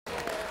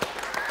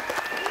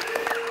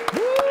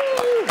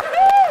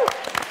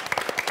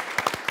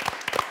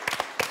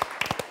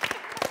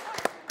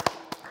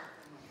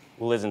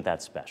well, isn't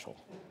that special?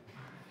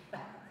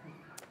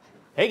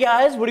 Hey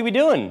guys, what are we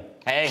doing?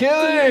 Hey.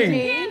 Killing!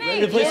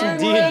 Ready to play some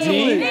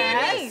D&D?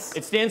 Yes.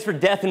 It stands for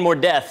Death and More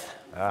Death.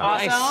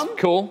 Nice.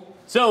 Cool.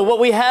 So what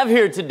we have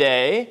here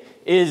today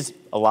is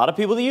a lot of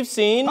people that you've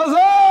seen,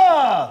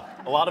 Huzzah!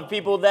 a lot of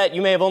people that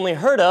you may have only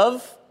heard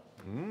of.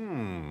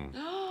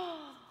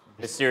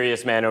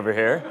 Mysterious man over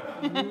here.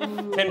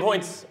 10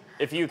 points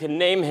if you can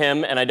name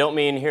him, and I don't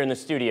mean here in the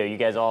studio. You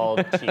guys all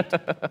cheat.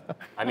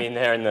 I mean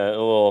there in the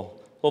little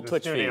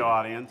Twitch feed. Studio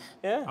audience.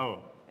 Yeah. Oh.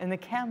 In the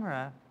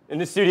camera. In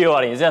the studio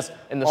audience, yes.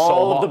 In the all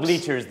soul of the box.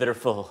 bleachers that are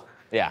full.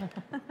 Yeah.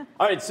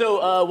 All right,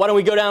 so why don't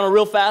we go down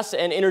real fast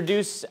and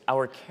introduce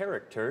our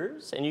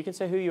characters, and you can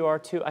say who you are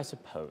too, I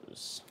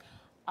suppose.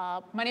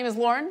 My name is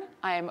Lauren.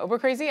 I am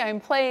Obercrazy. I am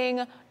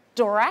playing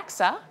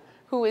Doraxa,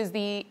 who is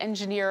the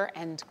engineer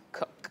and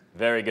cook.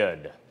 Very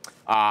good.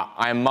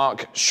 I'm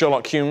Mark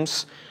Sherlock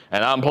Hulmes,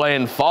 and I'm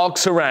playing Fog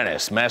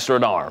Serenus, Master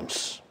at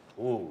Arms.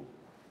 Ooh,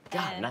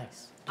 God,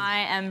 nice. I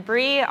am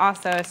Bree,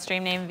 also a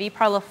stream name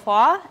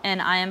Vieparlafoi,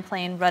 and I am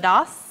playing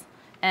Radas,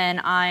 and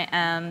I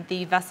am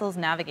the vessel's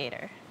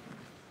navigator.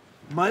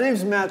 My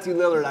name's Matthew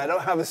Lillard. I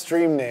don't have a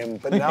stream name,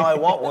 but now I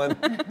want one.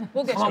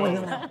 We'll get you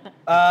one.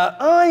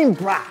 I'm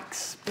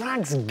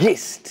Brax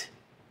Gist.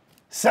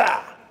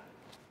 Sir.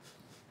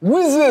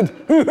 Wizard.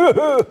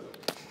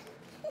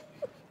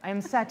 I am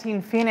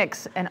Satine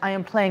Phoenix, and I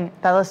am playing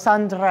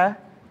Alessandra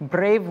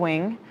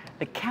Bravewing,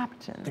 the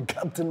captain.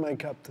 Captain, my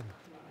captain.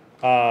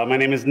 My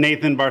name is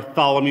Nathan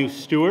Bartholomew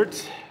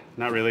Stewart.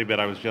 Not really,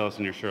 but I was jealous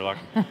in your Sherlock.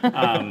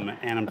 And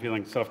I'm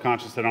feeling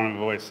self-conscious I don't have a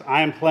voice.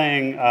 I am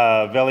playing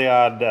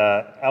Veliad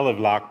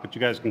Elivlock, but you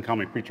guys can call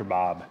me Preacher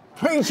Bob.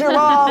 Preacher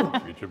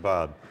Bob. Preacher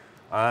Bob.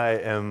 I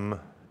am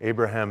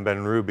Abraham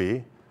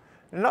Benrubi,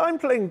 and I'm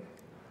playing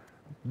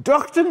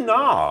Dr.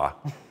 Na.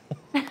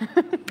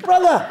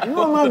 Brother, you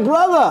are my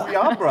brother. We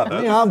are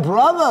brothers. We are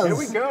brothers. Here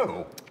we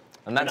go.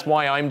 And that's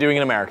why I'm doing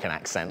an American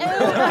accent.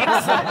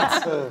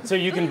 So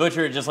you can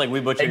butcher it just like we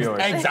butcher yours.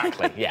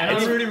 Exactly, yeah.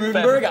 I'm Rudy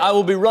Rutenberg. I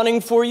will be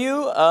running for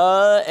you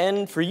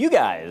and for you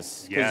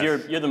guys, because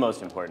Yes. you're the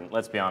most important.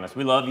 Let's be honest.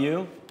 We love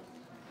you.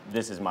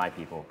 This is my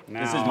people.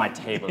 This is my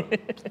table.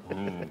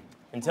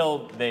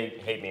 Until they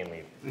hate me and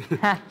leave.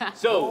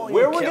 So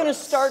where we're going to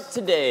start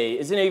today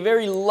is in a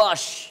very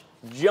lush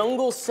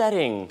jungle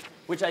setting,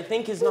 which I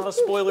think is not a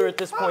spoiler at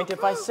this point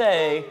if I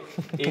say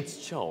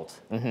it's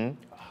Chult.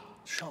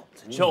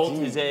 Chult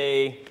is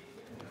a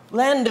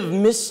land of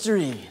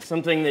mystery,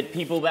 something that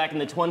people back in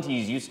the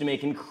 20s used to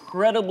make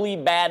incredibly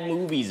bad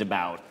movies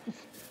about.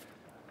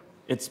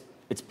 It's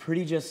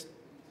pretty just,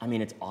 I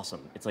mean, it's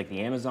awesome. It's like the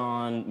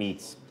Amazon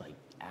meets like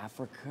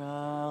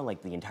Africa,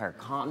 like the entire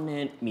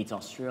continent meets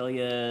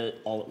Australia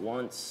all at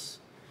once.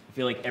 I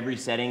feel like every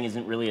setting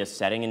isn't really a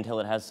setting until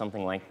it has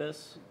something like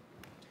this.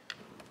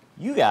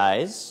 You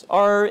guys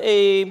are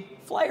a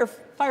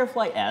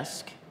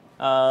Firefly-esque,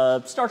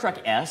 Star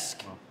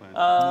Trek-esque,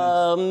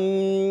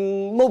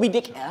 Moby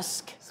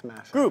Dick-esque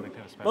group,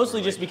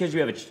 mostly just because you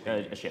have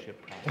a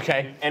ship.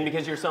 Okay. And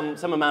because you're some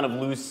amount of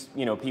loose,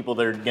 people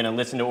that are gonna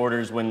listen to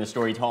orders when the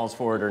story calls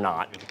for it or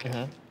not.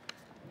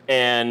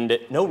 And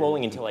no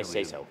rolling until I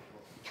say so.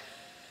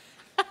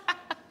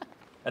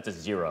 That's a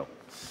 0.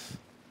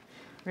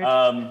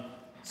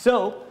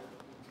 So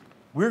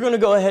we're gonna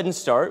go ahead and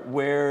start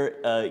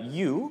where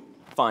you,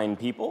 fine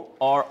people,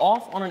 are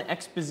off on an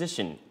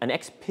expedition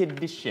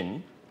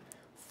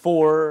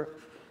for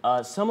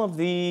some of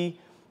the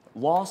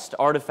lost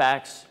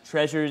artifacts,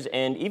 treasures,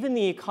 and even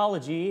the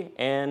ecology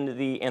and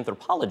the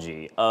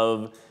anthropology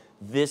of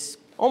this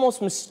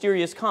almost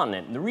mysterious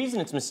continent. And the reason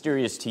it's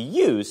mysterious to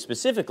you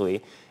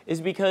specifically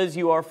is because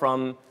you are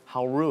from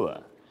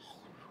Halrua.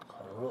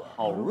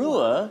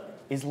 Halrua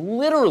is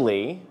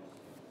literally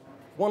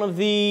one of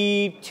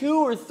the 2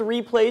 or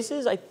 3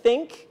 places, I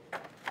think,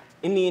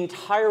 in the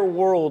entire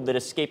world that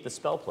escaped the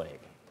spell plague.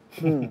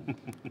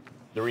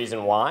 The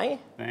reason why?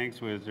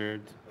 Thanks,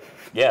 wizard.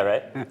 Yeah,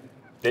 right?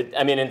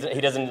 I mean,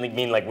 he doesn't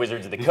mean like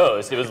Wizards of the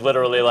Coast. It was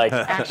literally like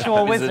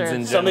Actual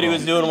wizards. somebody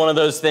was doing one of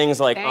those things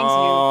like,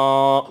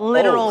 Literal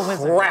oh,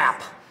 wizards.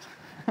 crap.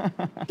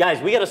 Guys,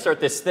 we got to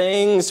start this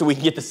thing so we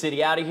can get the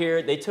city out of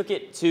here. They took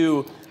it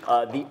to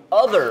the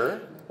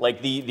other,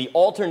 like the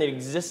alternate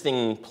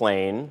existing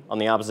plane on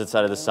the opposite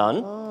side of the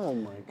sun. Oh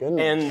my goodness.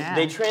 And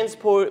they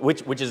transport,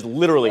 which is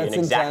literally That's an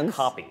exact intense.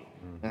 copy.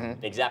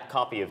 Exact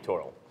copy of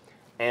Toril.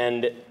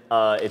 And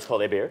it's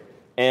called Abir.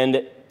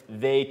 And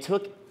they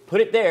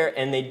put it there,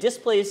 and they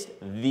displaced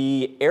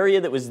the area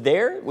that was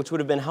there, which would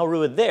have been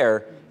Halrua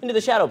there, into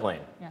the Shadow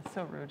Plane. Yeah,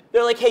 so rude.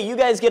 They're like, hey, you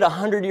guys get a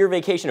 100-year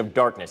vacation of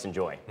darkness,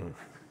 enjoy.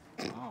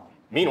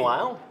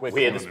 Meanwhile,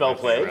 we had the spell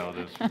plague,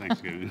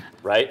 Thanksgiving.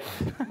 right?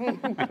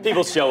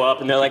 People show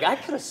up, and they're like, I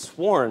could have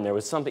sworn there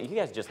was something. You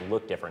guys just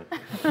look different.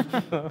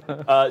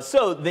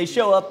 So they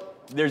show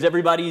up, there's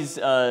everybody's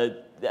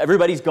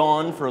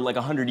gone for like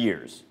 100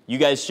 years. You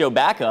guys show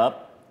back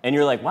up, and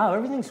you're like, wow,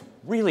 everything's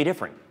really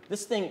different.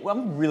 This thing, well,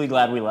 I'm really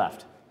glad we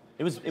left.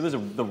 It was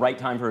the right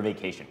time for a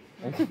vacation.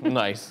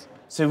 Nice.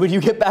 So when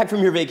you get back from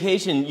your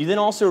vacation, you then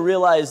also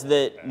realize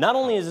that not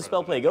only is the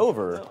spell plague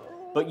over,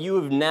 but you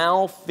have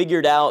now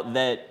figured out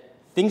that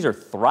things are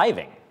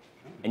thriving,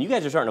 and you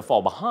guys are starting to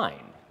fall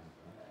behind.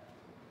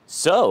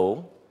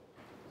 So,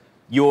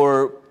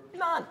 you're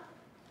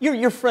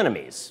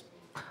frenemies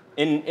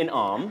in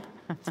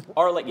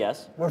are like,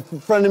 yes? We're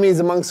frenemies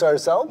amongst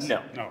ourselves?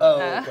 No.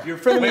 Oh, okay. Your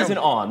frenemies in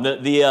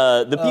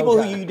the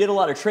people who you did a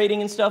lot of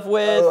trading and stuff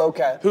with. Oh,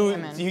 okay. Who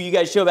you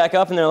guys show back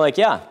up and they're like,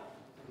 yeah,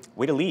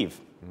 way to leave.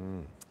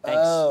 Thanks.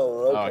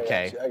 Oh,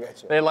 Okay. I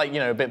got you. They're like,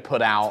 a bit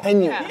put out.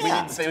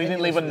 Tenuous. We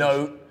didn't leave a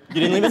note. You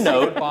didn't leave a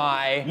note.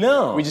 Bye.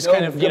 No. We just No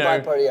kind of, goodbye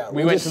party out.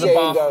 we We went just to the saved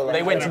our bath. life.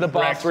 They went to the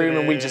bathroom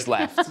and we just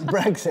left.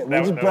 Brexit. We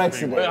That just was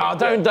Brexited. pretty Oh,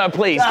 don't,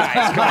 please,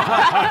 guys.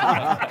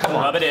 Come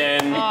on. Rub it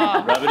in.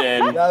 Rub it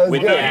in. That was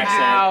With good. the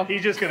accent.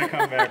 He's just gonna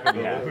come back with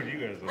a who do you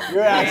guys are?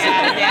 Your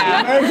accent, the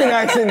American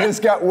accent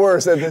just got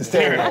worse at this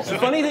table. The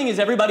funny thing is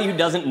everybody who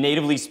doesn't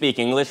natively speak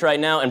English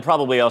right now, and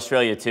probably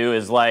Australia too,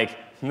 is like,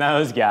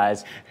 those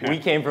guys, we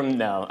came from,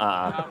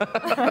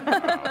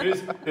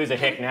 who's a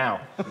hick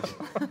now?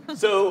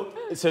 So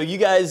you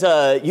guys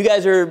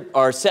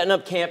are setting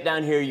up camp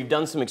down here. You've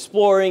done some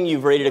exploring.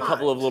 You've raided a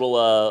couple of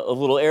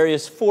little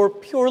areas for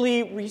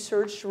purely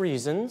research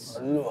reasons.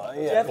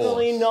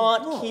 Definitely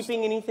not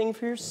keeping anything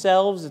for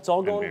yourselves. It's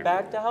all going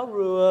back to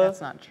Harua.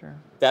 That's not true.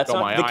 That's Got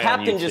not. my The eye on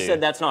captain you just two.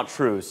 said that's not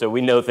true, so we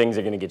know things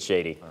are going to get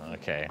shady.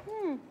 Okay.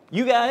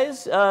 You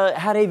guys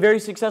had a very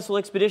successful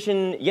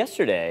expedition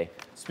yesterday.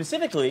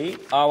 Specifically,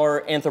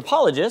 our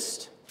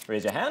anthropologist,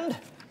 raise your hand,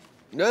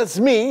 That's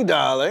me,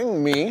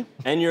 darling, me.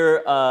 and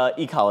your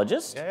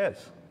ecologist,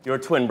 Yes. your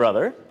twin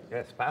brother.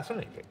 Yes,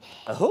 fascinating.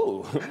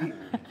 Oh,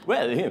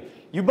 well,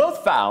 you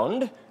both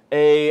found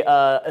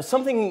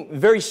something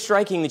very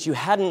striking that you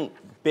hadn't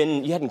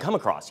come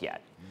across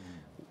yet.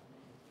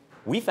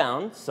 We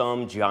found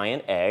some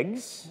giant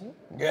eggs.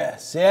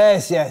 Yes.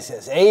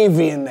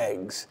 Avian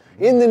eggs.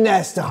 In the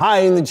nest, high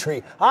in the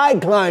tree. I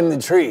climbed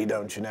the tree,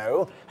 don't you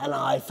know? And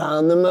I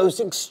found the most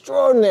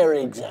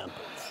extraordinary examples.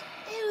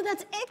 Ew,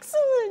 that's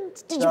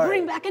excellent. Did Sorry. you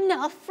bring back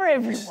enough for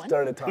everyone?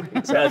 Started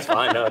talking. That's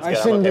fine. No, it's I good.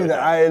 I'm shouldn't okay do with that.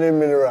 I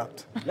didn't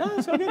interrupt. No,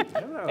 it's all good.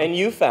 And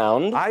you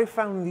found. I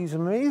found these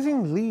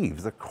amazing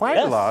leaves. They're quite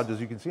Yes. large, as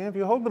you can see. And if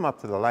you hold them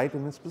up to the light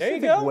in a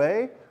specific go.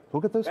 way,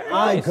 look at those.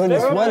 My nice,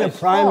 goodness, very what nice. a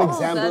prime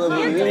example of a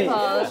leaf.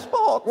 Beautiful.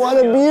 What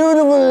a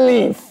beautiful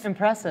leaf.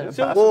 Impressive.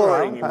 Pass it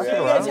around, pass it You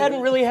guys around.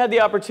 hadn't really had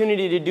the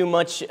opportunity to do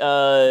much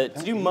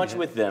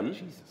with them.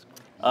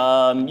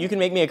 You can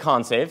make me a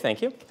con save,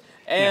 thank you.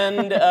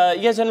 And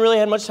you guys hadn't really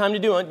had much time to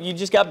do it. You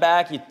just got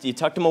back, you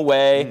tucked them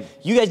away.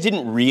 You guys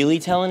didn't really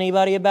tell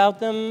anybody about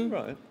them.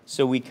 Right.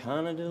 So we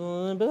kind of did a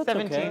little bit.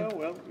 That's 17.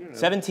 okay.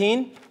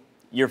 17?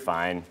 You're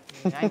fine.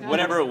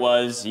 Whatever it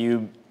was,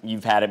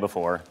 you've had it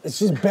before. It's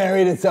just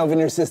buried itself in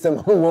your system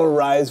and won't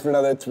rise for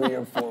another 3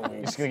 or 4 weeks.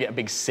 It's gonna get a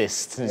big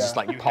cyst and just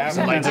like You pops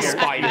have and loads of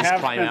spent spiders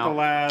climb the out.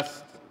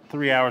 last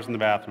 3 hours in the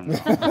bathroom.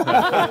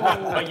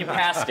 But you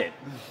passed it.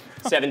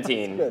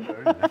 17.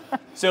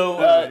 So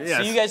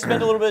you guys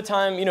spend a little bit of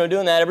time,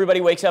 doing that.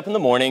 Everybody wakes up in the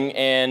morning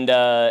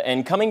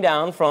and coming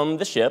down from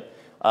the ship,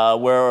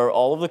 where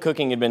all of the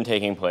cooking had been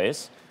taking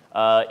place,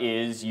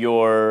 is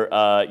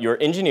your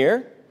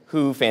engineer,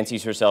 who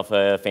fancies herself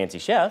a fancy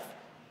chef,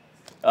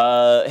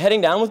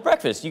 heading down with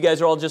breakfast. You guys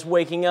are all just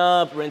waking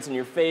up, rinsing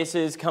your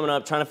faces, coming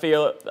up, trying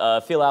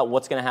to feel out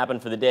what's going to happen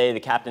for the day. The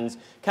captain's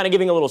kind of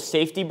giving a little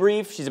safety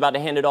brief. She's about to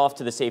hand it off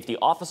to the safety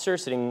officer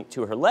sitting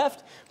to her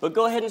left. But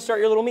go ahead and start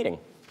your little meeting.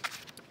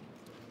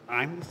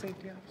 I'm the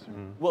safety officer?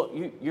 Well,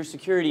 you're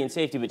security and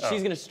safety, but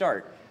she's going to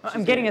start.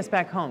 I'm getting us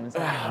back home. Is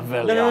that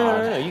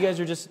No. You guys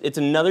are just, it's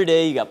another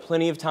day. You got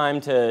plenty of time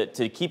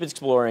to keep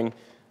exploring.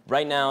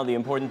 Right now, the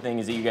important thing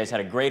is that you guys had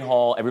a great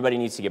haul. Everybody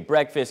needs to get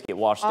breakfast, get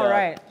washed up. All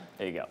right.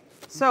 There you go.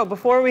 So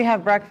before we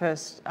have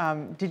breakfast,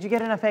 did you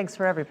get enough eggs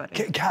for everybody?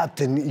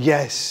 Captain,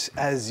 yes,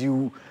 as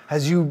you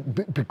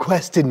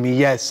bequested me,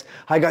 yes.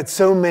 I got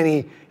so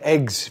many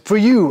eggs for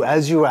you,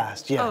 as you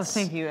asked, yes. Oh,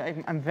 thank you.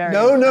 I'm very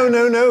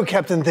No,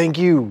 Captain, thank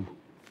you.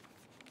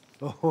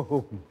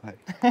 Oh, my.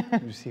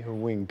 You see her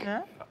wink.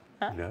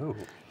 No.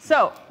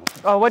 So,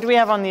 what do we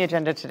have on the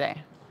agenda today?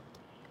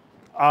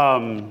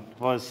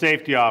 Well, as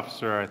safety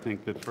officer, I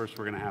think that first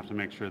we're going to have to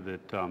make sure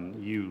that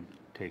you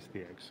taste the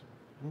eggs.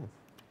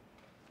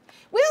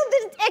 Well,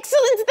 it's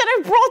excellent that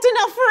I've brought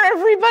enough for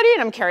everybody,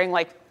 and I'm carrying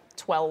like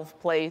 12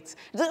 plates.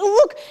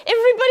 Look,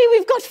 everybody,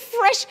 we've got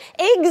fresh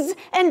eggs,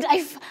 and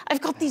I've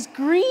got these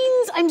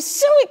greens. I'm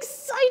so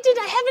excited.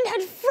 I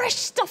haven't had fresh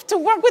stuff to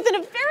work with in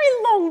a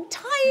very long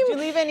time. Did you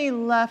leave any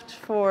left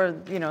for,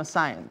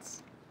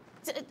 science?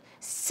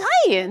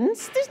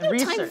 Science? There's no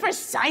time Research. for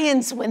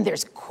science when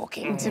there's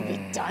cooking to be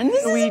done.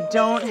 We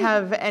don't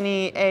have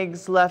any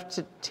eggs left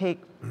to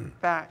take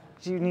back.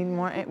 Do you need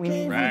more? We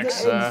need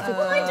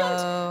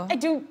Well, I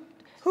don't.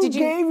 Who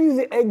gave you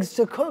the eggs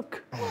to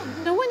cook?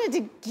 No one had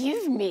to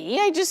give me.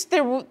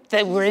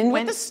 They were in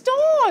with the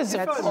stores,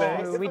 of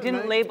course. We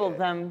didn't label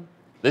them.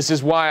 This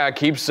is why I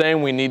keep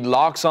saying we need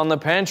locks on the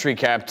pantry,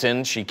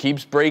 Captain. She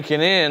keeps breaking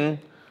in.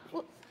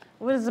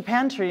 What is the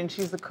pantry and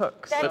she's the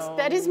cook?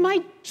 That is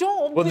my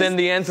job. Well, then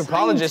the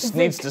anthropologist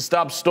needs to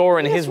stop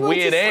storing his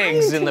weird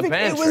eggs in the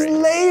pantry. It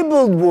was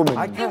labeled, woman.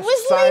 It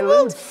was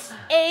labeled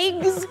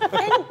eggs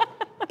and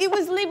it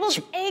was labeled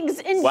eggs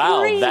and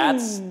Wow, green.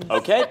 that's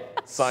okay.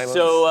 Silence.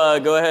 So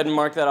go ahead and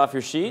mark that off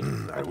your sheet.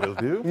 I will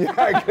do.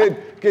 Yeah,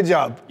 good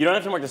job. You don't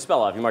have to mark the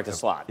spell off. You mark the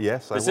slot.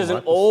 Yes, I This will isn't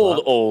mark the old,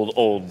 slot.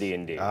 old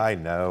D&D. I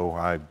know.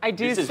 I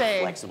do This is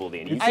say. flexible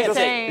D&D. You I can't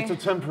say. It's a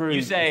temporary.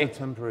 You say- It's a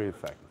temporary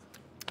effect.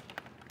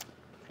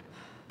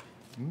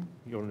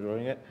 You're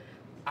enjoying it.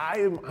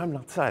 I'm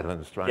not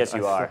silenced, right? Yes,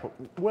 you are.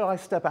 Well, I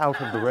step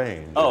out of the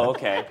range. Oh,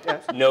 okay.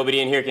 Nobody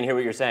in here can hear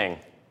what you're saying.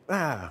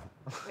 Ah,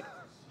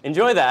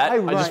 Enjoy that. I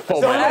just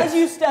fall So back. as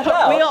you step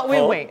out,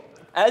 Wait.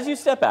 As you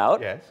step out,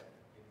 yes.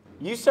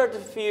 you start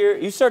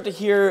to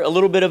hear a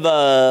little bit of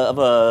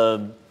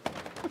a.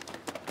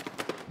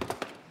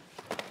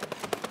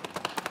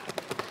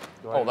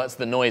 Oh, that's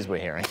the noise we're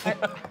hearing.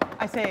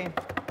 I say,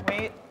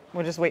 wait.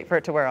 We'll just wait for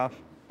it to wear off.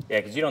 Yeah,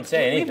 because you don't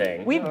say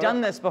anything. We've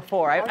done this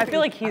before. I feel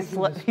like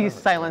he's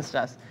silenced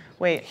us.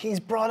 Wait. He's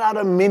brought out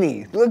a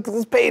mini. Look,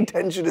 let's pay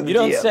attention to the You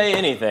don't DM. say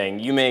anything.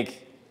 You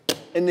make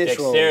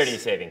Initials. dexterity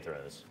saving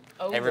throws.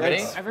 Everybody?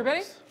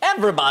 Everybody?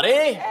 Everybody!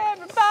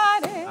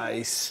 Everybody.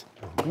 Nice.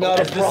 Not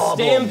As a the problem.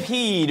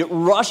 stampede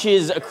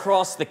rushes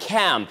across the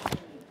camp.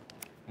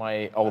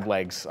 My old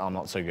legs are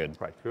not so good.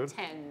 Quite good.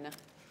 10.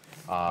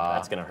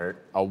 That's gonna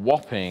hurt. A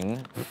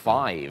whopping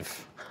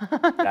 5.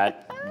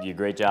 You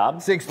great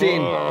job.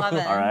 16. 11.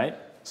 All right.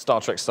 Star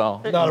Trek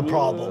style. Not a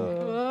problem.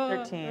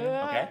 13.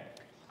 Okay.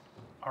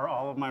 Are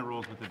all of my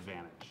rolls with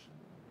advantage?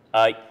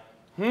 I'm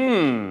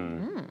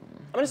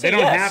gonna say They don't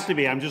yes. have to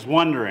be. I'm just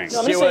wondering. No,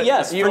 I'm gonna say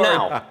yes you for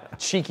are now.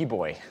 Cheeky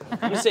boy. I'm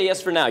gonna say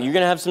yes for now. You're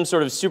gonna have some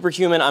sort of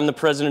superhuman. I'm the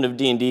president of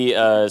D&D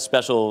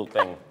special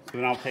thing. So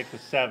then I'll take the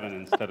 7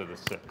 instead of the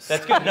 6.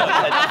 That's good. No,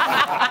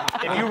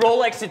 if you roll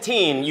like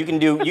Satine, you can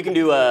do what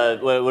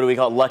do we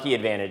call it? Lucky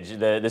advantage,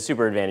 the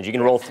super advantage. You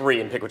can roll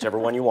 3 and pick whichever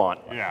one you want.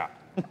 Yeah.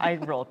 I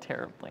roll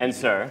terribly. And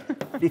sir,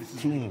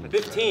 15.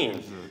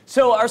 15.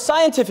 So our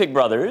scientific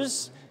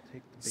brothers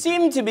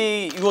seem to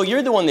be. Well,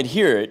 you're the one that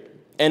hear it.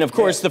 And of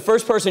course, the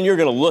first person you're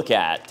going to look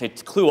at to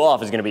clue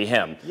off is going to be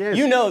him. Yes.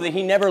 You know that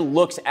he never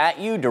looks at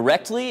you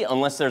directly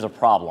unless there's a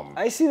problem.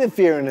 I see the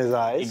fear in his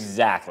eyes.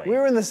 Exactly. We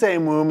were in the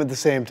same womb at the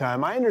same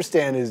time. I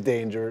understand his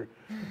danger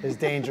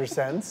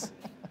sense.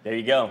 There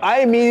you go.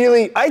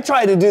 I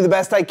try to do the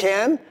best I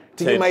can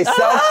to get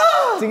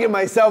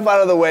myself out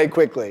of the way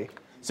quickly.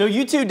 So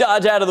you two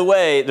dodge out of the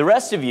way. The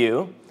rest of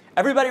you,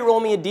 everybody roll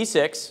me a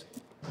d6.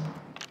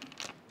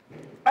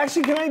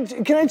 Actually,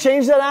 can I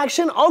change that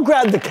action? I'll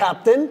grab the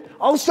captain.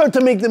 I'll start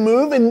to make the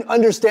move and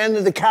understand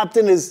that the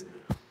captain is.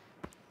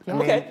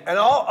 Okay. And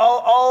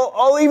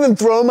I'll even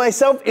throw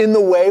myself in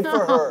the way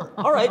for her.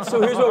 All right, so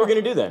here's what we're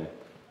gonna do then.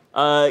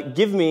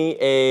 Give me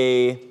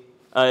a.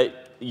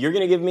 You're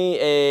gonna give me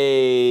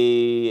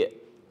a. Give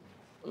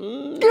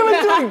it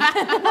to me.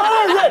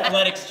 What is it?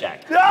 Athletics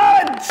check. 15.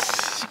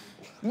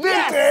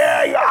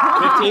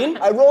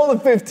 I rolled a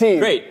 15.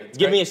 Great.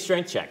 Give me a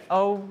strength check.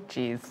 Oh,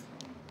 jeez.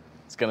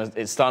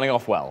 It's starting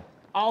off well.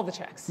 All the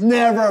checks.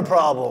 Never a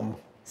problem.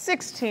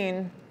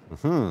 16.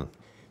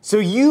 So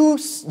you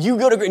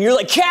go to and you're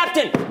like,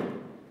 Captain!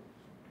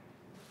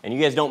 And you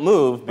guys don't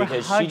move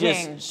because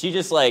hugging. she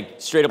just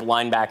like straight up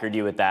linebackered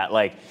you with that.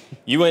 Like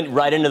you went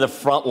right into the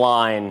front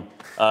line.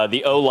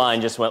 The O line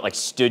just went like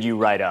stood you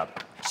right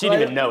up. She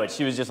didn't even know it.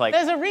 She was just like.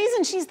 There's a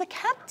reason she's the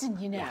captain,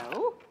 you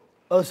know.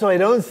 Oh, so I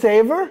don't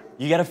save her?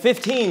 You got a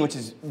 15, which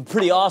is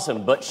pretty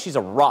awesome, but she's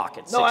a rock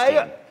at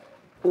 16.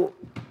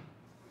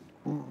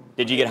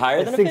 Did you get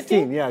higher than a 15?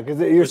 16, yeah, because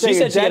you're saying She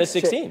said she had a dex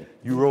check. 16.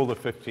 You rolled a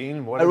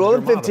 15. What I is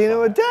rolled your a 15 on a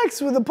modifier?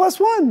 dex with a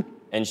 +1.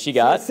 And she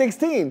got?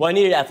 16. Well, I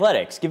needed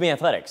athletics. Give me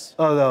athletics.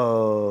 Oh,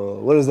 no.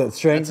 What is that?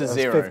 Strength? That's a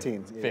That's 0.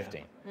 15. Yeah.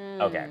 15.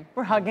 Okay.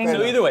 We're hugging.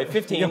 So either way,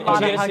 15. And she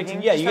body got a hugging.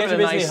 16. Yeah, you guys are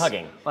Having a basically nice,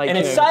 hugging. like, And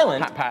it's you know,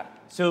 silent. pat,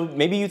 pat. So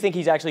maybe you think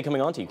he's actually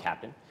coming on to you,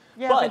 Captain.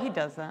 Yeah, but he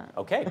does that.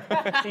 Okay.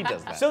 He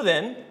does that. So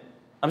then,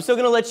 I'm still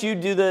gonna let you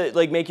do the,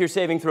 make your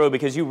saving throw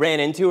because you ran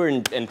into her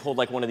and pulled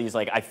like one of these,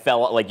 I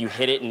fell, you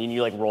hit it and then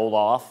you rolled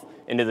off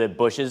into the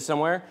bushes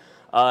somewhere.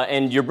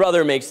 And your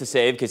brother makes the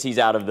save because he's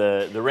out of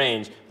the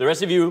range. The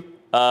rest of you,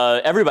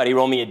 everybody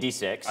roll me a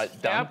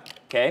d6. Done.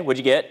 Okay, what'd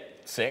you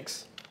get?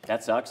 6.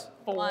 That sucks.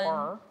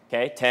 4.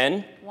 Okay,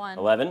 10, 1.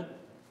 11,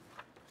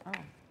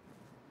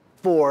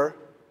 4.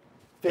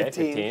 okay,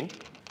 15. 15,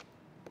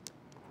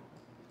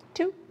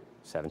 2.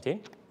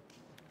 17,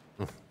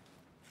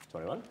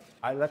 21.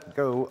 I let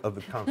go of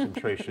the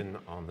concentration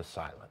on the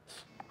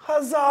silence.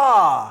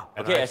 Huzzah!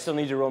 Okay, I still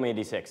need you to roll me a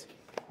d6.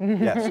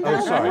 Yes.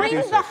 Oh, sorry. Bring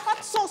D6. the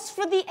hot sauce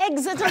for the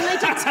eggs at a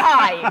later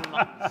time.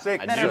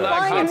 6. I do like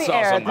flying in hot the sauce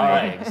air on at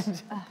my the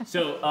legs.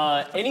 So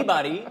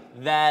anybody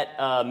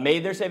that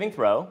made their saving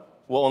throw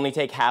will only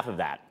take half of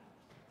that.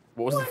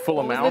 What was the full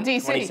amount? The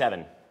DC.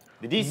 27.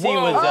 The DC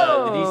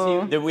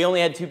was we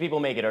only had 2 people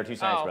make it, our 2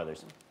 science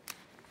brothers.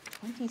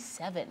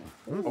 27.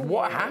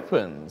 What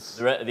happens?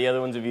 The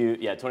other ones of you,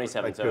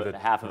 27. Like So good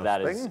at half of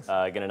that most is things.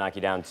 going to knock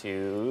you down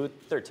to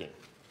 13.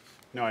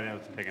 No, I know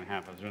it's taking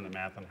half. I was doing the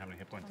math on how many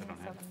hit points I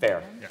don't have.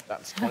 Fair. Yeah.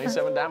 That's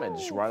 27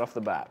 damage right off the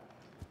bat.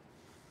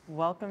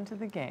 Welcome to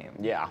the game.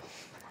 Yeah.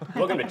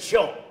 Welcome to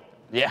Chult.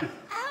 Yeah.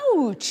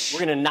 Ouch. We're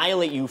gonna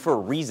annihilate you for a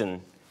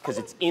reason, because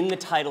it's in the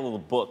title of the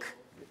book.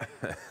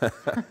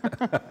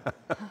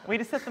 Way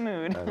to set the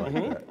mood. All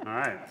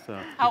right, so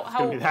How- it's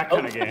gonna be that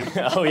kind of game.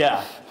 Oh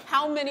yeah.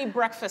 How many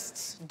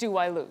breakfasts do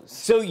I lose?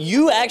 So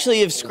you actually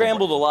have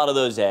scrambled a lot of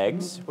those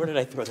eggs. Where did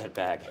I throw that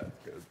bag?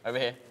 Over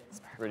here.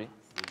 Rudy.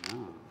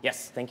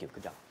 Yes, thank you.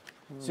 Good job.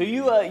 So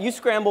you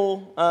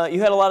scramble. You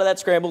had a lot of that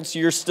scrambled. So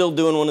you're still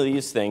doing one of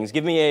these things.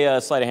 Give me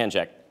a sleight of hand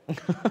check.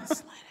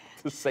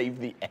 To save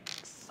the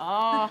eggs.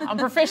 Oh, I'm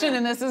proficient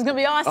in this. This is gonna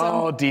be awesome.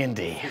 Oh,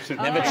 D&D.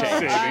 Never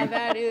change.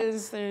 That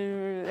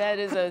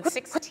is a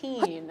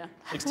 16.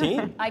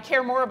 16. I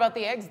care more about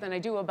the eggs than I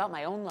do about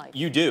my own life.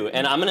 You do,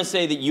 and I'm gonna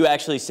say that you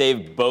actually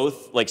saved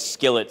both like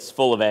skillets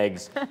full of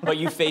eggs, but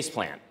you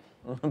faceplant.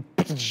 Everybody,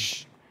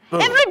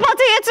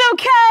 it's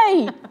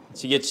okay.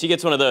 She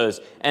gets one of those,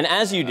 and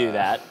as you do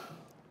that,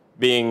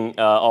 being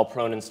all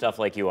prone and stuff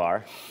like you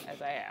are,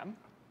 As I am.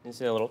 you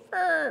see a little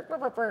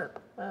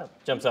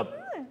jumps up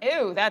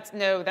Ew, that's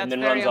and then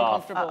very runs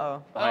off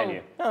uncomfortable. behind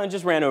you. No, it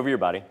just ran over your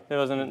body. It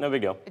wasn't no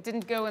big deal. It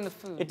didn't go in the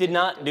food. It did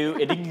not do.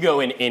 It didn't go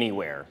in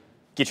anywhere.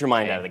 Get your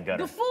mind out of the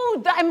gutter. The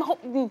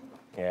food.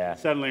 Yeah.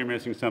 Suddenly you're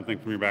missing something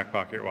from your back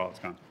pocket while it's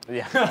gone.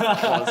 Yeah.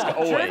 Well, it's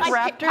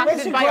always.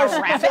 Pocketed by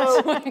a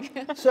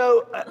rabbit.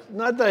 So,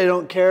 not that I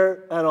don't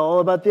care at all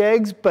about the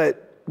eggs,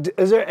 but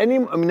is there any?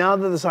 I mean, now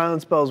that the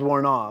silence spell's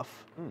worn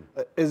off,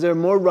 is there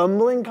more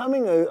rumbling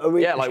coming? Are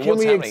we, Yeah, like can what's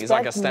we happening? It's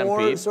like a expect more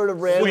stampede? sort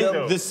of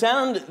random?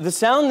 The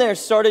sound there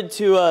started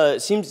to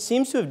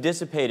seems to have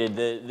dissipated.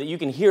 That you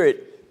can hear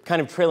it kind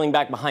of trailing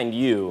back behind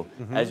you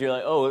as you're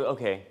like, oh,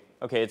 okay,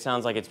 it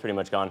sounds like it's pretty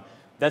much gone.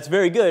 That's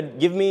very good.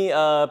 Give me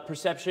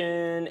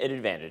perception at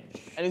advantage.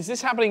 And is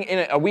this happening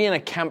are we in a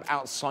camp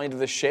outside of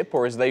the ship,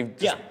 or is they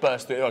just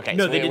burst through? Okay.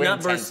 No, so they did we're not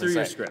in burst tents through and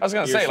your say- script. I was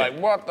gonna Your say, ship. like,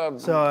 what the?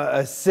 So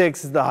a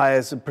 6 is the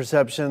highest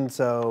perception.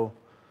 So,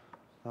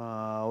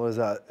 what is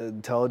that?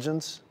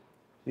 Intelligence?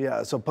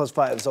 Yeah. So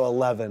 +5, so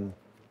 11.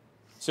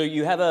 So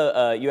you have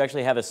you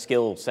actually have a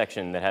skill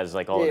section that has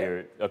like all of Yeah.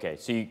 your. Okay,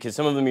 so because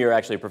some of them you're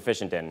actually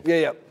proficient in.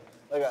 Yeah.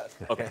 I got it.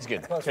 Okay, that's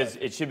good. Because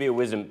it should be a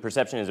wisdom.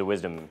 Perception is a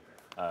wisdom.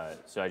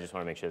 So I just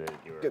want to make sure that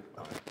you were. Good.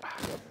 All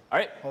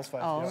right.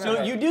 +5.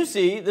 So you do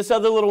see this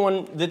other little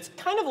one that's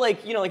kind of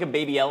like, like a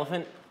baby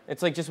elephant.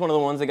 It's like just one of the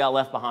ones that got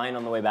left behind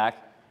on the way back.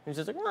 It's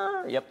just like,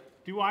 yep.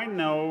 Do I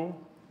know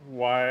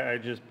why I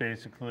just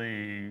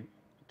basically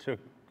took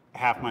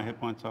half my hit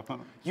points off of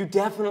it? You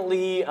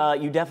definitely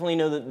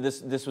know that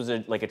this was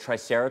a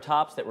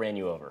triceratops that ran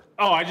you over.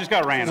 Oh, I just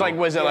got ran It's over. like,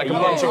 was it like a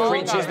bunch of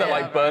creatures that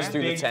like burst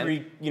through the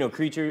tent?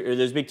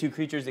 There's big 2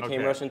 creatures that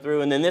came rushing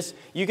through, and then this,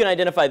 you can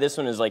identify this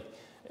one as like,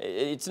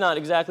 it's not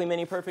exactly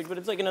mini perfect, but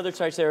it's like another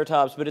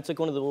triceratops, but it's like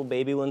one of the little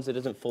baby ones that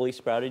isn't fully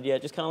sprouted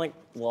yet, just kind of like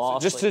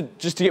lost. So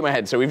just to get my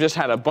head, so we've just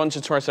had a bunch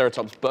of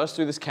triceratops burst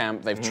through this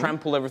camp. They've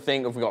trampled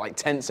everything. We've got like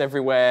tents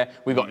everywhere.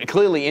 We've got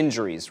clearly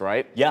injuries,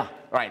 right? Yeah.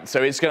 Right.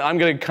 So I'm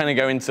gonna kind of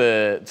go into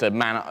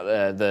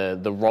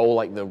the role,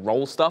 like the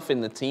role stuff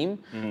in the team,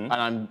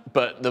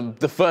 but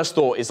the first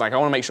thought is like I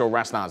want to make sure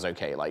Rasna's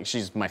okay. Like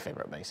she's my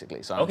favorite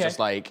basically. So I'm just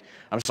like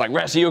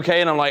Ras, are you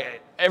okay? And I'm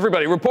like,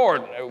 everybody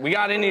report. We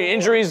got any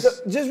injuries? So,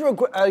 just real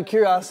quick, out of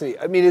curiosity,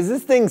 I mean, is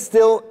this thing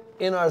still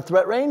in our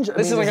threat range?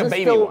 This is like a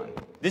baby one.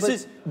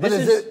 Is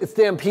it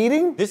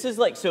stampeding? This is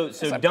like, so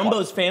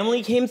Dumbo's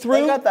family came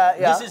through. I got that,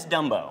 yeah. This is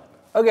Dumbo.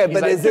 Okay,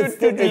 but like, is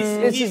it?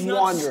 It's He's just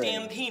not wandering.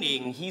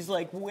 stampeding. He's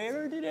like,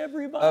 where did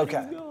everybody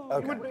Okay. go?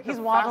 Okay. He's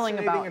waddling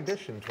about.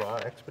 addition to our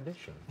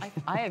expedition.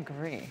 I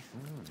agree.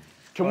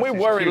 Can we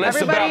worry less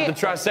Everybody- about the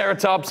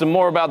triceratops and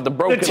more about the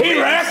broken? The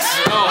T-Rex!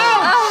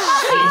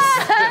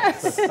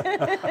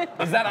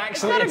 Is that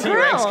actually a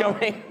T-Rex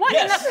coming? What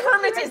in the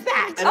hermit is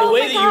that? And the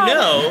way that you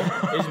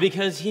know is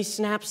because he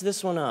snaps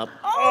this one up.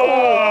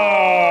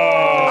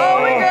 Oh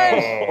my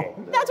gosh.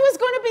 That was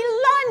going to be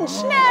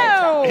lunch.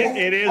 No.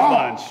 It is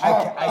lunch.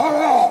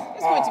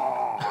 It's going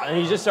to. And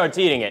he just starts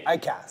eating it. I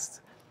cast.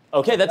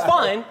 Okay, that's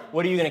fine.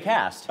 What are you gonna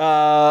cast?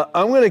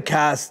 I'm gonna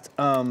cast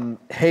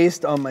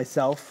haste on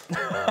myself.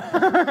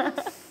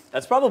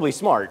 That's probably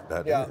smart.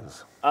 That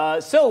is.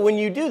 So when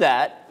you do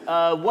that,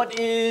 what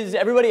is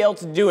everybody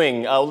else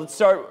doing? Let's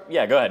start.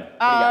 Yeah, go ahead. What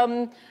do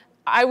you got?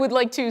 I would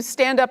like to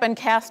stand up and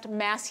cast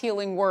mass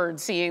healing word,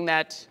 seeing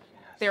that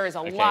there is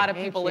a lot of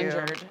people you.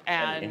 injured.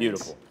 And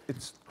Beautiful.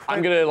 It's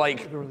I'm gonna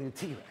like literally a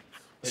T-Rex.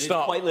 It is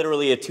stop. quite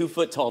literally a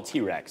 2-foot-tall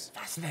T-Rex.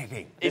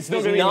 Fascinating. This not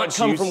does gonna be not much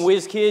come use. from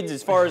Whiz Kids,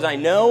 as far as I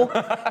know.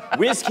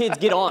 Whiz Kids,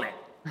 get on it.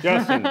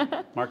 Justin,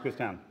 mark this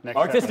down. Next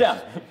Mark this session.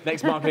 down.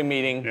 Next marketing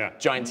meeting, Yeah.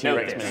 giant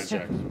T-Rex Note this.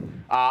 miniature.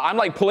 I'm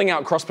like pulling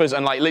out crossbows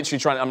and like literally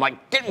trying. I'm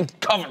like getting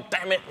covered,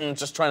 damn it, and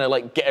just trying to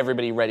like get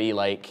everybody ready,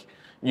 like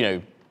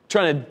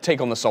trying to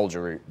take on the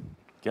soldier route.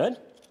 Good.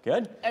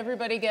 Good.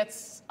 everybody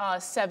gets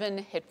 7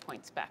 hit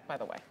points back, by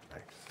the way.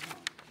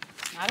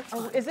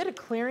 Is it a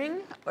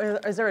clearing, or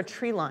is there a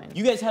tree line?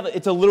 You guys have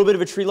it's a little bit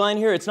of a tree line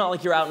here. It's not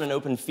like you're out in an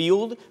open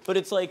field, but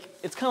it's kind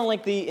of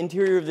like the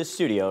interior of this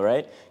studio,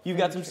 right? You've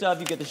got some stuff.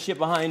 You've got the ship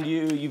behind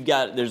you. You've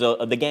got the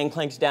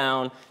gangplank's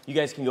down. You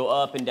guys can go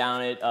up and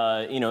down it,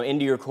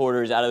 into your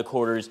quarters, out of the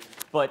quarters.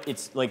 But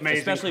it's like amazing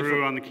especially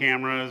crew on the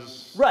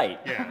cameras. Right.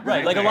 Yeah.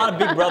 Right. Like a lot of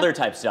Big Brother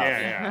type stuff.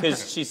 Yeah.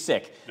 Because she's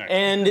sick. Right.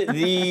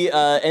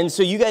 And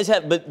so you guys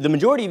but the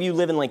majority of you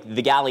live in like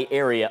the galley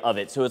area of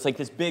it. So it's like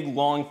this big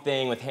long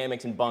thing with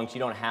hammocks and bunks. You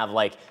don't have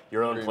like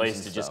your own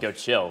place to just go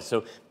chill.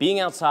 So being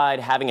outside,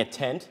 having a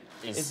tent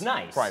is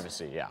nice.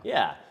 Privacy, yeah.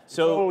 Yeah. It's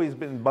So always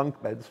been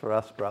bunk beds for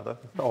us, brother.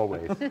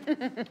 Always.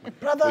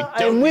 Brother,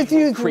 I'm with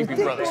you. creepy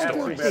brother They have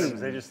stories. 3 bedrooms.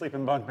 They just sleep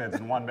in bunk beds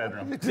in 1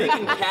 bedroom. they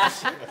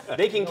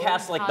can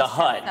cast like the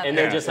hut, and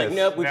they're just like,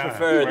 nope, we No,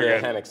 prefer we're the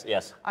good. hammocks.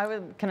 Yes.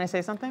 Can I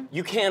say something?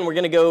 You can. We're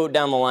gonna go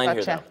down the line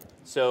here Gotcha. though.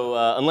 So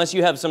unless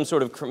you have some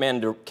sort of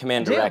command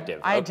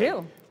directive. I Okay.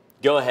 do.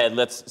 Go ahead.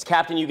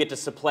 Captain, you get to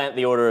supplant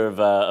the order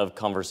of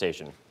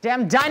conversation.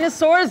 Damn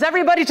dinosaurs!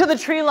 Everybody to the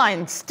tree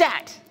line.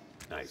 Stat.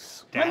 Nice.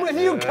 I'm with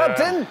you,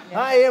 Captain.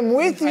 I am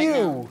with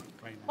you.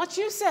 What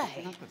you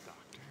say?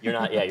 You're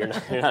not. Yeah, you're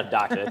not a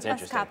doctor. That's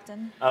Yes, interesting.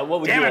 Captain.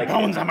 What would Damn you it, like?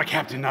 Bones, I'm a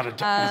captain, not a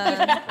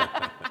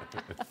doctor.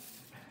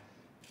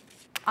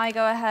 I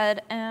go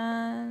ahead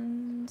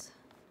and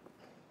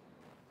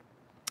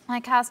I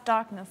cast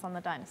darkness on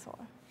the dinosaur.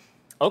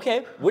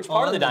 Okay. Which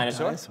part of the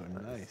dinosaur?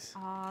 Nice.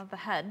 The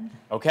head.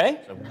 Okay.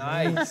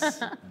 Nice.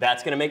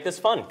 That's gonna make this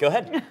fun. Go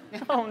ahead.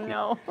 Oh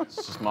no.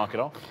 Just mark it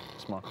off.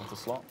 Just mark off the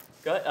slot.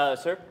 Go ahead,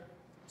 sir.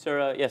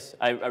 Sir, yes.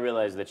 I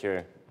realize that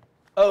you're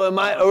Oh,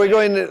 are we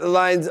going to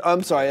lines?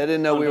 I'm sorry, I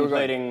didn't know we were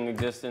going. contemplating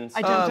existence.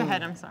 I jumped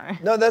ahead. I'm sorry.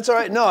 No, that's all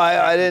right. No,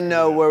 I didn't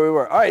know where we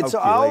were. All right, so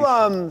I'll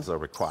Calculations are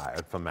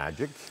required for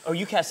magic. Oh,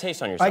 you cast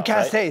haste on yourself. I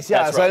cast right? haste.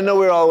 Yeah, That's so I right. didn't know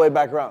we were all the way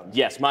back around.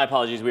 Yes, my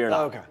apologies. We are not.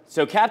 Oh, okay.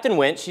 So Captain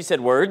went. She said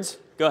words.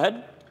 Go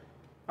ahead.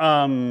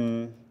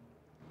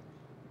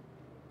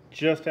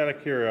 Just out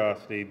of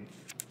curiosity,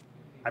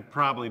 I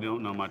probably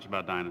don't know much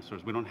about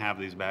dinosaurs. We don't have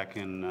these back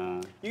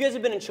in. You guys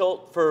have been in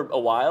Chult for a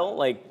while.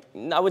 Like,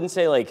 I wouldn't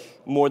say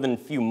like more than a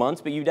few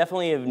months, but you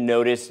definitely have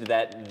noticed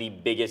that the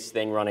biggest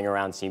thing running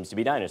around seems to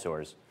be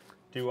dinosaurs.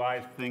 Do I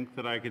think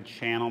that I could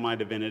channel my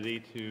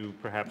divinity to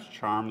perhaps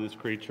charm this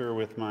creature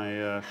with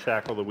my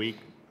shackle the weak?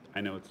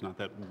 I know it's not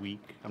that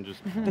weak. I'm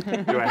just.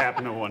 Do I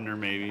happen to wonder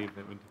maybe if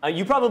it would?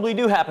 You probably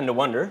do happen to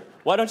wonder.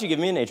 Why don't you give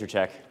me a nature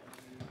check?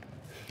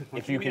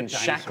 If you Give me can a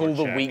shackle the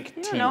dinosaur weak check.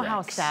 You T-Rex. don't know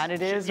how sad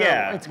it is. or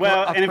Yeah. its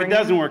Well, and if it upbringing?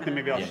 doesn't work, then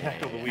maybe I'll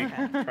shackle the weak.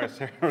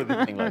 or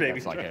the Think like baby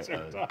that's like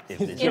triceratops.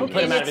 You don't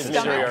put him out of his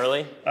misery stomach. early.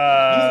 You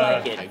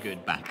like A it.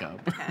 good backup.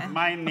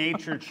 My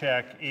nature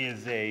check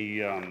is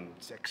a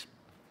 6.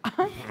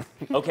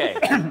 Okay.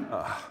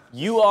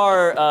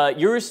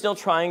 You're still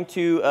trying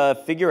to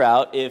figure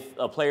out if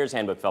a player's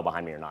handbook fell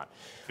behind me or not.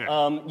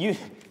 Yeah.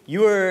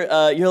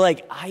 You're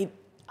like,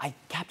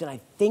 Captain,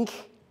 I think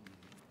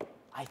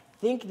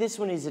this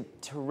one is a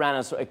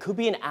tyrannosaur. It could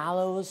be an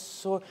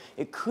allosaur.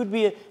 It could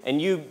be and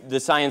the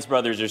science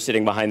brothers are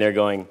sitting behind there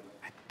going,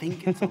 I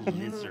think it's a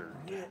lizard.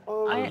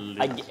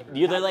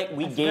 they're like,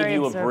 we gave very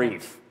you a observant.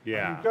 brief.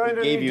 Yeah. Going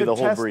to Gave need you to the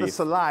whole test the brief.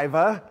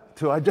 saliva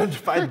to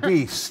identify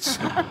beasts.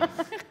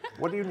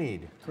 What do you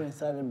need?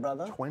 20-sided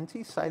brother.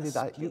 20-sided.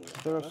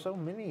 There are so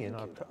many in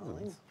our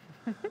province.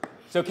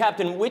 So,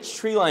 Captain, which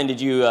tree line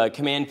did you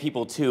command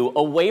people to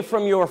away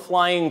from your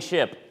flying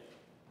ship?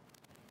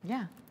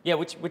 Yeah. Yeah,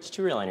 which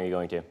tree line are you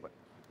going to?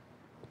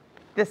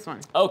 This one.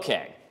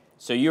 Okay,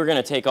 so you're going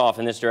to take off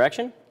in this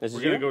direction? This We're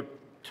is going you? to go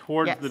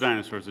towards Yes. the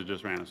dinosaurs that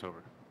just ran us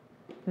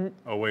over.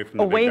 Away from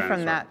the Away big from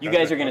dinosaur. that. You That's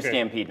guys it. are going to Okay.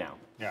 stampede now.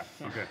 Yeah,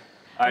 okay.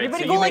 All right,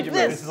 Everybody so go you like made your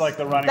this. This is like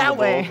the running That of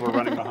the bulls. way. We're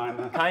running behind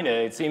them. Kind of,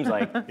 it seems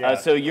like. Yeah.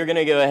 So you're going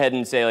to go ahead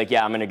and say, like,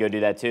 yeah, I'm going to go do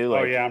that too?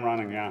 Oh, Like, yeah, I'm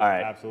running, yeah. All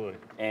right. Absolutely.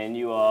 And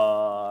you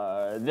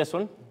are this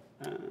one?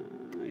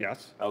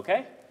 Yes.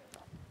 Okay.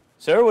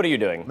 Sir, what are you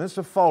doing?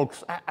 Mr.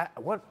 Folks,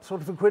 what sort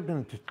of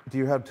equipment do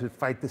you have to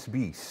fight this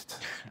beast?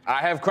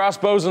 I have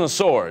crossbows and a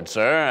sword,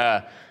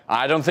 sir.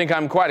 I don't think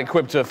I'm quite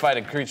equipped to fight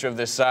a creature of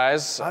this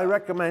size. I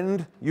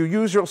recommend you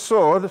use your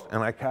sword,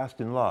 and I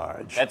cast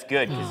enlarge. That's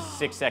good, because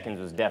 6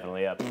 seconds was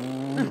definitely up.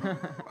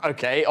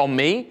 Okay, on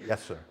me?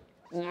 Yes, sir.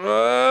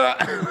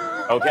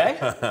 Okay.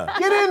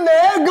 Get in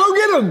there, go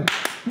get him.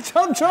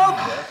 Chomp, chomp.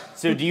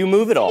 So do you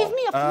move at all? Give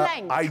me a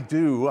flank. I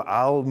do.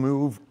 I'll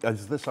move.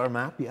 Is this our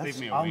map? Yes. Leave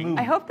me a I'll wing. move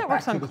I hope that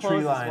works back on to the clothes tree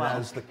as line well.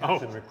 as the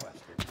captain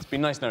requested. It's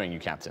been nice knowing you,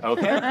 Captain.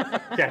 Okay.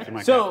 Captain,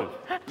 my So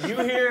captain. you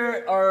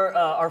hear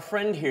our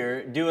friend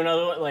here do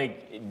another one,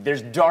 like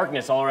there's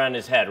darkness all around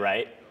his head,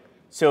 right?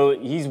 So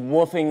he's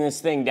woofing this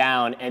thing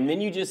down, and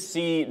then you just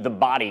see the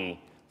body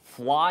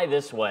fly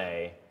this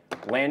way,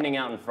 landing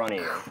out in front of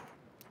you.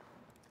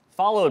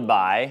 Followed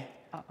by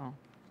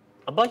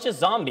a bunch of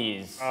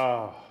zombies.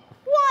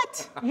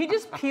 What? You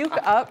just puke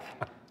up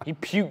He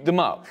puked them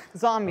up.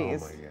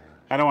 zombies.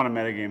 I don't want to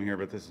metagame here,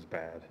 but this is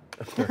bad.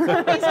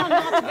 Zombies are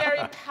not very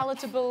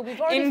palatable. We've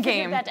already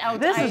In-game. figured that out.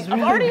 This is I've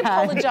really already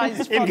bad.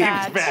 apologized for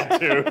In-game's that. bad,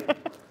 too.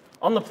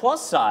 On the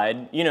plus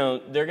side,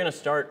 they're gonna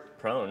start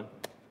prone.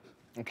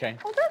 Okay,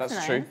 Oh,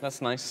 that's true. nice.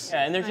 That's nice.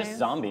 Yeah, and they're just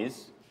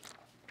zombies.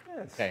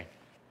 Okay.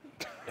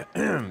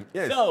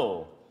 Yes.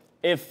 So,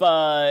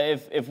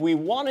 if we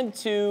wanted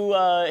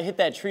to hit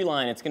that tree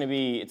line, it's gonna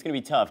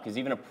be tough because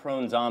even a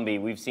prone zombie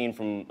we've seen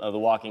from The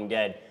Walking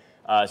Dead,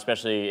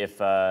 especially if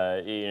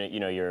you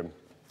know you're,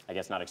 I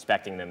guess, not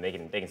expecting them, they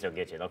can still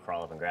get you. They'll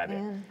crawl up and grab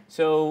you.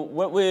 So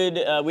what would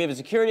we have a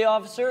security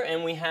officer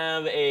and we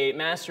have a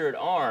master at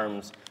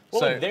arms.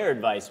 What would their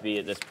advice be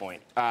at this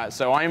point?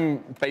 So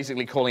I'm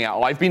basically calling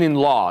out, I've been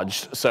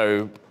enlarged,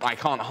 so I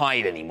can't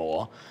hide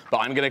anymore, but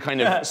I'm gonna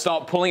kind of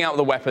start pulling out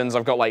the weapons.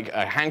 I've got like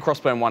a hand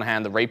crossbow in one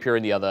hand, the rapier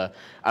in the other,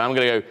 and I'm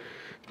gonna go,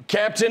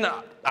 Captain,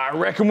 I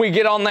reckon we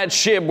get on that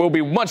ship, we'll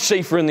be much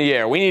safer in the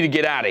air. We need to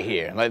get out of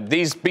here. Like,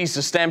 these beasts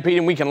are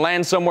stampeding, we can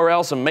land somewhere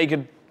else and make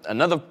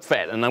another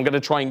fet, and I'm gonna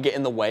try and get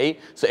in the way,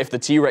 so if the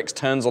T-Rex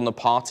turns on the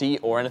party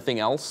or anything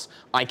else,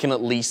 I can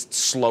at least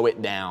slow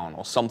it down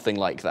or something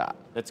like that.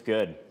 That's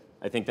good.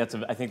 I think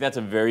that's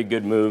a very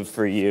good move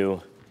for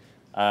you.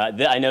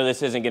 I know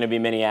this isn't going to be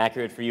mini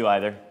accurate for you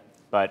either,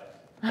 but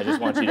I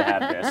just want you to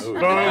have this. Oh, no,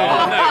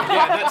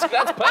 yeah,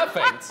 that's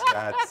perfect.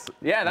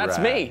 That's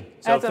rad. me.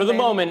 So for the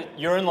moment,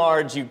 you're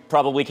enlarged. You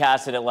probably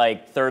cast it at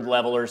like 3rd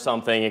level or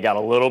something. It got a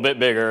little bit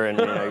bigger, and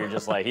you're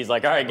just like, he's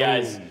like, all right,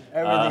 guys.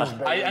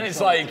 And it's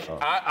like,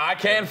 I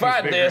can't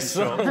fight this.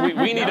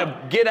 we need to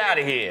get out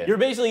of here. You're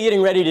basically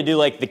getting ready to do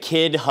like the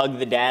kid hug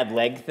the dad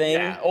leg thing.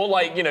 Yeah, or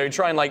like,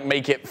 try and like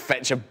make it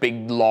fetch a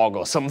big log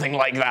or something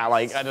like that.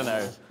 Like, I don't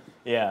know.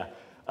 Yeah.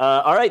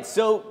 All right,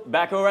 so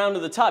back around to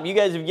the top. You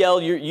guys have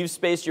yelled, you've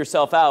spaced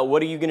yourself out.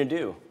 What are you gonna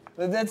do?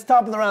 That's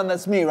top of the round,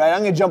 that's me, right?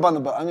 I'm gonna jump on the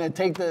boat. I'm gonna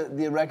take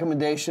the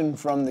recommendation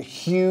from the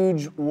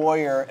huge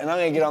warrior and I'm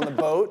gonna get on the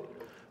boat.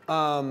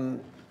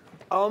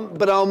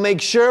 But I'll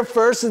make sure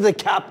first that the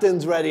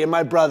captain's ready and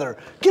my brother.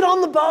 Get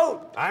on the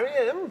boat! I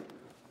am.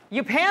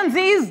 You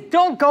pansies,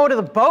 don't go to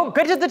the boat.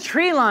 Go to the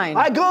tree line.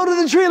 I go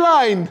to the tree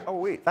line! Oh,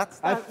 wait, that's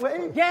that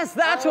way? Yes,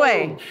 that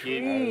way.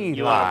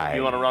 You want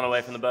to run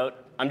away from the boat?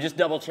 I'm just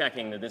double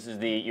checking that this is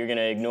you're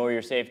gonna ignore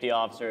your safety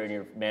officer and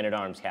your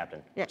man-at-arms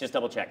captain. Yeah. Just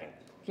double checking.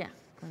 Yeah.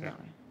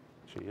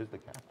 She is the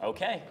captain.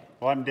 Okay.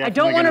 Well, I'm I definitely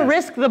don't want to gonna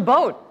risk the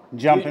boat.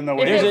 jump in the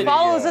way. If of it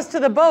follows us to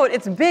the boat,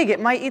 it's big. It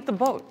might eat the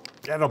boat.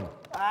 Get him.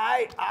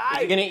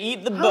 You're gonna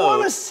eat the I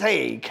want to boat.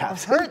 say,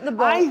 Captain, hurt the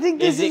boat. I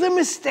think this Is is it- a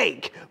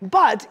mistake.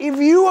 But if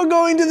you are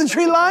going to the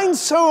tree line,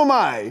 so am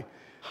I.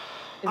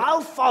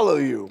 I'll follow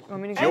you.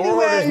 Anywhere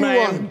orders, you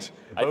ma'am. want.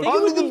 I think it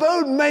Onto would the be-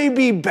 boat may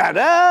be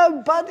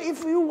better, but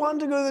if you want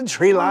to go to the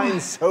tree line,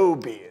 so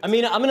be it. I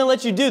mean, I'm gonna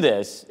let you do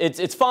this.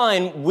 It's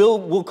fine. We'll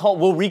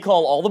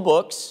recall all the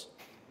books.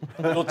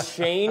 We'll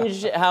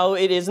change how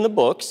it is in the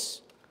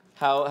books.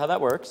 How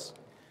that works.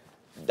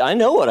 I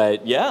know what I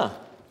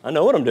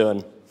know what I'm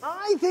doing.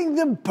 I think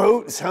the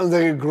boat sounds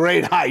like a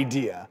great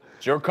idea.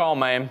 It's your call,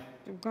 man.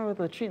 Go with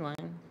the tree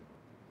line.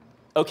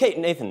 Okay,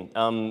 Nathan.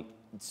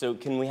 So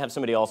can we have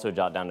somebody also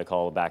jot down to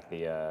call back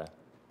the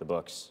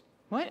books?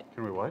 What?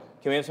 Can we what?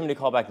 Can we have somebody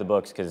call back the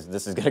books because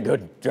this is gonna go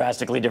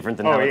drastically different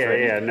than Oh how it's yeah,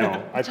 written.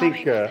 no. I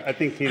think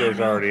Tito's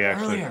already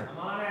actually.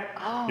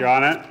 You're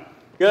on it.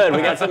 Good.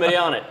 We got somebody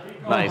on it.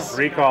 Nice.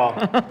 Recall.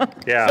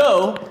 Yeah.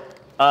 So,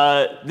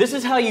 this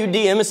is how you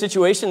DM a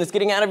situation that's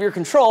getting out of your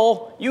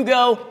control. You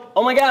go,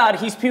 oh my God,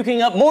 he's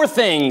puking up more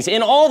things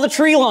in all the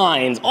tree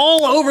lines,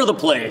 all over the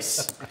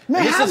place.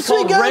 This is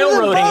called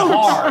railroading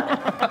hard.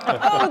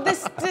 Oh,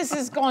 this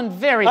has gone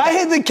very I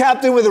hit the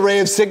captain with a ray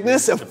of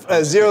sickness, a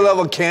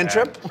 0-level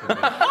cantrip.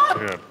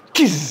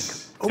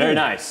 Very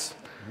nice.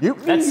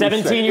 That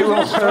 17 you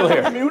rolled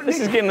earlier. This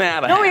is getting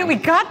out of No, hand. wait,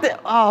 we got the.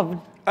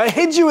 Oh, I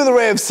hit you with a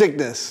ray of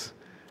sickness.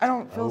 I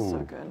don't feel so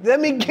good. Let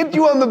me get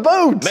you on the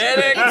boat.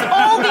 Medic!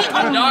 all the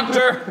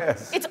Doctor!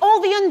 It's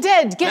all the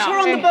undead. Get her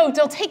on the boat.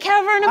 They'll take care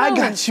of her in a I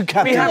moment. got you,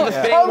 Captain. We have a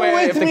thing Come where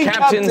with if the me,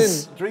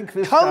 captain's- Captain. Drink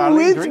this, Come darling,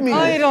 with drink me.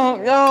 I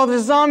don't. Oh, the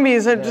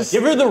zombies are just.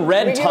 Give her the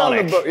red We get on the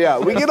tonic. boat. Yeah,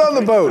 we get on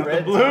the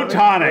boat. Blue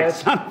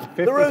tonics.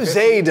 The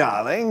rosé,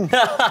 darling. We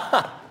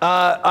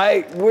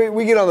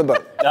get on the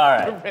boat. All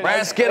right.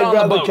 Rats, get on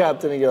Grab the the boat.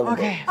 captain and get on the boat.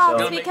 Okay.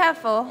 Hulmes, be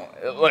careful.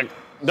 Look,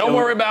 don't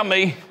worry about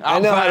me. I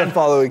know how to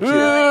follow a cue.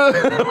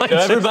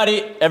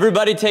 So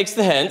everybody takes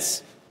the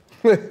hints.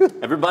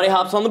 Everybody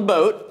hops on the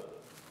boat,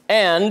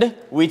 and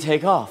we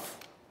take off.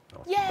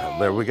 Well,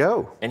 there we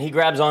go. And he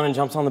grabs on and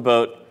jumps on the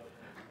boat.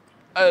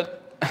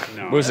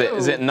 Was it?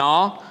 Is it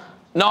Nar?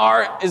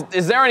 Nar,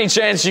 is there any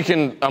chance you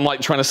can? I'm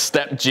like trying to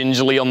step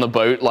gingerly on the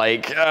boat.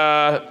 Like,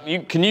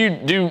 can you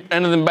do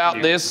anything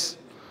about this?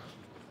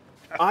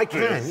 I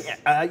can.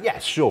 Yeah,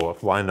 sure.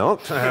 Why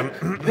not?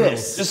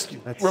 Just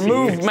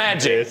remove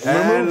magic.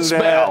 And, Remove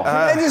spell.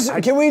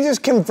 Can we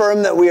just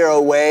confirm that we are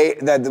away,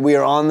 that we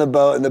are on the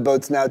boat and the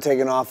boat's now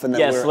taken off and that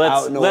Yes, we're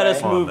out and away? let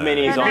us move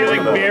minis on the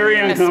Feeling boat. very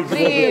uncomfortable.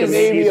 please.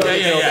 Maybe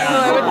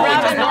I would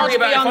rather not worry be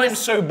about on if I'm this.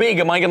 so big,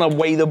 am I gonna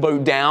weigh the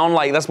boat down?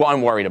 Like that's what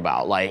I'm worried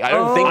about. Like I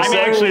don't think I'm so.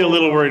 actually a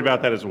little worried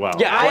about that as well.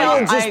 Yeah,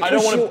 I'll just I don't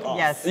push want you to. off.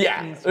 Yes.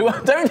 Yeah,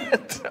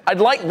 don't.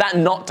 I'd like that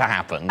not to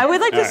happen. I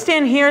would like to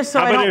stand here so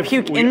How I about don't if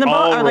puke we in the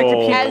boat. all I would like to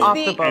roll puke As off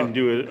the- the boat. And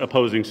do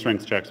opposing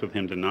strength checks with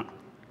him to not.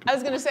 I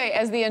was going to say,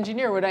 as the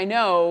engineer, would I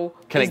know,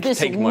 Can is it this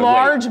take my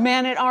large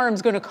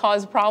man-at-arms going to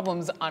cause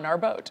problems on our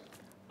boat?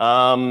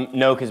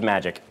 No, because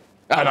magic.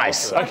 Oh,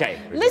 nice. Okay.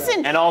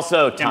 Listen, And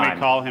also Can we time.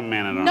 call him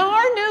man at arms?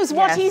 Nar knows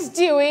what Yes. he's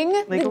doing.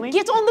 Legally?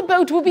 Get on the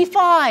boat, we'll be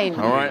fine.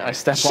 All right, I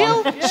step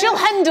on. She'll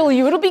handle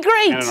you, it'll be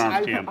great. Man at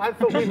arms TM. I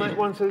thought we might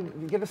want to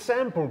get a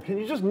sample. Can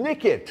you just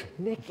nick it?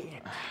 Nick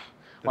it.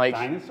 Like,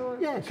 Dinosaur?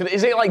 Yes.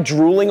 is it like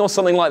drooling or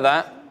something like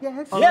that?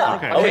 Yes. Yeah.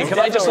 Okay, can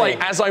I just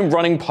like, as I'm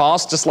running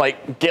past, just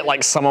like get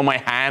like some on my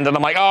hand, and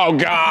I'm like, oh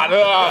God,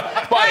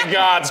 by the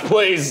gods,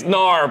 please,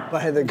 Nar,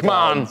 By the come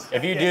on. gods.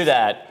 If you do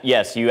that,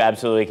 yes, you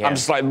absolutely can. I'm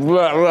just like, I'm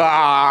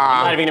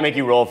not even gonna make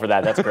you roll for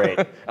that. That's great.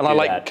 and I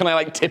like, can I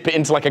like tip it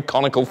into like a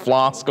conical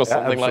flask or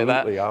something like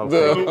that? Absolutely, I'll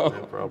take it, no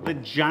The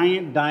problem.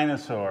 giant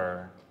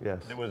dinosaur Yes.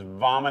 that was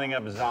vomiting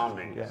up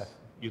zombies. Yes.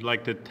 You'd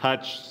like to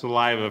touch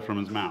saliva from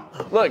his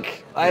mouth. Look,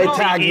 I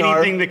attack Nar.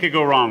 Anything that could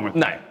go wrong with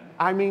no. that.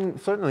 I mean,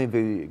 certainly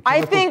the.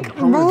 I chemical think.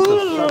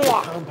 components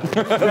of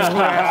such a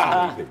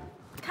compound-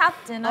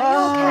 Captain, are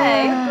you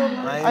okay?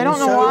 I don't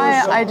know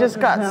why I just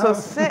got so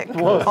sick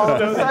all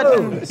of a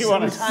sudden. You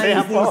want to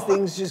Sometimes these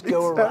things just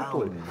go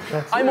around.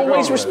 I'm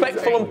always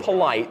respectful and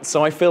polite,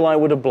 so I feel I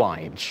would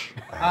oblige.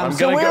 I'm So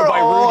gonna we're go by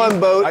all Rudy. on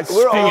boat.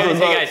 We're all on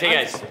boat.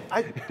 Hey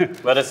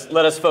guys.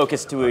 Let us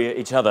focus to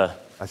each other.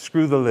 I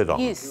screw the lid on.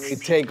 Yes. We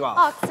take off.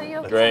 Ox, are you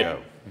okay? Great.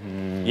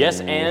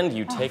 Yes, and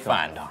you take off.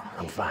 Fine, Nar,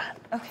 I'm fine.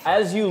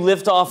 As you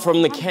lift off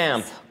from the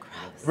camp,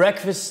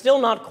 breakfast still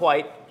not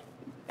quite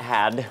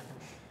had,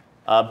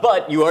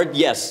 but you are,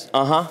 yes,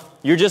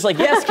 You're just like,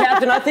 yes,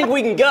 Captain, I think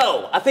we can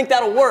go. I think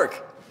that'll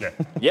work. Yeah.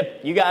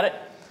 Yep, you got it.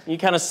 You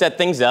kind of set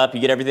things up,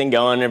 you get everything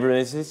going,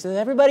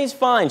 everybody's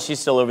fine. She's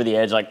still over the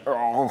edge like,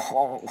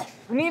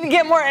 We need to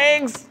get more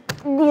eggs.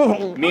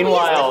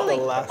 Meanwhile, The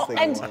last thing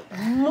I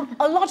And want.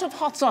 a lot of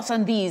hot sauce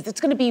on these. It's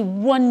going to be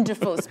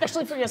wonderful,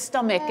 especially for your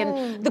stomach.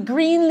 And the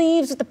green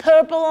leaves with the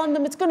purple on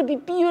them, it's going to be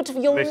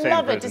beautiful. You'll They say in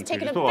love it. prison, It's too.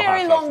 taken a Just a little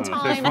very hot long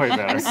sauce in it. Tastes time. way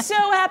better. I'm so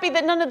happy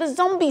that none of the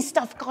zombie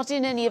stuff got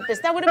in any of this.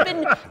 That would have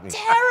been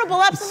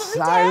terrible,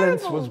 absolutely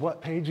Silence terrible. was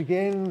what page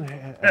again?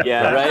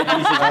 yeah, right? You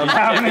should-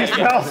 How many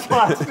spell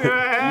slots do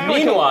I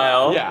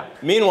have?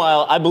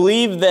 Meanwhile, I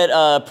believe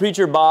that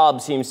Preacher Bob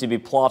seems to be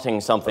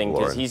plotting something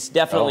because he's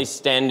definitely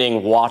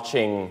standing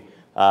watching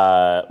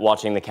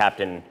the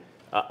captain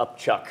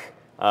upchuck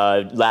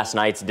last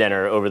night's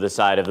dinner over the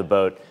side of the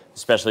boat,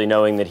 especially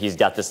knowing that he's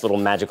got this little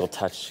magical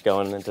touch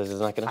going that is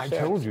not going to I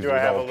share. told you. Do it I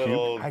was have a all cute.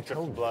 little I drip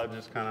told of blood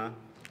just kind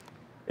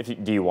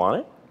of? Do you want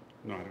it?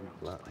 No, I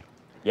don't know.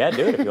 Yeah,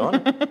 do it if you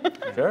want it.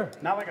 Sure.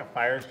 Not like a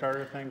fire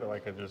starter thing, but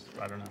like I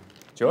don't know.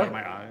 Sure. Like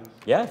my eyes.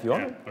 Yeah, if you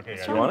want Yeah. it. Okay,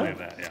 yeah, You I want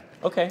believe it? that,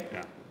 yeah. Okay.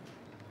 Yeah.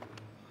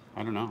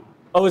 I don't know.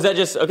 Oh, is that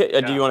just okay? Do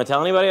Yeah. you want to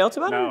tell anybody else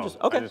about it? No, Or just,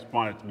 okay. I just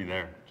want it to be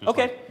there. Just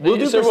Okay. like- We'll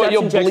do So what,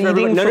 you're perception checks for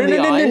bleeding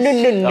everybody. from the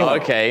eyes? No. Oh,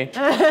 okay.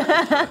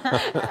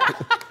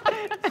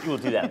 You will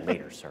do that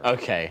later, sir.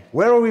 Okay.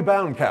 Where are we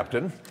bound,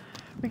 Captain?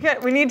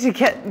 We need to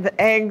get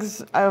the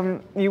eggs.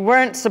 You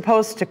weren't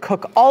supposed to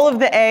cook all of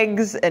the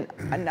eggs, and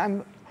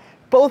I'm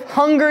both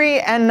hungry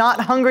and not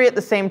hungry at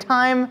the same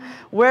time.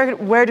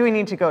 Where do we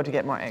need to go to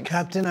get more eggs?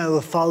 Captain, I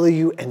will follow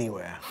you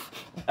anywhere.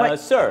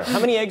 Sir, how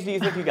many eggs do you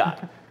think you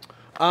got?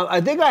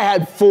 I think I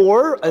had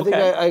 4. I think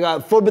Okay. I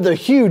got 4, but they're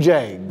huge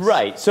eggs.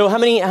 Right. So how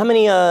many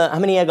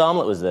egg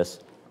omelet was this?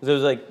 Was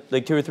it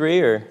like 2 or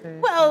 3 or?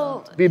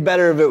 Well, Be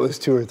better if it was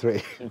 2 or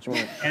 3. And if you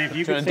Do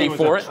you could wanna say it was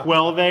D4 a it?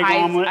 12-egg I-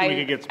 omelet, I- we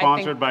could get I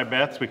sponsored think- by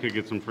Bets. We could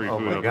get some free Oh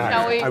food my over God.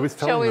 Shall we- I was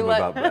shall telling we them let-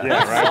 about that.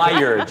 Yeah, right. Why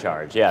you're in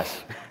charge?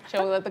 Yes.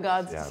 shall we let the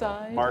gods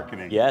decide?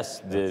 Marketing.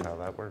 Yes. That's how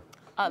that works.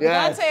 The gods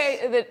Yes.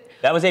 say that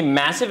That was a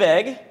massive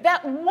egg.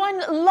 that one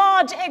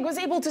large egg was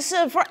able to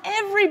serve for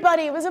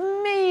everybody. It was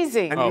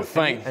amazing. Oh,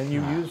 thanks. And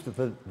you used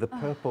the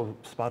purple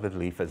spotted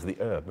leaf as the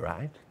herb,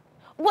 right?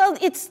 Well,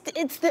 it's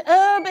the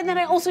herb, and then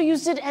I also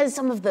used it as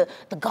some of the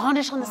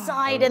garnish on the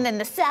side, and then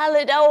the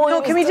salad. Oh, No,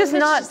 it can was we just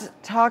delicious.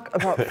 not talk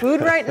about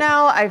food right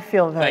now? I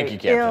feel very Thank you,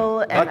 Captain.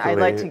 ill, and I'd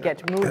like to Luckily-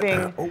 get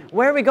moving.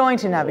 Where are we going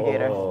to,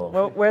 Navigator?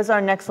 Where's our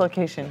next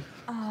location?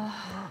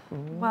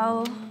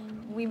 Well,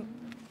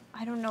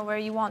 I don't know where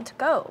you want to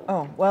go.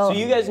 Oh, well. So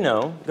you guys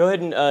know. Go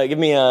ahead and give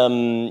me.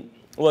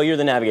 Well, you're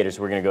the navigator,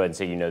 so we're gonna go ahead and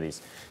say you know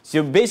these.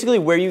 So basically,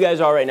 where you guys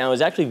are right now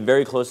is actually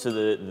very close to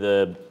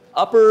the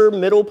upper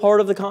middle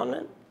part of the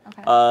continent.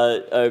 Okay.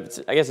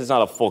 I guess it's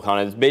not a full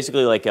continent. It's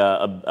basically like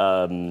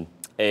a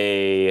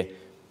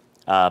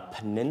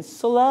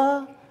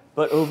peninsula,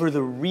 but over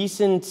the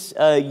recent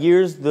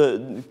years,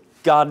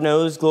 God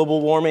knows,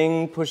 global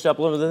warming pushed up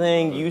over the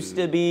thing. Used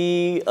to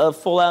be a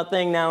full-out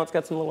thing. Now it's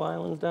got some little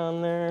islands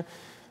down there.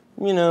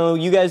 You know,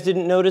 you guys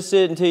didn't notice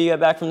it until you got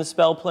back from the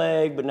spell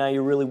plague, but now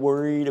you're really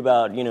worried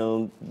about, you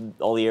know,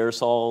 all the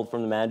aerosol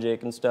from the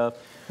magic and stuff.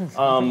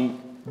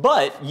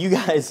 But you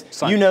guys,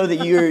 you know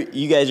that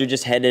you guys are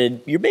just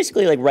headed. You're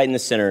basically like right in the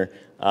center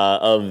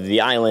of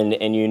the island,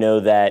 and you know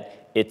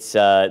that it's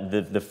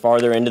the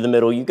farther into the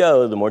middle you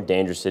go, the more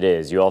dangerous it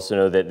is. You also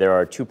know that there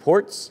are 2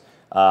 ports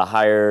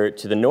higher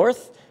to the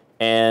north,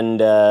 and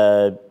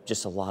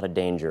just a lot of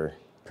danger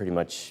pretty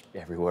much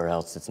everywhere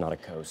else that's not a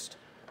coast.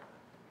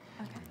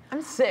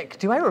 I'm sick.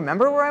 Do I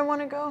remember where I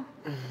want to go?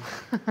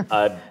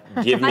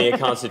 Give me a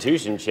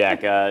Constitution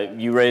check.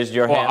 You raised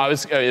your hand.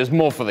 It was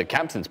more for the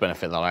captain's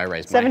benefit that I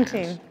raised my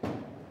 17. hand.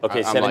 Okay,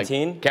 I'm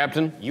 17. Like,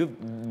 Captain.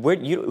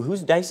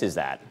 Whose dice is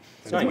that?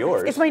 It's not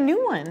yours. It's my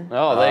new one.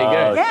 Oh, there you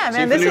go. Yeah, man,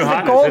 See, this the new is the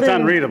hotness. golden. It's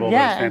unreadable,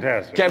 yeah. but it's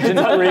fantastic. Captain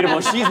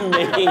Unreadable. She's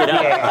making it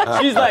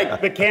up. She's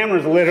like, The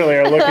cameras literally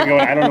are looking,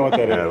 going, I don't know what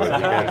that is. you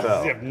can't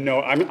tell. I have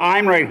no,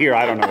 I'm right here.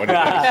 I don't know what it is.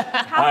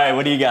 all right,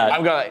 what do you got?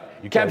 I've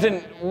got,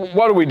 Captain,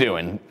 what are we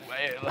doing?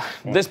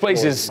 This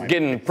place is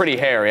getting pretty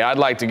hairy. I'd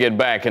like to get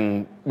back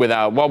and with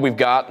what we've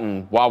got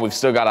and while we've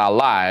still got our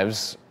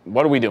lives,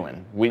 what are we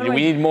doing? Do we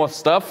need more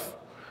stuff?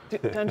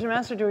 Dungeon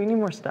Master, do we need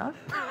more stuff?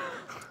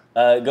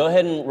 Go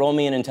ahead and roll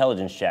me an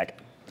intelligence check.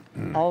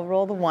 I'll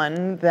roll the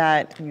one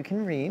that you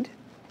can read.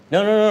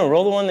 No.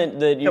 Roll the one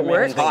that you That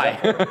works?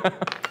 High.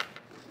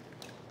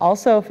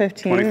 Also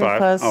 15 25.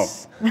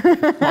 plus.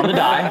 On the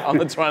die. On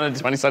the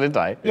 20-sided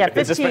die. Yeah,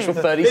 It's a 15. special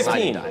 30-sided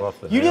 15. die.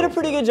 You did a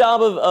pretty good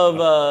job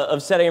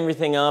of setting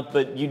everything up,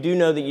 but you do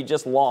know that you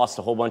just lost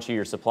a whole bunch of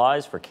your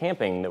supplies for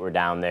camping that were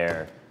down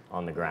there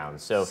on the ground.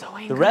 So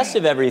the rest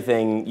of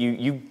everything,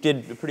 you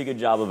did a pretty good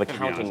job of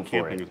accounting for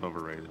Camping it. is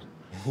overrated.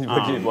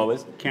 What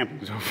was? Camping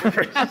is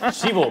overrated.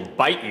 She will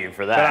bite you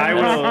for But that.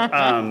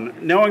 I will,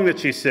 knowing that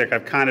she's sick,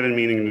 I've kind of been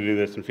meaning to do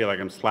this and feel like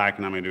I'm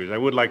slacking on my duties. I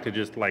would like to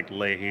just like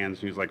lay hands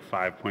and use like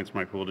 5 points of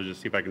my pool to just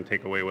see if I can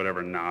take away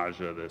whatever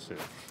nausea this is.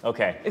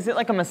 Okay. Is it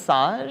like a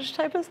massage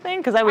type of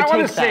thing? Because I would I take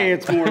want that. to say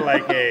it's more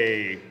like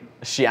a...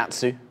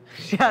 Shiatsu.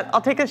 Yeah,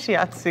 I'll take a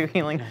shiatsu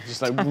healing.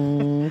 Just like,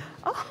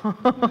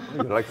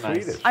 You're like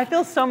Swedish. I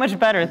feel so much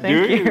better,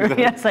 thank Do you? you.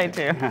 Yes, I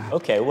do.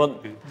 Okay, well,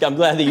 I'm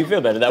glad that you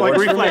feel better. That like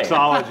works for me.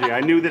 reflexology. I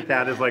knew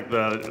that is like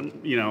the,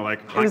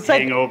 like was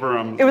like- hangover.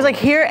 It was like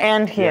here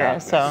and here,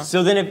 so.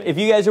 So then if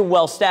you guys are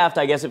well staffed,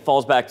 I guess it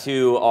falls back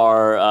to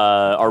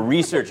our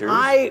researchers.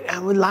 I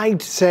would like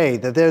to say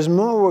that there's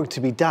more work to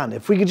be done.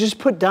 If we could just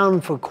put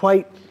down for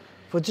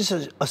just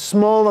a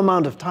small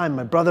amount of time,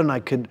 my brother and I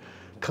could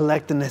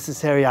collect the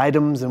necessary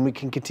items and we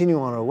can continue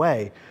on our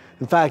way.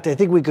 In fact, I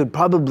think we could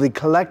probably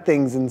collect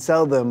things and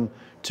sell them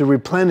to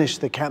replenish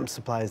the camp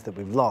supplies that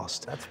we've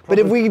lost. But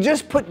if we could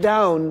just put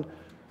down,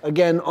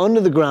 again, under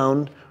the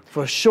ground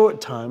for a short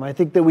time, I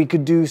think that we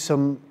could do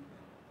some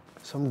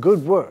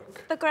good work.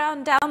 The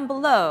ground down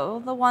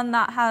below, the one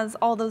that has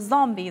all those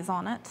zombies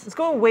on it. Let's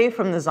go away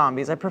from the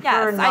zombies. I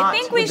prefer Yes, not I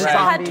think we with should the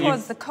head zombies.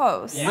 towards the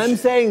coast. I'm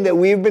saying that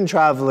we've been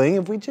traveling.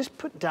 If we just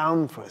put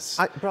down for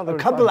Brother, a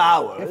couple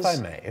hours,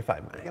 If I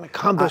may. we can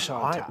accomplish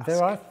our task.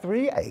 There are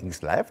 3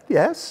 eggs left,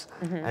 yes.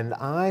 And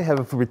I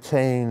have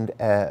retained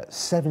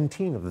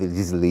 17 of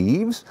these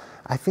leaves.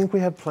 I think we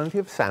have plenty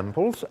of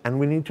samples and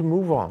we need to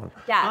move on.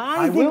 Yes.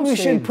 I think will we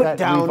say should put that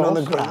down we've on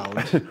the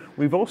also- ground.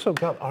 We've also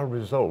got our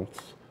results,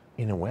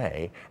 in a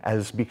way,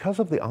 as because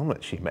of the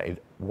omelet she made,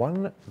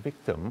 one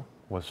victim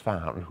was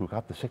found who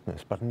got the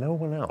sickness, but no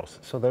one else.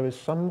 So there is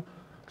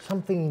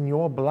something in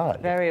your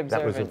blood Very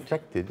that was observant.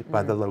 affected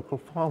by the local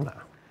fauna.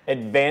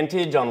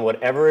 Advantage on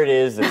whatever it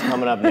is that's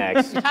coming up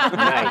next.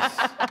 Nice.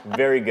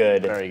 Very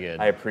good. Very good.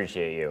 I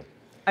appreciate you.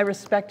 I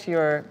respect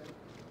your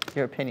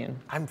opinion.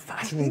 I'm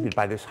fascinated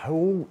by this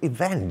whole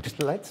event.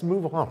 Just let's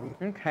move on.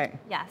 Okay.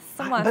 Yes,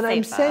 somewhere But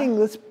I'm safer. saying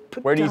let's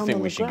put where do you down think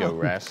on we the should go,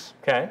 ground. Res?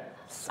 Okay.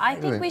 I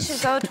think we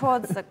should go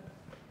towards the.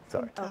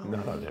 Sorry.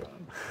 No.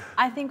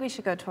 I think we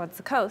should go towards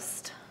the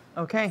coast,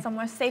 Okay.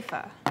 somewhere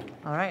safer.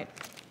 All right.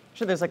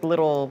 Sure, there's like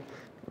little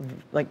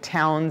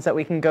towns that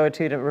we can go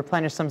to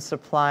replenish some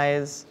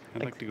supplies,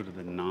 I'd like to go to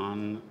the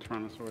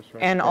non-Tyrannosaurus Rex.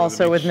 and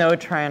also with no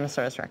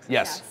Tyrannosaurus Rex.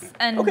 Yes.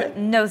 And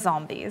no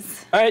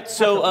zombies. All right,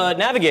 so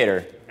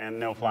Navigator, And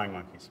no flying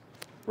monkeys.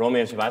 roll me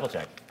a survival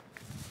check.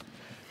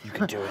 You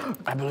can do it.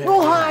 I believe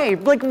Roll high,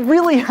 like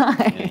really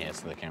high. Yeah,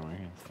 it's the camera.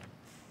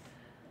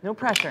 No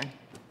pressure.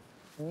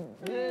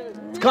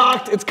 It's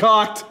cocked. It's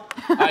cocked.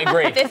 I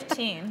agree.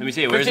 15. Let me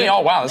see, where is 15, it?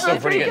 oh wow, that's still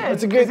pretty good.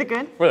 It's a good. Is it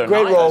good? We're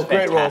Great nice. roll. That's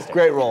Great roll. fantastic.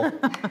 Great roll.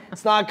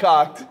 It's not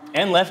cocked.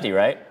 And lefty,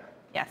 right?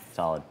 Yes.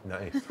 Solid.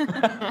 Nice.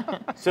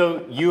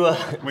 So you,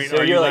 Wait, so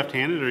are you you're like,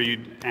 left-handed or are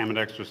you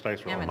ambidextrous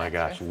dice roll? Oh my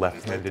gosh,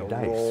 left-handed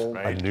dice. roll.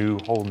 A new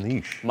whole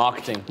niche.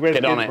 Marketing. Where's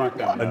Get on James it. Mark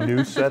down? A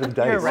new set of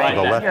dice You're for right.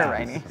 the left. You're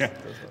righty.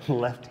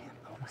 Left.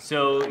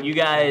 so you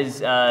guys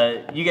go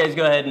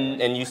ahead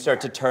and you start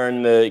to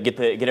turn get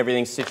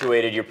everything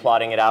situated. You're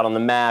plotting it out on the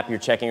map. You're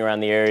checking around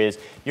the areas.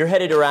 You're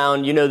headed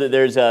around. You know that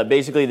there's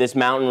basically this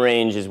mountain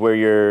range is where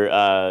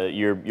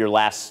your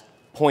last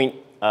point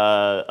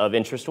of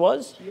interest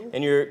was,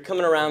 and you're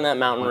coming around that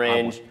mountain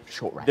range.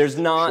 Short rest. There's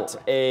not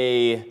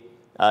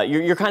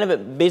you're kind of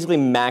at basically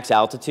max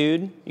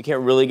altitude. You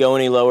can't really go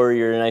any lower.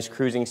 You're at a nice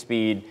cruising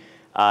speed,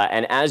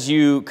 and as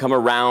you come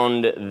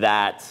around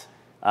that,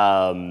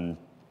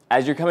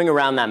 as you're coming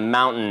around that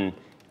mountain,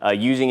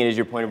 using it as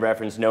your point of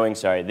reference, knowing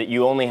that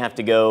you only have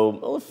to go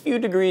a few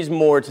degrees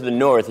more to the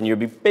north, and you'll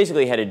be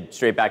basically headed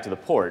straight back to the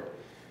port.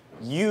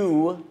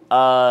 You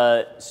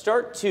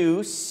start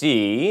to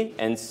see,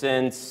 and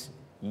since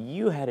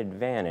you had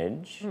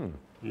advantage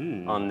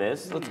on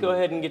this, let's go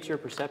ahead and get your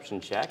perception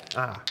check.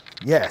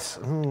 Yes.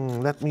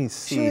 Let me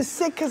see. She was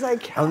sick because I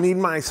cast. I'll need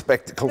my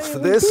spectacles for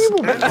this.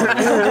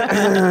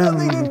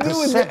 Nothing to do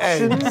with the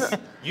eggs.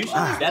 You should.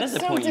 That is the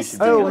point you should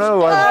do. Oh no!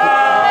 We're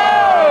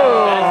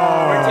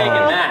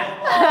taking that.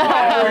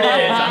 Whatever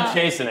it is, I'm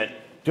chasing it.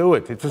 Do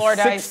it. It's a Four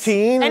dice.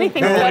 16.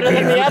 Anything's better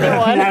than the other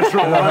one.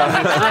 Natural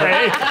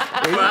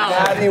one.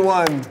 Daddy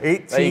won.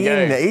 18.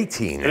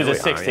 18. It was a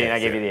There we are, 16. I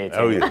gave you the 18.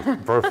 Oh yeah,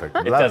 perfect.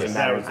 It doesn't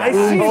matter. I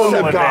see Oh,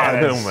 the my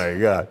God. God. Oh my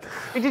God.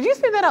 Wait, did you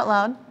say that out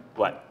loud?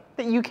 What?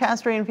 That you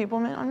cast Ray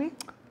Enfeeblement on me?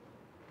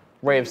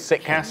 Ray of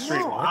Sickness.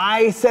 No,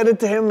 I said it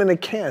to him and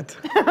it can't.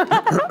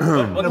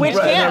 Which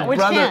can't? Which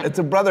can't? It's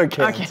a brother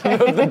can't.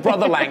 The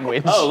brother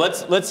language. Oh,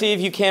 let's see if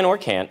you can or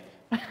can't.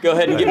 Go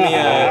ahead and give me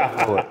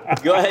a.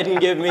 Go ahead and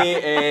give me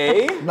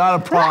a.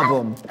 Not a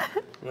problem.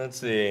 Let's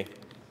see.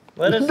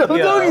 Let us Don't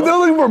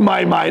look for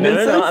my mind.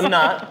 No, I'm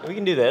not. We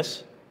can do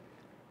this.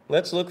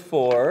 Let's look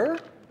for.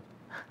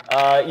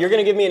 You're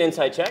gonna give me an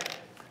insight check,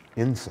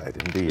 Insight,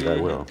 indeed,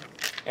 I will.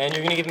 and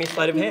you're gonna give me a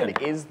sleight of hand.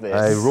 What is this?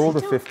 I rolled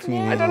a 15.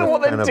 I don't know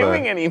what they're kind of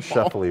doing a anymore.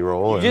 Shuffly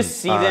roll. You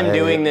just see them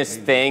doing this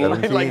thing,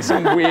 17. like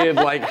some weird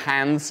like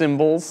hand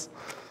symbols.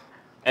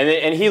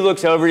 and he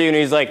looks over you and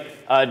he's like,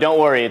 "Don't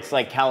worry, it's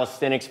like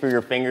calisthenics for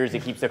your fingers.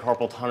 It keeps the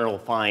carpal tunnel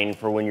fine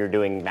for when you're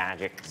doing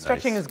magic."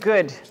 Stretching is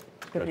good.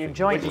 Good for your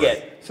joints. What'd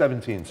you get?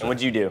 17. And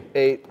what'd you do?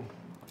 8.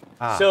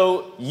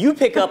 So you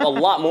pick up a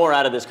lot more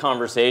out of this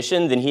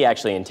conversation than he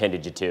actually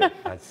intended you to.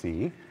 I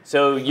see.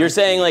 So you're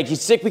saying like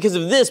he's sick because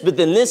of this, but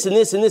then this and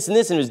this and this and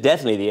this, and it was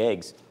definitely the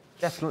eggs.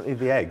 Definitely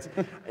the eggs.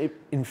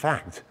 In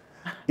fact,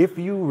 if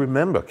you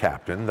remember,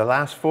 Captain, the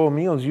last 4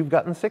 meals you've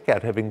gotten sick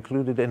at have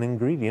included an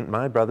ingredient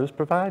my brothers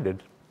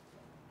provided.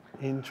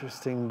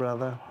 Interesting,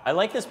 brother. I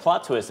like this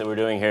plot twist that we're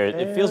doing here.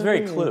 It feels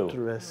very Clue.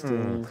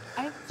 Interesting.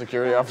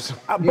 Security officer.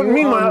 But You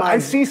meanwhile, are my I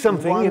see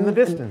something in the one-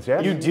 distance,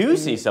 yes? You do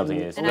see something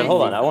in this. But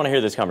hold on, I want to hear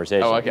this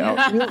conversation. Oh, okay.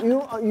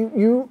 Oh.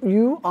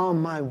 You are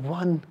my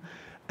one,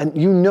 and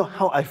you know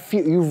how I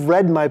feel. You've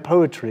read my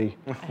poetry.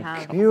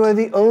 You are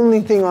the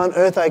only thing on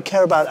earth I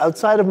care about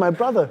outside of my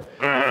brother.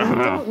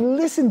 Don't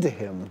listen to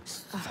him.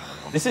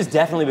 This is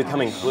definitely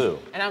becoming Clue.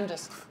 And I'm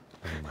just.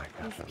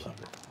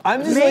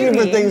 I'm just looking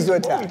for things to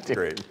attack.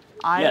 Great.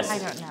 Yes. I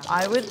don't know.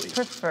 I would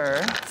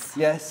prefer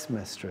Yes,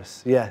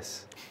 mistress.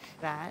 Yes.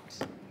 that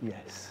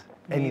Yes.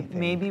 Anything.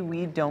 maybe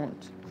we don't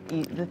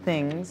eat the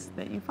things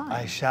that you find.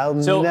 I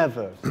shall So-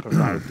 never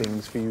provide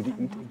things for you to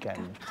eat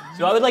again.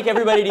 So I would like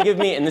everybody to give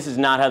me, and this is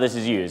not how this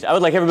is used, I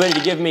would like everybody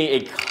to give me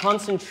a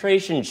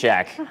concentration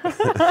check.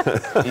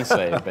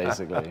 Insight,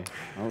 basically.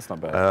 Oh, that's not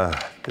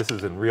bad. This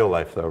is in real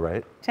life, though,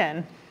 right?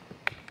 10.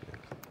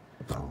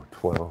 Oh,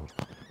 12.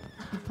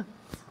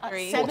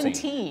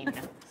 17.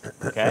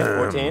 Okay,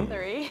 14.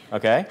 3.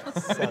 Okay.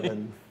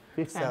 7.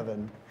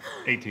 7.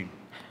 18.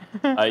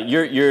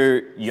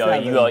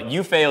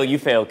 You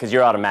fail because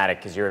you're automatic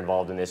because you're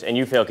involved in this, and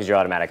you fail because you're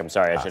automatic. I'm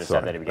sorry, I should have said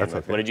sorry. that to begin That's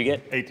with. okay. What did you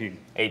get? 18.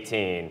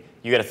 18.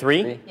 You got a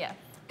 3? Yeah.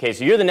 Okay,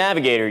 so you're the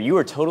navigator. You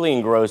are totally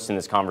engrossed in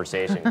this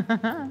conversation.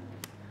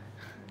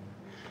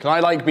 Can I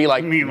like be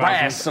like Me,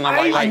 rest and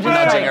I'm like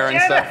nudging her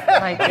and stuff?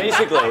 Like,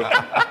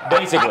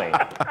 Basically.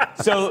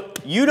 So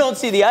you don't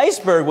see the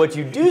iceberg. What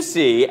you do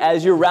see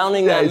as you're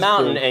rounding that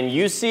mountain, and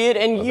you see it,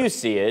 and you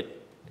see it,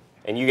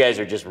 and you guys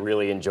are just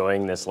really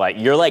enjoying this. Like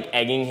you're like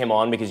egging him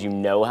on because you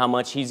know how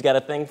much he's got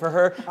a thing for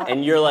her,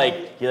 and you're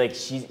like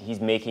he's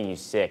making you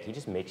sick. He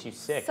just makes you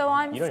sick. So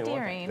I'm You don't even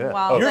want steering Yeah.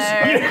 while Oh.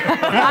 they're.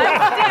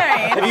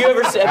 I'm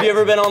steering. Have you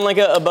ever been on like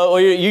a boat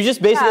where you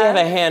just basically Yeah. have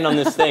a hand on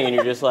this thing and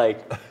you're just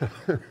like,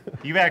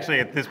 You've actually,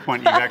 at this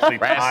point, you've actually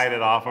tied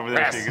it off over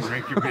there so you can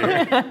drink your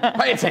beer.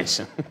 Pay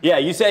attention. yeah,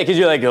 you say because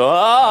you're like,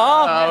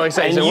 oh, we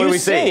say, and so what you do we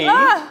see?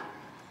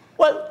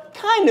 What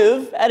kind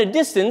of at a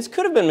distance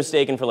could have been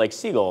mistaken for like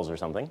seagulls or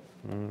something.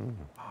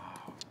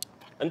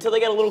 Until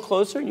they get a little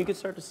closer and you could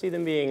start to see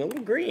them being a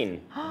little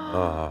green.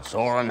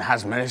 Soren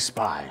has many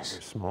spies.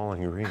 Small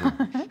and green.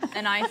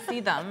 And I see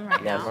them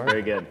right now.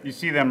 Very good. You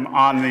see them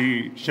on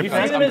the ship. You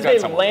see them as they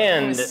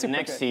land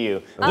next to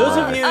you. Those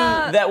of you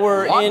that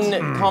were in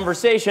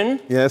conversation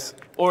Yes.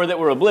 or that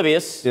were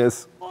oblivious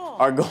Yes.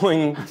 are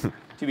going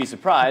to be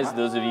surprised.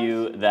 Those of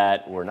you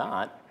that were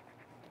not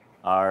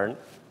are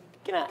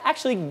gonna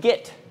actually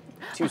get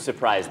to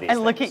surprise these I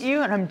look things. at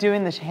you and I'm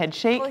doing this head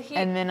shake, Well, he-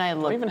 and then I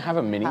look even have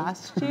a mini?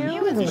 past He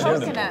you. was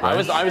posting it. I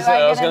was Do I going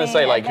get to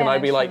say any like, can I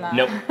be advantage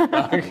like, from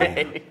that? Nope.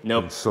 Okay.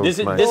 Nope. So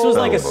This my was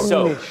like a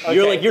spell soap.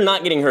 You're like you're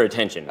not getting her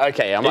attention.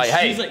 okay, I'm like,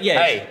 hey, She's like,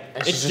 yeah, hey. And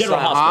it's she's just General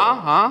like,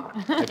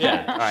 Hospital. huh?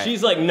 Yeah.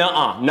 She's like,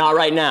 nuh-uh, not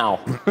right now.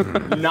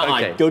 Nuh-uh,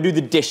 Okay. go do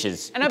the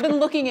dishes. And I've been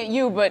looking at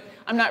you, but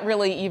I'm not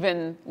really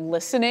even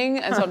listening.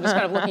 And so I'm just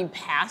kind of looking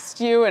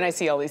past you, and I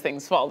see all these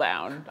things fall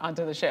down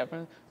onto the ship.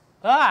 And,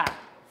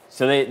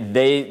 So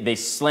they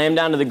slam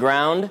down to the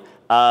ground.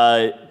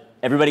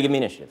 Everybody give me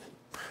initiative.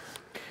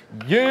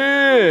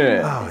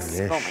 Yeah. Oh,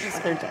 yes.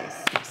 They're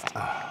dice.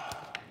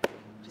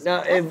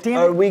 Now,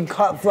 are we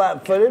caught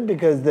flat-footed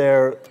because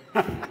they're?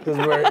 Because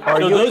we're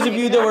So those of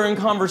you that were in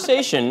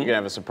conversation You're going to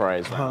have a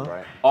surprise round,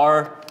 right?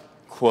 are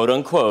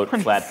quote-unquote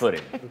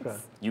flat-footed. Okay.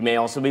 You may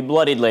also be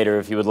bloodied later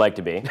if you would like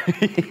to be.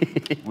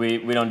 we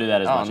don't do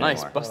that as much nice,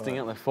 anymore. busting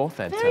out the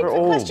forehead. Very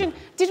good question.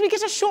 Did we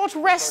get a short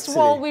rest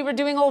while we were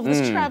doing all of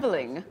this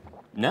traveling?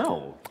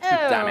 No.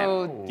 Damn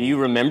Oh. Do you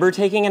remember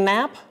taking a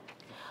nap?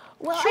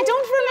 Well, I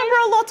don't remember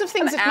a lot of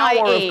things An at my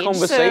hour age. of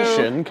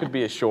conversation could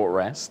be a short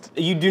rest.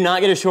 You do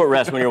not get a short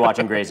rest when you're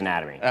watching Grey's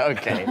Anatomy.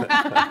 Okay.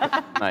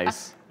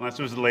 Nice. Unless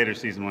it was the later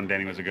season when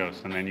Danny was a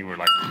ghost, and then you were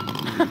like,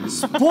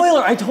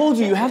 Spoiler! I told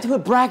you, you have to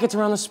put brackets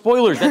around the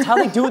spoilers. That's how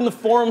they do it in the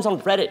forums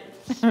on Reddit.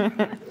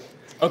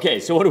 Okay,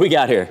 so what do we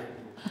got here?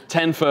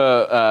 10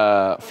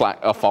 for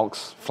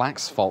Folks.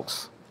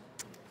 Folks.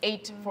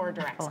 8 for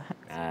Drax.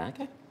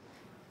 Okay.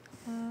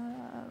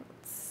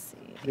 Let's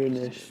see.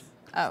 Finish.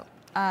 Oh,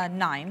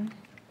 9.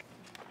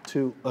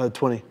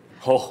 20.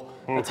 Oh,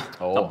 that's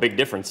a big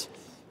difference.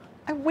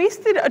 I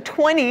wasted a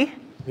 20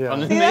 Yeah.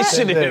 On See that?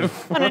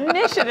 initiative. on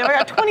initiative. I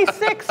got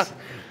 26.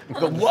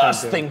 The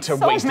worst thing to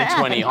waste mad. a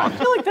 20 on. I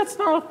feel like that's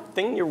not a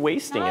thing you're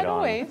wasting it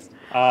on.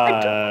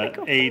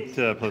 8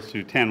 plus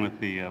 2, 10 with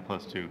the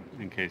plus 2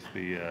 in case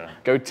the.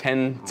 Go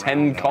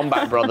 10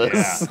 combat brothers.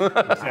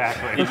 Yeah,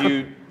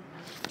 exactly.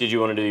 Did you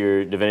want to do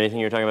your divinity thing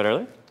you were talking about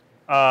earlier?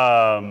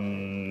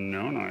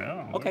 No, not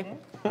yet. Okay.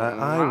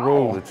 I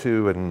rolled a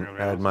 2 and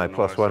had my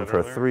 +1 for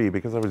a 3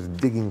 because I was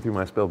digging through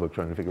my spellbook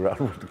trying to figure out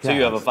what to cast. So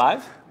you have a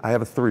 5? I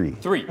have a 3.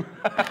 3. Wait,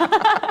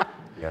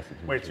 Yes.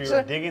 so you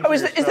were digging Oh,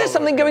 is there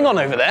something going on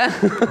over there?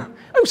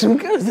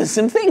 There's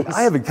some things.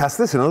 I haven't cast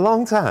this in a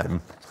long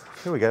time.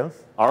 Here we go.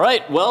 All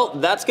right, well,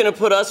 that's going to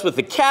put us with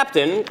the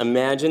captain.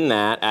 Imagine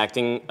that,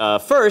 acting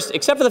first,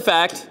 except for the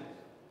fact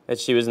that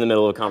she was in the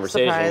middle of a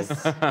conversation.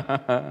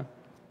 Surprise.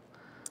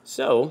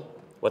 So,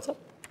 what's up?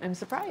 I'm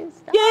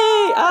surprised.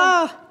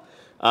 Yay!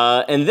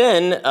 And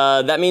then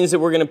that means that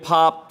we're going to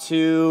pop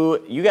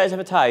to. You guys have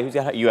a tie.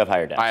 You have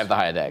higher decks. I have the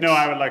higher decks. No,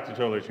 I would like to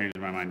totally change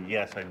my mind.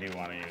 Yes, I do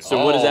want to use it.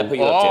 So what does that put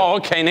you up to? Oh,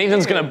 okay.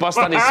 Nathan's going to bust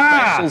out his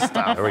special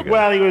stuff. There we go.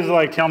 Well, he was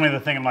like, tell me the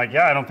thing. I'm like,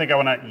 yeah, I don't think I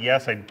want to.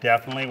 Yes, I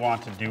definitely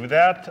want to do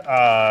that.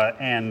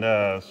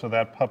 So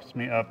that pops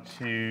me up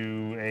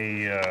to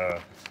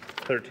a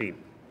 13.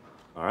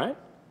 All right.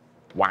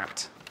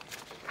 Whacked.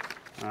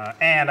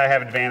 And I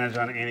have advantage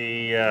on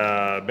any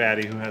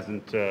baddie who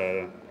hasn't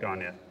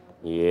gone yet.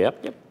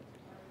 Yep.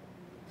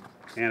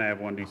 And I have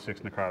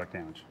 1d6 necrotic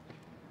damage.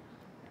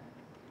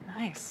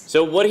 Nice.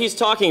 So what he's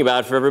talking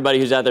about, for everybody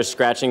who's out there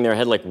scratching their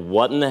head, like,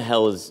 what in the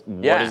hell is,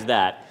 what is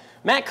that?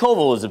 Matt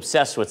Koval is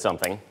obsessed with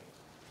something.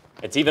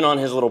 It's even on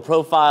his little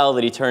profile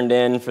that he turned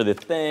in for the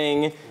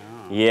thing.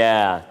 Oh.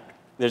 Yeah,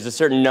 there's a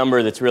certain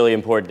number that's really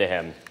important to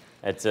him.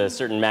 It's a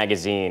certain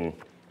magazine.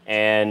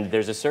 And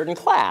there's a certain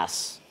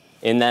class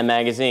in that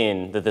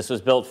magazine that this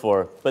was built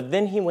for. But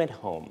then he went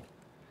home.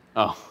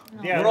 Oh.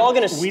 Yeah, we're all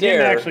going to stare. We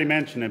didn't actually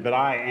mention it, but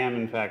I am,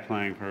 in fact,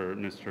 playing for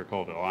Mr.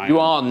 Colville. You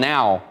are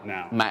now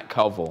Now. Matt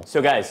Koval.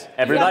 So guys,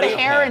 everybody. You got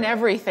the hair and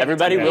everything.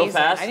 Everybody It's real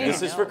amazing. fast. I didn't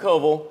This is know. for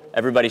Koval.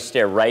 Everybody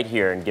stare right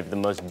here and give the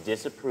most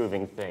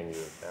disapproving thing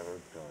you've ever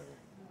done.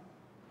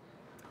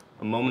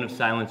 A moment of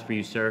silence for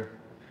you, sir.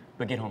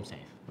 But get home safe.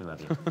 We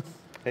love you.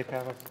 Hey,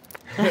 Pavel.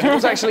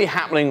 What's actually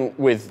happening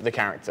with the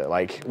character?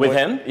 Like With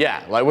him?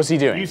 Yeah, like what's he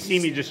doing? You see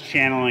me just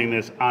channeling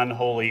this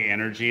unholy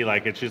energy,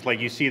 like it's just like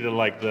you see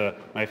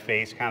my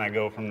face kind of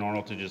go from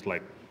normal to just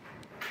like.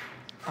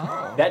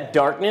 That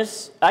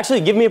darkness.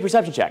 Actually, give me a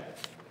perception check.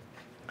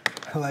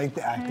 I like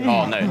the acting.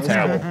 Oh no,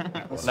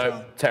 terrible.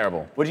 No,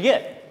 terrible. What'd you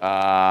get?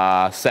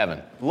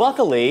 7.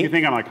 Luckily, You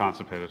think I'm like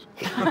constipated?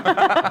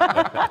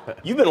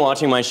 you've been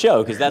watching my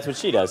show because that's what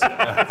she does.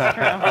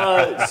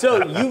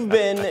 So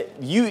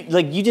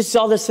you just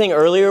saw this thing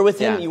earlier with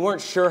him. Yeah. You weren't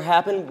sure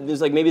happened. It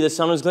was like maybe the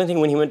sun was glinting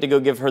when he went to go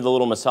give her the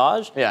little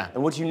massage. Yeah.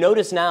 And what you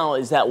notice now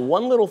is that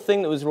one little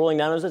thing that was rolling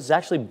down his, it's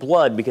actually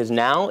blood because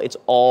now it's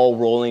all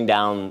rolling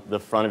down the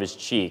front of his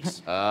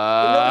cheeks.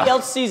 But nobody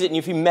else sees it, and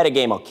if you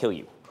metagame, I'll kill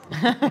you.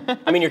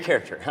 I mean your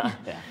character.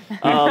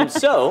 Yeah.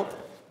 So.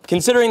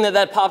 Considering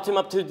that popped him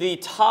up to the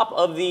top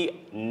of the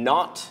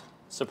not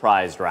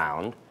surprised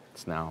round.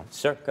 It's now.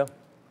 Sir, go.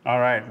 All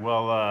right.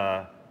 Well,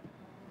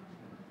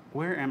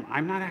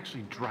 I'm not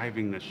actually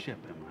driving the ship,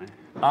 am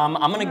I?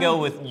 I'm gonna go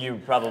with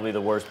you. Probably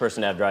the worst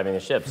person to have driving the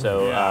ship.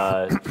 So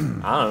I don't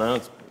know.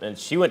 And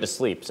she went to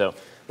sleep. So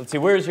let's see.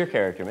 Where is your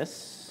character,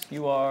 Miss?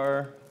 You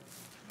are.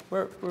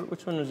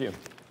 Which one was you?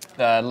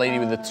 The lady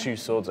with the 2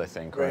 swords, I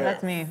think. Right?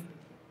 That's me.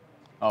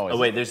 Oh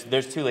wait.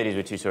 There's 2 ladies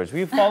with 2 swords. Were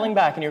you falling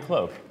back in your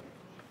cloak?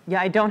 Yeah,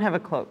 I don't have a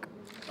cloak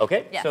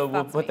Okay. Yes, so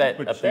we'll that's put me. that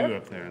Put up you there.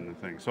 up there in the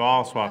thing. So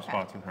I'll swap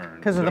spots with her.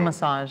 because of the So-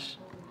 massage.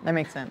 That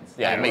makes sense.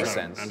 Yeah, it makes so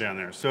sense. I'm down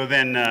there. So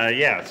then,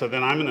 So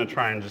then I'm gonna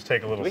try and just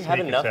take a little Do we sneak have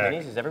enough attack.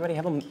 minis? Does everybody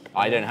have them?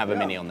 I don't have a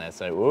mini on there,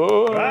 so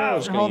whoa. Wow.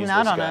 just They're gonna holding use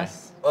out this on guy.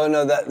 us. Oh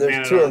no, Man there's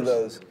at 2 of arms.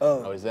 those.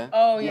 Oh, Oh, is there?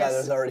 Oh, yeah, yes.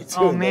 there's already 2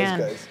 Oh, of man.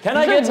 those guys. Can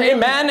I get a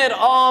man at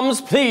arms,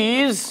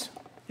 please?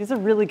 These are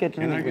really good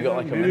to me. We got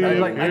like a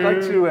I'd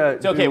like to.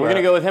 It's okay. We're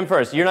gonna go with him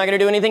first. You're not gonna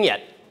do anything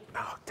yet.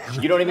 Oh,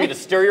 You don't even get to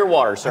stir your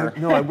water, sir.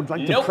 No, I would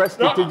like to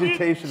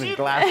prestidigitation a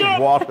glass of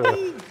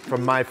water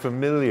from my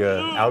familiar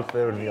out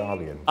there in the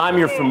audience. I'm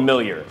your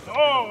familiar.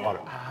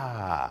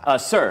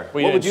 Sir,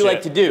 what would you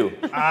like to do?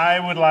 I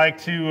would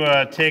like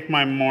to take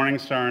my Morning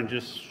Star and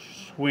just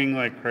swing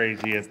like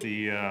crazy at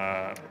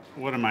the.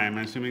 What am I? I'm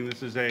assuming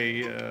this is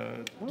a.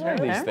 What are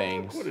these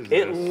things? What is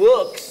It this?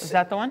 looks. Is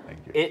that the one?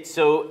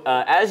 So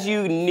as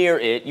you near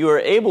it, you are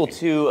able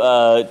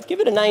to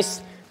give it a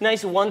nice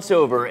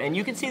once-over, and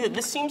you can see that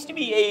this seems to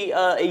be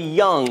a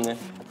young,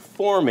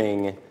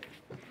 forming,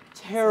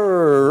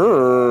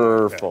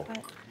 terrorful.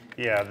 Okay.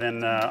 Yeah,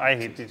 then I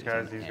hate these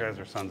guys. These guys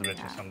are sons of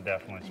bitches, so I'm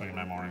definitely swinging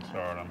my Morning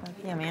Star at them.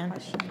 Yeah, man.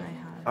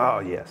 Oh,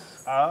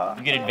 yes.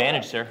 You get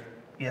advantage, sir.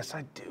 Yes,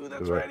 I do.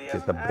 That's Right,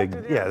 just a big,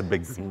 the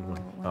big green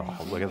one. Oh,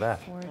 look at that.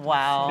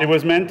 Wow. It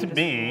was meant to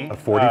be A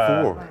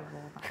 44.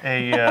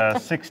 a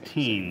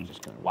 16.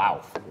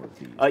 Wow.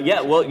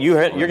 Yeah, well,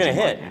 you're going to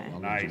hit,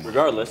 Nice.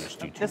 regardless.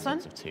 This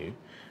one?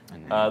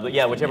 But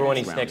yeah, whichever one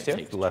he's next to.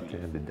 It's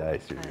left-handed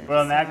dice.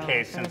 Well, in that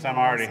case, since I'm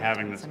already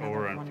having this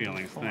aura and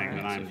feelings thing,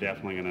 then I'm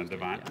definitely going to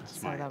divine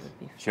smite.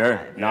 Sure,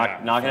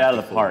 knock it out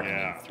of the park.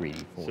 Yeah.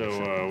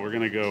 So we're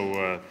going to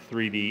go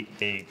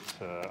 3d8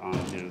 on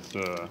his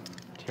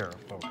terror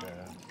focus.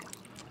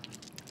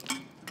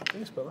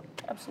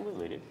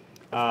 Absolutely, dude.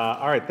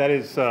 All right, that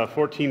is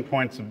 14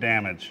 points of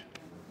damage.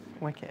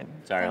 Wicked.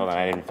 Sorry, hold on,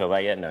 I didn't fill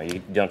that yet. No,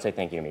 you don't say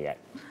thank you to me yet.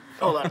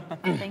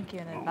 Thank you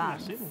in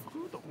advance.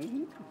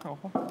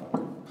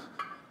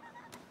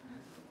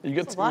 You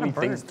got a lot too of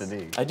many things birds. to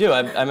do. I do.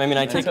 I mean,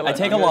 I take a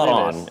lot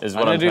on. Is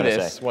what I'm gonna trying do to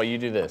this say. while you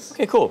do this.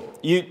 Okay, cool.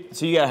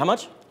 So you got how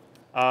much?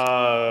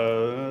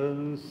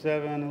 7,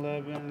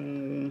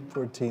 11.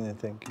 14, I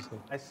think. You said.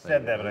 I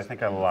said that, but I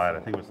think I lied. I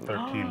think it was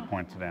 13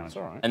 points of damage.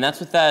 All right. And that's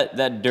with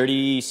that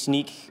dirty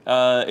sneak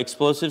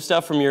explosive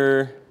stuff from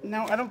your.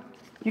 No, I don't.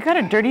 You got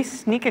a dirty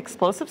sneak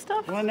explosive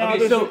stuff? Well, no,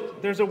 Okay,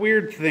 there's a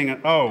weird thing.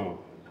 Oh,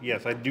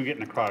 yes, I do get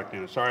necrotic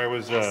damage. Sorry,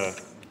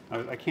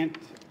 I can't.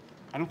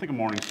 I don't think a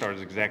Morning Star is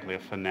exactly a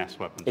finesse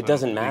weapon. It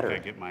doesn't matter. I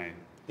get my.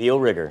 The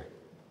ill rigor.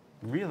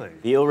 Really?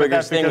 The ill rigor's But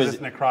that's thing because was.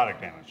 it's necrotic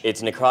damage.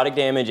 It's necrotic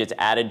damage. It's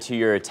added to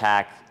your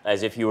attack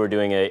as if you were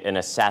doing an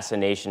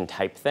assassination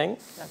type thing.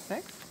 That's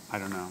 6. I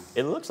don't know.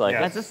 It looks like Yeah.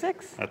 it. That's a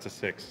 6. That's a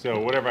 6. So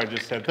whatever I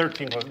just said,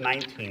 13 plus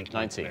 19.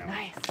 19.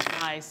 Nice.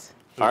 Nice.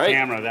 The All right.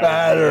 camera,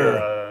 that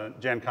was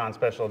Gen Con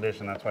special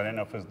edition. That's why I didn't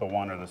know if it was the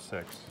 1 or the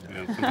 6. You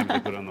know, sometimes they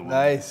put it on the 1.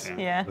 Nice.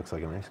 Yeah. Looks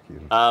like an ice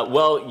cube.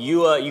 Well,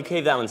 you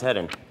cave that one's head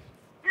in.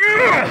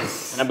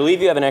 Yes! And I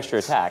believe you have an extra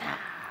attack.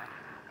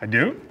 I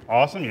do?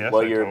 Awesome, yes,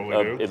 Well, I you're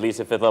totally do. at least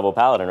a 5th level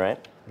paladin, right?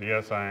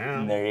 Yes, I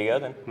am. There you go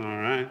then. All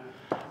right.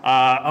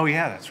 Oh,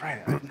 yeah, that's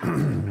right.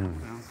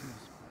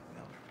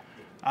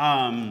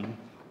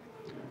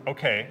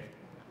 Okay.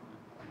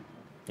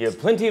 You have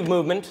plenty of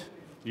movement.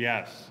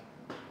 Yes.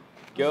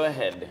 Go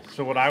ahead.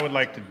 So what I would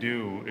like to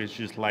do is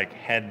just like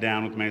head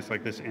down with mace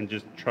like this and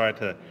just try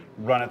to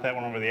run at that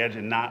one over the edge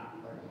and not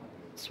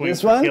swing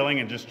This for one? killing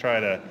and just try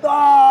to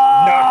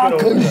knock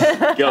it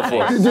over. Go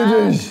for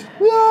it.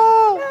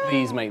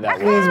 Please make that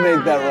Please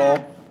make that roll.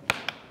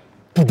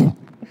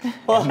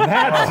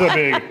 That's a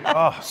big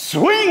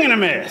swing and a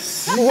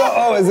miss. Whoa,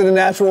 oh, is it a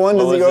natural one?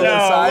 Does What he go was over it?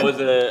 the side? What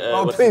was it,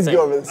 Oh, what's the please thing?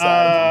 go over the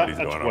side. He's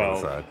a going 12.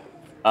 on the side.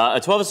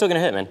 A 12 is still gonna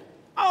hit, man.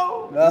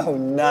 Oh,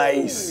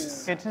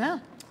 nice. Good to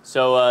know.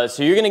 So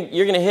you're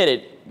gonna hit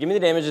it. Give me the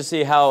damage to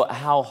see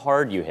how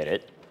hard you hit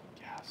it.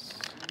 Yes.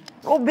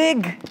 Roll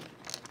big.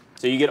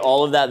 So you get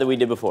all of that we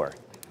did before.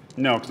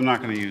 No, because I'm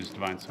not going to use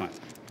Divine Smite.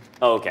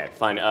 Oh, okay,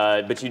 fine.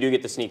 But you do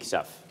get the sneak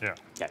stuff. Yeah.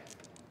 Okay.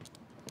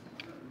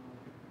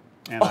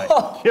 And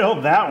I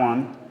killed that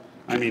one.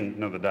 I mean,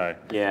 no, the die.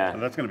 Yeah. So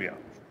that's going to be a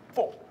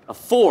 4. A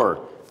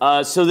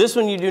 4. So this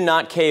one you do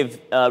not cave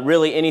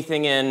really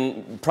anything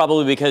in,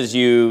 probably because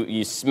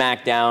you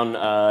smack down,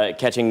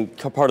 catching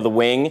part of the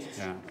wing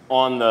Yeah.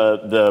 on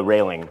the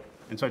railing.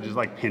 And so I just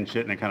like pinch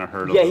it and it kind of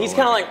hurt a Yeah, little. he's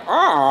kind of like,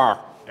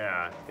 ah.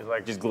 Yeah. He's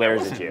like, Just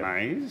glares "That at you."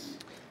 wasn't Nice.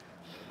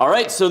 All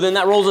right, so then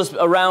that rolls us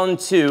around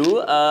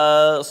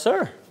to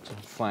sir.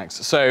 flags.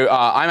 So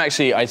I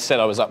said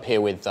I was up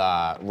here with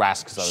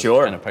Ras because I was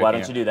Sure. kind of poking Why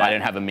don't it. you do that? I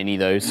don't have a mini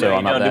though, so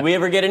I'm up there. Did we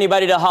ever get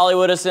anybody to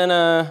Hollywood us in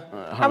a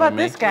How about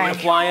this guy?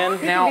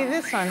 fly-in? Now, Maybe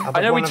this one.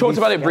 I know we talked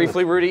about it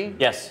briefly, Rudy.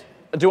 Yes.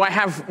 Do I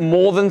have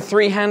more than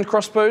 3-hand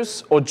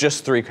crossbows or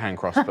just 3-hand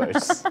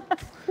crossbows?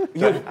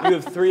 You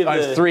have 3 of I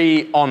the... have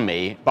 3 on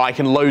me, but I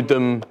can load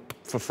them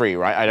for free,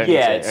 right? I don't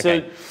Yeah, need to,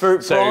 okay. for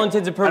all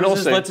intents and purposes,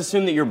 also- let's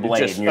assume that you're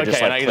Blade and you're okay,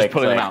 just and like I'm just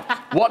pulling them click.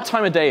 out. What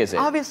time of day is it?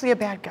 Obviously a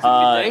bad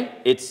guy.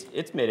 It's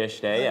mid-ish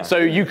day, yeah. So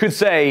you could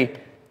say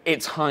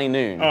it's high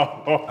noon.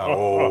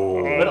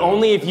 But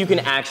only if you can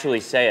actually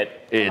say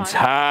it It's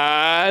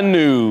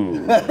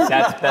Hanu.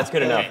 That's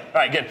good enough.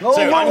 All right, good.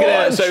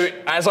 So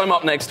as I'm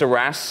up next to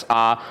Ras,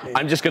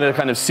 I'm just gonna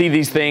kind of see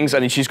these things,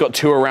 and she's got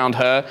 2 around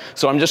her.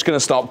 So I'm just gonna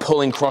start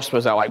pulling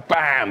crossbows out, like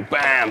bam,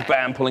 bam,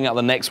 bam, pulling out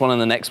the next one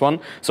and the next one.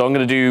 So I'm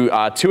gonna do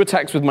 2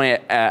 attacks with my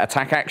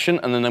attack action,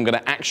 and then I'm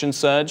gonna action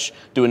surge,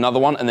 do another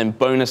one, and then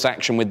bonus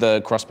action with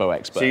the crossbow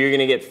expert. So you're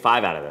gonna get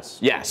 5 out of this.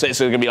 Yeah. So it's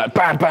gonna be like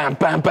bam, bam,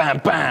 bam, bam,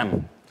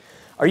 bam.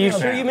 Are you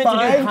sure you meant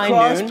to do high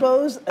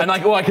crossbows? noon? And I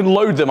can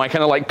load them. I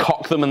kind of like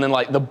cock them, and then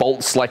like the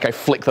bolts, like I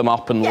flick them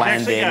up and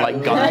land in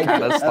like gun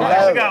cannon I've style.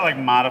 actually got like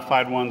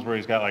modified ones where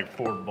he's got like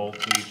 4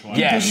 bolts in each one.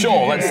 Yeah,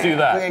 sure. Let's do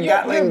that.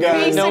 You're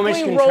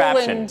basically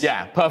rolling.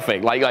 Yeah,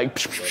 perfect. Like.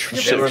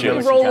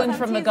 You're rolling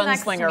from the He's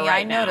next to gunslinger me,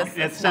 right I now. noticed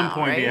At this some now,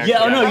 point, right? he Yeah,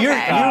 actually no, you're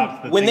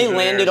stops, the when they things are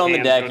landed there, on the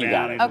hands deck, go you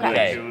down, got it. he's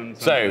Okay. doing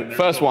So something, they're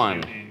first still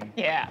one. shooting.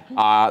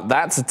 Yeah.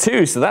 That's a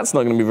 2, so that's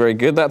not going to be very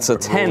good. That's a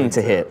 10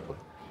 to hit.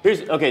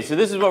 Okay, so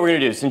this is what we're gonna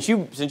do. Since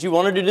you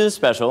wanted to do the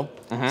special,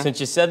 since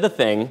you said the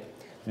thing,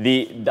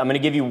 I'm gonna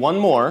give you 1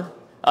 more.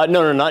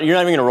 No, you're not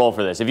even gonna roll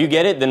for this. If you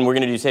get it, then we're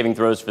gonna do saving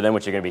throws for them,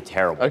 which are gonna be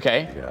terrible.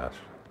 Okay. Yes.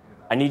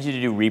 I need you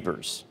to do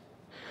Reapers.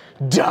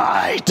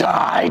 Die,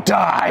 die,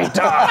 die,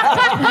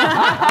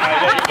 die.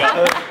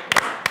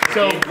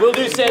 So we'll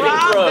do saving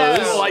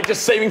throws. Like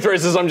just saving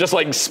throws as I'm just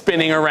like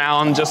spinning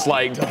around, just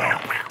like.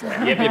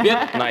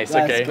 Yep. Nice.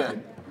 Okay.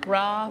 Good.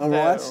 Bravo.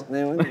 What?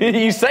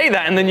 You say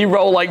that and then you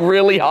roll like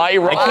really high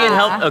rolls. I can't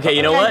help. Okay,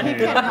 you know what?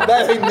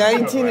 That's like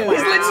 19 and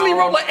He's literally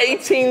rolled like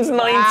 18s,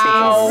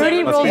 19s.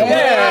 Rudy rolled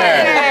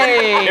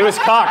It was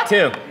cocked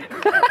too.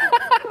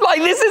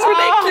 Like this is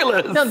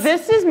ridiculous. No,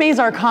 this is Maze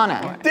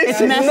Arcana. This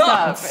is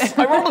nuts.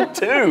 I rolled a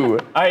 2.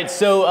 All right,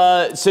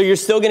 so you're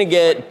still gonna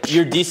get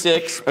your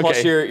D6 plus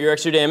Okay. your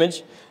extra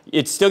damage.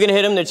 It's still gonna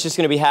hit them. It's just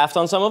gonna be halved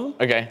on some of them.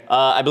 Okay.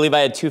 I believe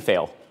I had 2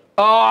 fail.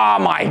 Oh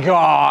my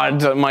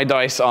god, my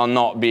dice are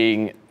not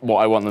being what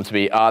I want them to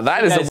be.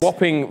 That is a Guys-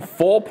 whopping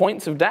 4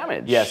 points of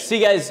damage. Yes.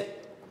 See, guys,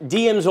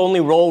 DMs only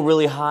roll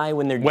really high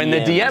when they're When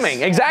they're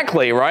DMing,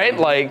 exactly, right?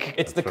 Like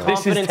It's the this is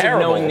confidence of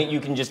terrible. knowing that you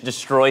can just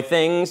destroy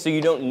things, so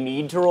you don't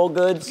need to roll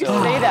good. You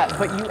So. say that,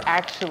 but you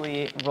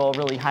actually roll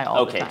really high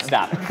all the Okay, time.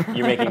 stop it.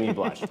 You're making me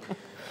blush.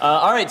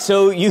 All right,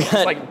 so you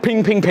got. like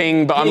ping, ping,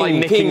 ping, but I'm like Ping,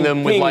 nicking ping,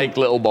 them with ping. like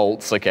little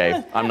bolts.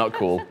 Okay, I'm not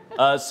cool.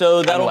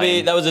 So that'll be.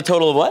 lame. That was a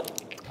total of what?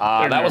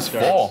 That was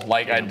 4.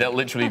 Like I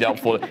literally dealt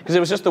 4 because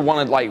it was just the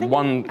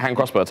one hand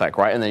crossbow attack,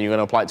 right? And then you're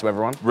gonna apply it to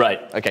everyone. Right.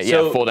 Okay.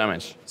 So- Yeah, 4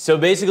 damage. So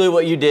basically,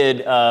 what you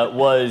did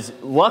was,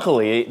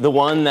 luckily, the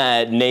one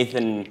that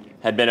Nathan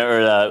had been,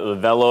 or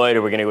Veloid,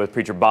 or we're gonna go with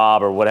Preacher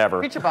Bob, or whatever.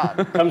 Preacher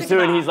Bob. Comes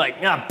through and he's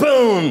like,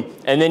 boom!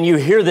 And then you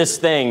hear this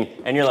thing,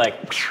 and you're like,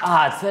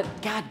 it's that,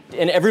 God.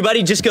 And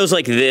everybody just goes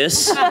like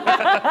this.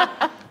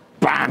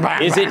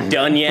 Is it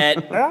done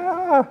yet?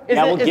 Now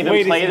we'll give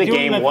him play the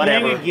game,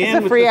 whatever.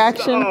 It's a free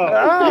action.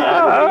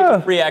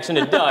 Free action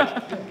to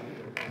duck.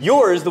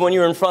 Yours, the one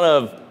you're in front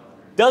of,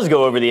 does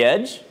go over the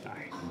edge.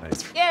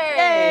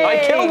 Yay!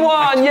 I killed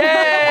one!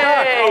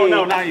 Yay! Oh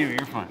no, not you.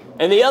 You're fine.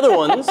 And the other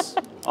ones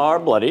are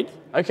bloodied.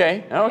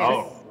 Okay. Okay.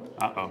 Oh.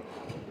 Uh-oh.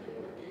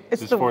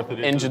 It's This the 4th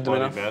edition Injured them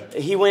bloody enough.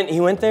 bed. He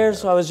went there,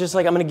 so I was just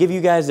like, I'm gonna give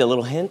you guys a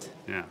little hint.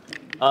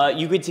 Yeah.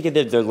 You could take it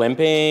that they're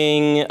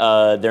limping,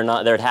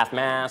 they're at half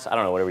mast, I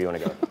don't know, whatever you want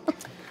to go.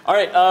 All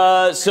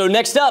right, so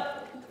next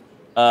up,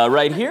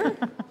 right here,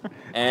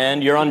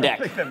 and you're on deck.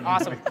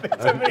 Awesome.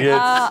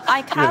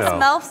 I cast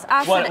Melf's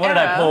Acid What did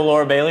I pull,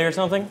 Laura Bailey or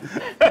something?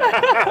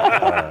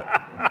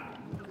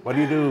 What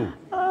do you do?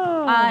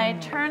 I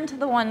turn to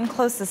the one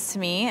closest to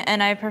me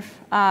and I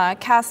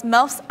cast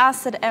Melf's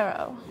Acid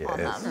Arrow on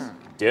Yes. them.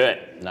 Do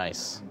it.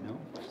 Nice.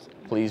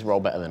 Please roll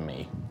better than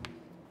me.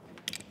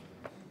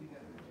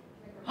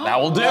 That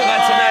will do.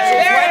 That's a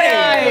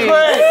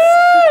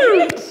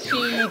natural 20. She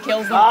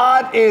kills them.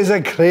 That is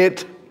a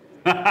crit.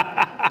 Wait,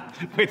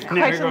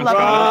 Quite a goes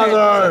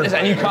lovely-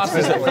 And you cast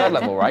this at 3rd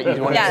level, right?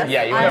 You want Yes,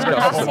 yeah, you I'm have to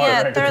cast casting it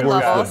at 3rd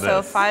worse level, than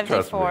so this.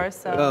 5d4,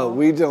 so Oh,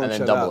 we don't and then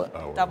shut double up.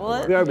 it. double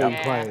it. We are being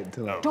quiet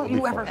tonight. Don't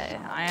you ever. Okay,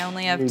 I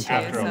only have 2,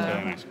 After I'm so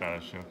telling my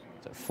Scottish joke.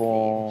 So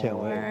 4. Can't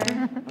wait.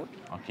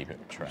 I'll keep it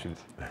tracked.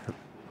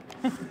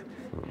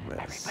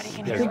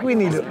 I think we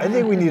need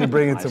to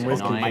bring in some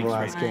whiskey from the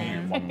last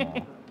game. 1 more.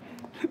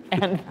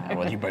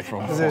 Well, you both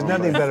roll. Because there's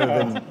nothing better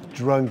than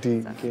drunk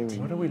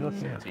gaming. What are we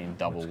looking at?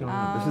 Double. This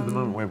is the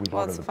moment where we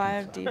well, order it's the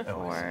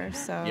 5d4,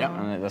 so Yep,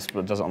 and that's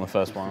what does it on the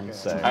first one.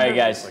 So. All right,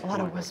 guys,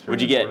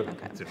 what'd you get?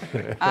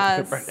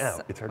 right now.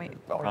 It's her wait,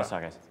 Oh,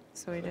 sorry, guys.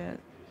 so I did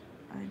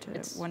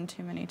it one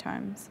too many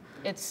times.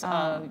 It's,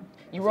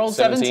 you rolled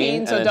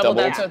 17, so and then double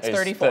that, so it's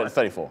 34.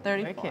 34.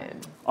 34.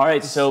 All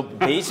right, so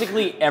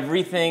basically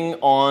everything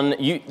on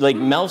you, like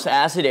Melf's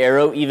acid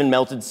arrow, even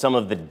melted some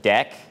of the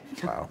deck.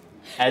 Wow.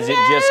 As it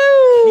just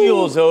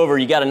keels over.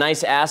 You got a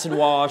nice acid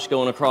wash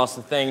going across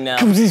the thing now.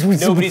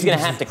 Nobody's gonna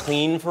have to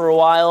clean for a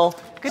while.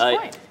 Good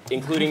point.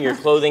 Including your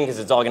clothing, because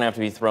it's all gonna have to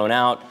be thrown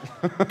out.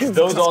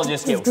 Those all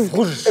just get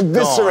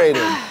Eviscerated.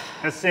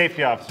 As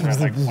safety officer, I'd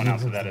like to point out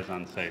that that is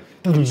unsafe.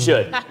 You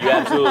should. You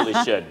absolutely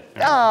should.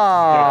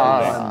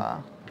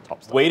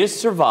 Way to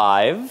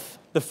survive.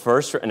 the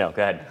first. No,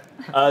 go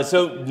ahead.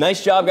 So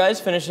nice job, guys,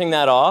 finishing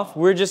that off.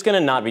 We're just gonna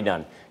not be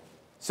done.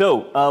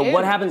 So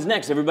what happens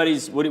next?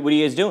 Everybody's. What are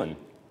you guys doing?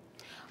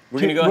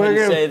 We're gonna go ahead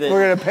and say that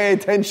we're gonna pay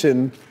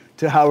attention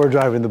to how we're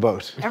driving the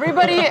boat.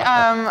 Everybody,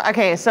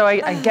 okay, so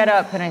I get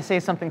up and I say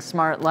something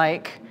smart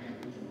like,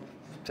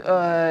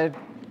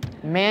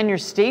 man your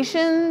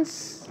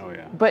stations,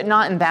 but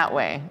not in that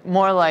way.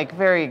 More like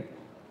very,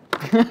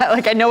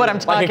 like I know what I'm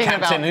talking like a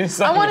captain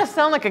about. I want to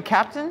sound like a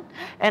captain,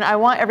 and I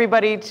want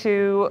everybody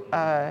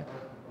to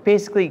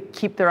basically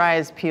keep their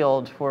eyes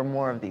peeled for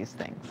more of these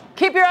things.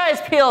 Keep your eyes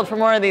peeled for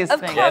more of these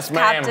things. Of course,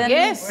 Captain.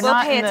 Yes. We'll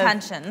Not pay in the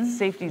attention.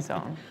 Safety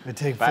zone. I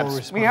take full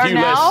responsibility. We are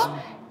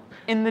now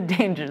in the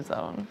danger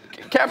zone.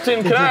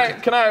 Captain,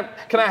 can I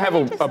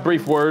have a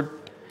brief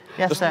word?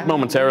 Yes, Just sir.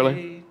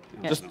 momentarily.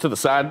 Just to the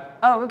side.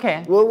 Oh,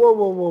 okay.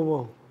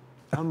 Whoa.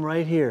 I'm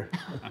right here.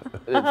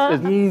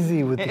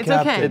 Easy with the It's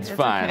captain. okay. It's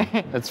fine.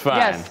 It's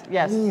fine.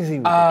 Yes. Easy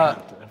with the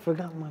captain. I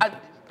forgot my...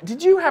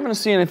 Did you happen to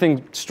see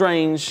anything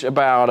strange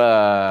about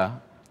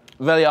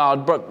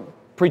Veliard,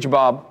 Preacher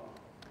Bob?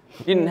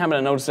 You didn't happen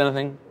to notice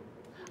anything?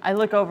 I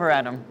look over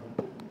at him.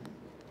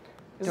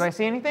 Do I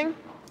see anything?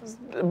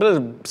 A bit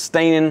of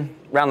staining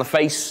around the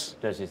face.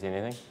 Does you see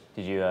anything?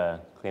 Did you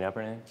clean up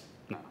or anything?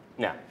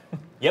 No.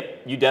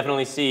 Yep, you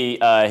definitely see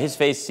his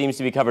face seems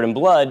to be covered in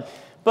blood,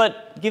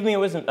 but give me a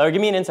wisdom, or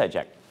give me an insight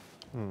check.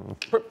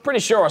 Pretty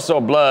sure I saw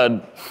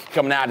blood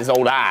coming out his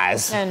old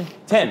eyes.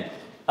 10.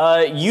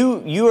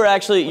 You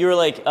were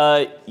like,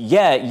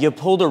 yeah, you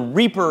pulled a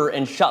Reaper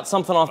and shot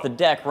something off the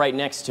deck right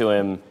next to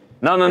him.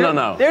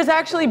 No. There's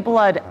actually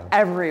blood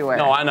everywhere.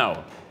 No, I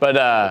know,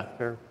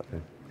 but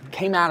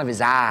came out of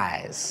his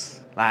eyes,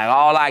 like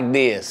all like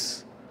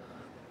this.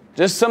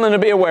 Just something to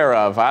be aware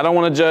of. I don't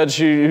want to judge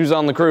who's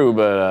on the crew,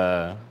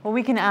 but Well,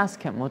 we can ask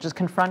him. We'll just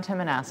confront him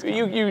and ask him.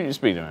 you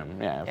speak to him.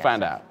 Yeah,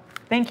 find out.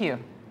 Thank you.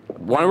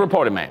 Want to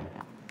report it, ma'am?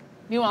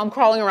 I'm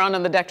crawling around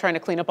on the deck trying to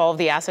clean up all of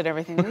the acid and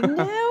everything. No,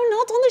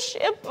 not on the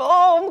ship.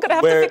 Oh, I'm gonna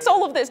have to fix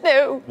all of this.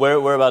 No.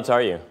 Whereabouts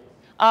are you?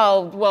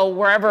 Oh, well,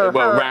 wherever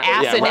her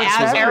acid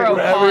arrow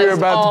Wherever you're caused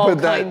about all to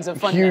put kinds that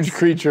of funness. huge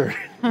creature.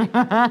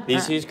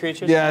 These huge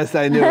creatures? Yes,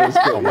 I knew it was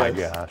good. Oh my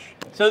gosh.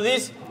 So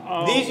these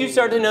you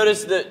start to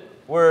notice that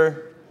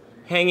were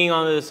hanging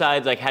onto the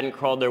sides, like hadn't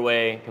crawled their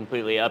way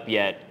completely up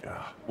yet,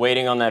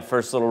 waiting on that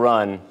first little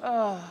run.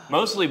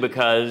 Mostly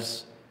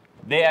because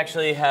they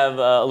actually have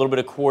a little bit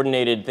of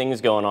coordinated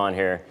things going on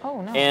here.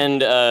 Oh, no.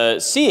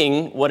 And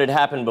seeing what had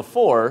happened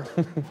before,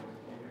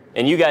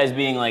 and you guys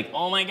being like,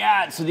 oh my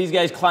God, so these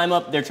guys climb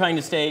up, they're trying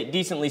to stay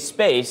decently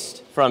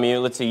spaced from you.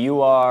 Let's see,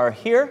 you are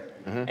here,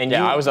 and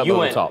Yeah, I was up you at the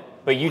went, top.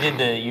 But you did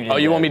the. Oh,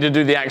 you want me to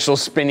do the actual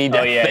spinny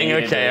death thing?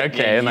 you did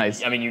Okay, you-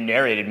 nice. I mean, you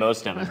narrated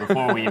most of it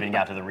before we even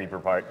got to the Reaper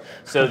part.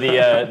 So the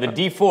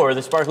D4,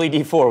 the sparkly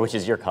D4, which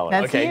is your color.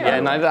 That's Okay, you. yeah,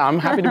 and I'm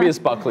happy to be a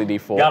sparkly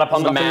D4. Got up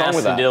on There's the nothing wrong mast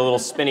with and that. did a little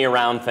spinny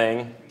around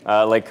thing,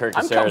 like Kirk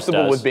I'm Caceres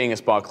comfortable does. with being a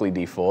sparkly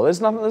D4.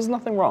 There's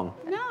nothing wrong.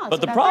 No,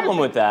 But the problem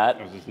with that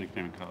That was his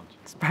nickname in college.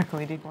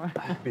 Sparkly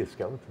D4. Be a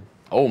skeleton.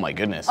 Oh my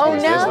goodness. Oh, what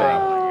is this thing?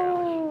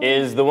 no.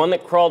 is the one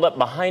that crawled up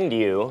behind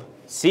you,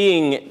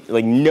 seeing,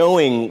 like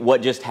knowing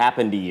what just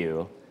happened to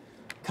you,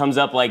 comes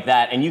up like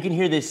that, and you can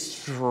hear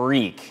this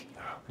shriek.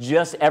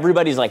 Just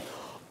everybody's like,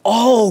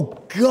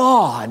 oh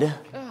God.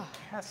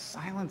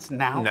 Silence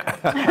now.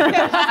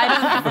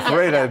 I'm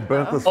afraid I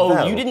burnt the smell.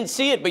 Oh, you didn't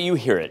see it, but you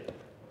hear it.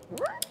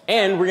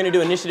 And we're gonna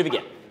do initiative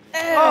again. We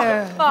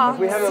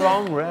had a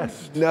long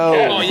rest. No.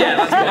 Oh yeah,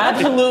 that's good.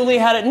 Absolutely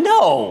had it.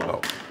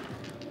 No.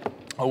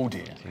 Oh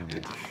dear.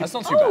 That's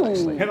not too bad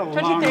actually. Had a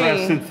long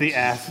rest since the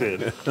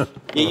acid. Yeah,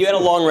 you had a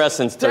long rest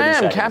since 30 Damn,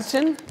 seconds.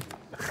 Captain.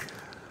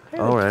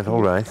 All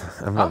right.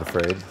 I'm not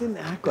afraid. Didn't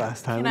act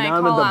last time. Can I now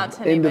I'm call at out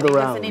the to end of anybody? the Does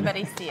round.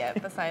 anybody see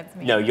it besides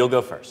me? No, you'll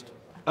go first.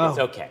 It's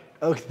okay.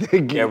 Okay,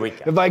 thank you. There we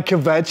go. If I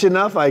kvetch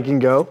enough, I can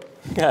go.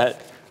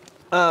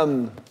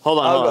 Hold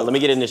on. Let me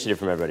get initiative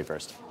from everybody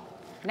first.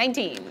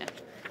 19.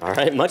 All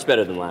right, much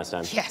better than last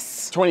time.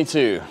 Yes.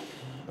 22.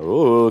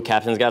 Ooh,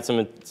 Captain's got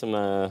some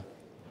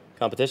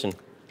competition.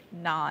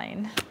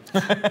 9.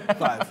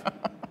 5.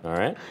 All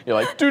right. You're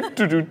like, do.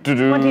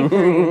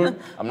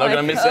 I'm not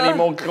gonna miss any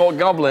more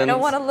goblins. I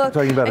don't want to look.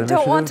 Talking about I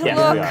don't want to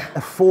initiative? look.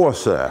 A 4,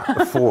 sir.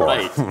 A 4.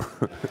 Right.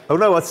 Oh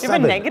no, a 7.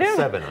 have a negative?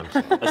 7.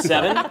 A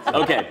 7?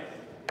 Okay.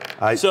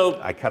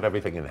 I cut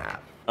everything in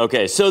half.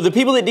 Okay, so the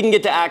people that didn't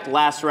get to act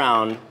last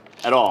round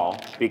at all,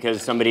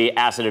 because somebody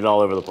acided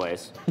all over the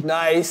place.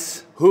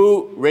 Nice.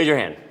 Who, raise your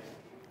hand.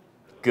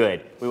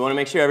 Good. We want to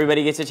make sure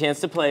everybody gets a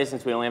chance to play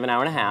since we only have an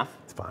hour and a half.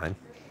 It's fine.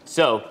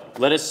 So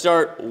let us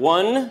start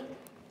 1,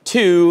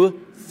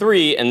 2,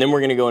 3, and then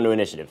we're gonna go into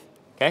initiative,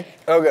 okay?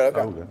 Okay.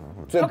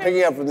 So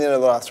picking up from the end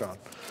of the last round.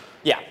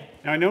 Yeah.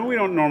 Now, I know we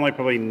don't normally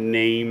probably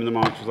name the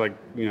monsters like,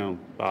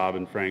 Bob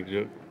and Frank,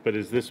 but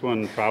is this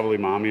one probably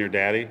mommy or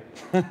daddy?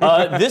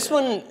 This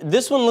one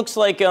looks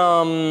like, I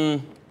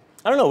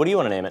don't know, what do you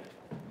want to name it?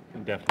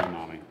 Definitely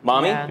mommy.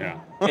 Mommy? Yeah.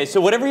 Okay,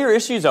 so whatever your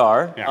issues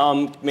are,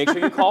 Yeah. make sure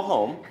you call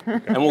home,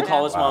 and we'll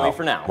call us Mommy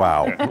for now.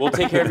 Wow. We'll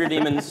take care of your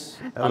demons.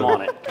 I'm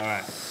on it. All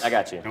right. I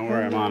got you. Don't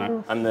worry, I'm on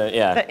it. I'm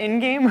the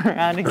In-game or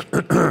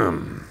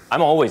out-of-game?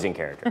 I'm always in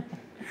character.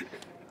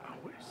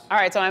 All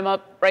right, so I'm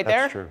up right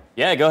there. That's true.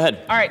 Yeah, go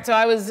ahead. All right, so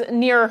I was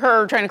near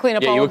her trying to clean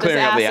up Yeah, all you were of this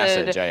clearing up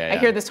acid. the acid. Yeah. I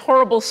hear this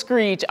horrible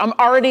screech. I'm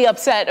already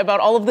upset about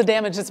all of the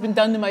damage that's been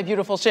done to my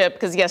beautiful ship,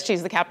 because yes,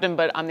 she's the captain,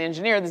 but I'm the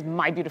engineer. This is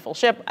my beautiful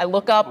ship. I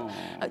look up.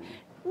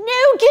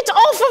 No, get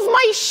off of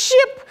my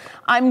ship!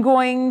 I'm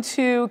going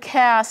to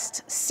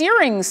cast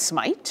Searing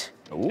Smite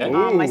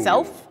on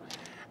myself,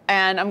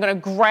 and I'm going to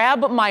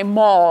grab my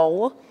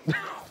maul,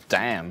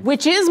 Damn.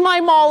 which is my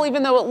maul,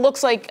 even though it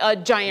looks like a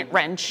giant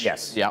wrench.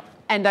 Yes. Yep.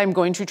 And I'm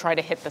going to try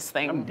to hit this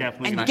thing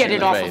definitely and gonna get shoot it in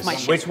the off face. of my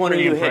ship. Which one are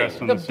Pretty you impressed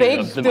hitting? when The see big,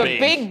 this. the big.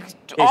 big,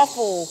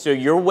 awful. So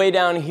you're way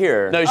down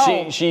here. No,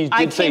 Oh, she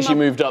I did say came she up-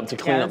 moved up to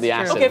clean Yeah, up the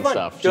that's acid true. and fine.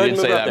 stuff. She Go ahead did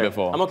and say move up that there.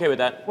 before. I'm okay with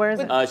that. Where is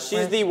it?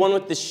 She's the one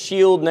with the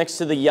shield next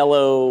to the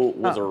yellow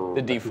wizard.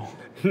 The default.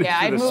 Yeah,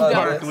 I The moved up.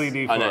 sparkly Oh,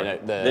 default.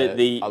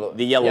 no,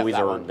 The yellow yeah,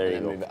 wizard. that one. There you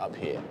And go. then move it up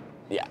here.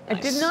 Yeah. I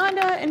did not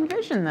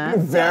envision that.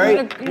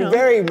 You're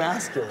very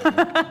masculine.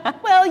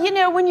 Well, you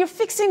know, when you're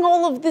fixing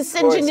all of this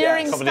course,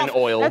 engineering yes. Covered in stuff.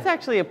 oil. That's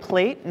actually a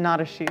plate, not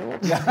a shield.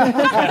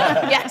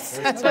 Yes,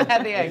 that's what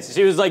had the eggs.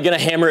 She was like gonna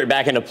hammer it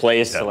back into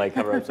place to like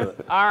cover up some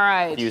All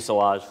right.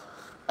 fuselage.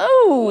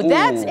 Oh,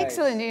 that's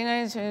excellent. You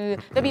know,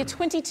 that'd be a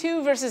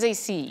 22 versus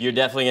AC. You're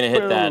definitely gonna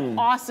hit that.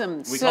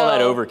 Awesome. We call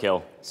that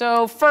overkill.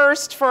 So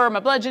first for my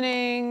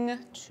bludgeoning,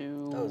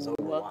 2,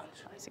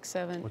 6,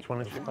 7. Which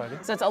one is she fighting?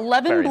 So that's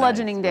 11 Very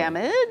bludgeoning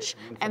damage,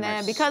 and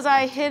then because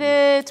I hit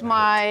it,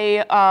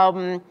 my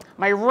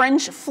my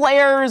wrench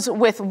flares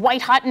with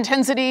white hot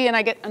intensity, and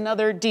I get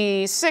another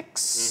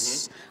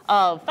D6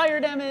 of fire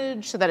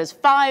damage. So that is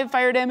 5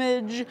 fire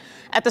damage.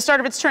 At the start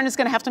of its turn, it's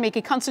going to have to make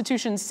a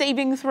Constitution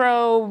saving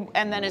throw,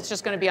 and then it's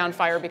just going to be on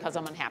fire because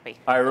I'm unhappy.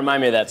 All right,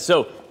 remind me of that.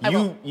 So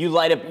will. you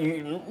light up.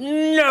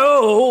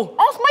 No.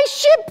 Off my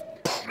ship!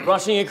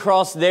 Rushing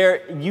across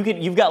there,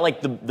 you've got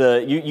like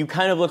you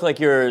kind of look like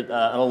you're an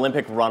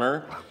Olympic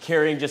runner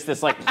carrying just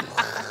this like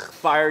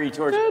fiery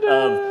torch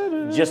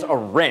of just a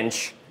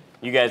wrench.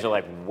 You guys are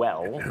like,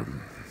 well,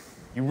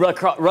 you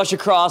rush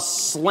across,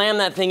 slam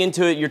that thing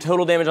into it. Your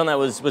total damage on that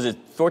was it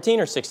 14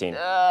 or 16?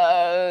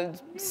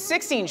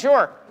 16,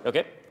 sure.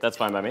 Okay, that's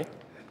fine by me.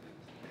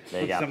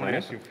 There you go. Someone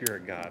asks you if you're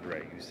a god,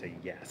 right? You say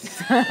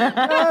yes.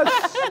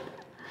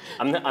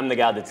 I'm the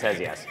guy that says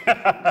yes.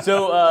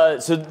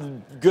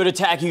 So good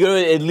attack. You go.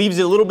 It leaves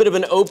a little bit of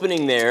an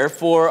opening there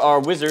for our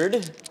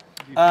wizard.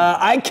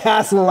 I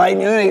cast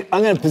lightning.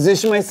 I'm going to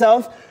position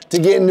myself to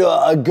get into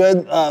a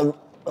good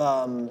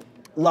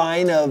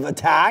line of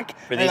attack.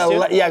 For these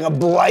two? Yeah, I'm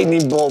gonna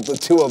lightning bolt the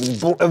two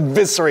of them,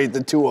 eviscerate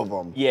the two of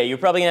them. Yeah, you're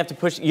probably gonna have to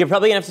push. You're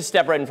probably gonna have to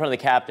step right in front of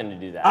the captain to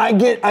do that. I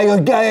go,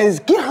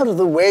 guys, get out of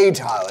the way,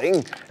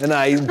 darling. And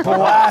I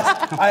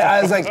blast.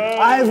 I was like,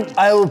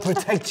 I will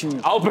protect you.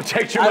 I'll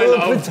protect you, my I will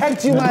love.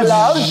 protect you, my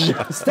love.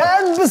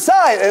 Stand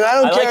beside. And I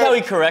don't I like care how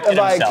he corrected if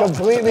I himself.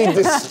 completely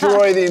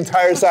destroy the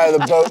entire side of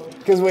the boat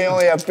because we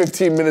only have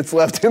 15 minutes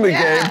left in the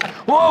game.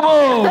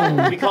 Whoa,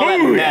 boom! We call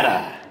that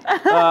meta.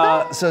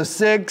 So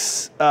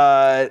 6,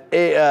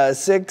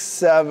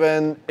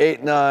 7,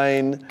 8,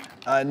 9,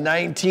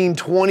 19,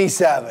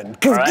 27.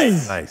 All right.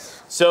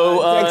 Nice.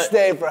 So Next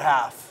day for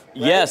half.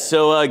 yes.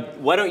 So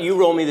why don't you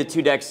roll me the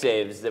 2 dex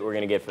saves that we're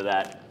gonna get for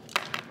that?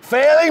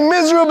 Failing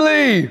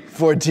miserably.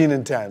 14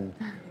 and 10.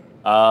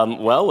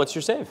 Well, what's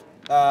your save?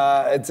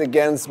 It's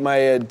against my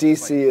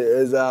DC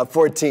is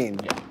 14.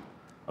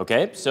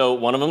 Okay, so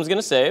one of them's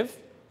gonna save.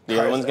 The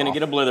other one's gonna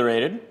get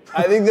obliterated.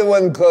 I think the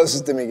one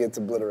closest to me gets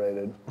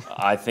obliterated.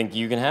 I think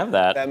you can have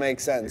that. That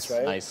makes sense,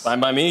 right? Nice.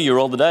 Fine by me. You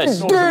roll the dice.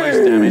 Most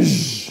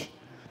damage.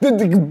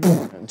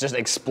 It just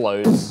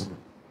explodes.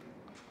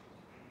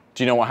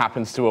 Do you know what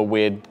happens to a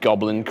weird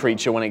goblin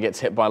creature when it gets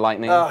hit by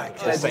lightning? Oh, I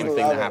It's the same love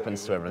thing that it.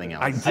 happens to everything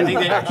else. I think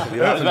they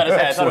actually. I was about to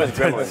say. I thought it was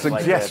gremlins.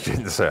 like that.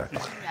 Suggestion, sir.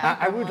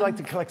 I would like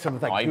to collect some of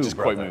that I goo, just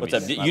quote brother. movies.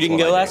 What's up? You That's didn't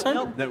what go I last do.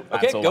 time? No, Okay,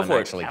 that's all go I'm for it.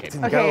 actually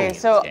capable. Okay, Go.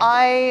 so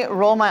I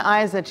roll my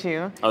eyes at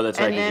you. Oh, that's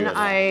right, And you then do that.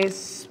 I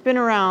spin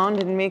around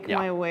and make Yeah.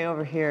 my way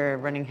over here,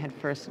 running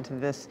headfirst into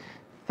this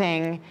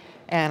thing,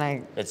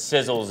 and It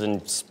sizzles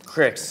and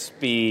cricks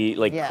speed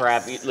like Yes.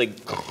 crap. Like.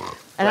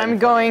 I'm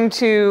going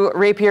to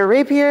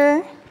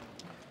rapier.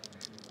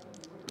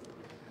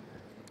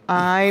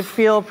 I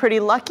feel pretty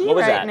lucky What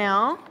was right that?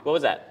 now. What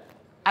was that?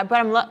 But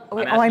I'm I'm oh,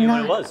 asking I'm you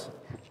not. what it was.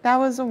 That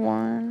was a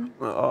 1.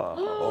 Oh!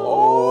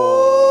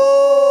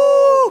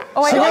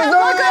 Oh, She was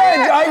over the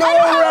edge. I go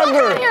over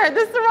after. Here,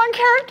 this is the wrong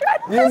character.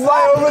 You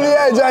fly over the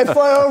edge. I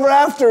fly over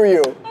after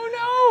you.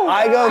 Oh no!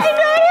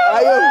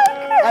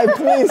 I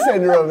please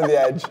send her over the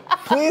edge.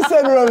 Please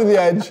send her over the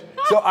edge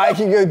so I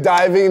can go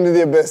diving into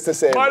the abyss to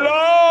save her. My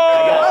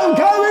love! I'm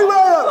coming, my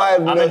love. I have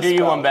I'm no gonna do you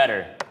spell. one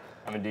better.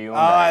 I'm gonna do you one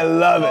I better.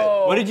 love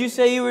it. What did you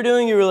say you were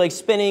doing? You were like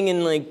spinning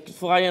and like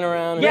flying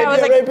around. Yeah, I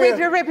was like,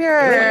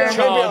 rapier.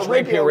 Charge,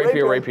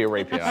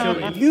 rapier.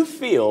 So you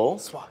feel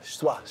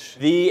Swash.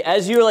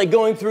 as you're like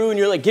going through and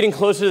you're like getting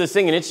closer to this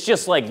thing, and it's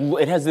just like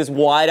it has this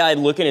wide-eyed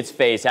look in its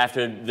face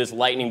after this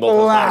lightning bolt.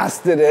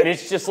 Blasted it. And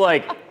it's just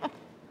like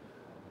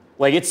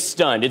it's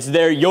stunned. It's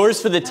there, yours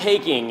for the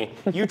taking.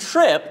 You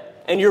trip.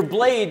 And your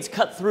blades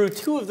cut through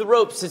 2 of the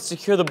ropes that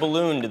secure the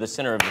balloon to the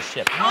center of the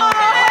ship. The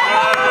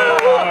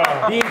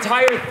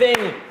entire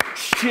thing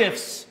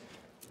shifts,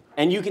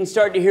 and you can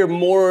start to hear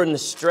more in the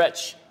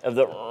stretch of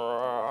the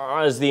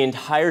as the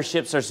entire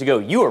ship starts to go.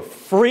 You are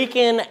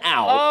freaking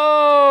out.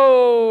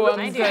 Oh,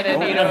 I'm good at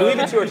I believe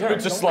it's your turn.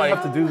 Just like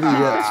have to do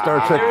the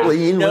Star Trek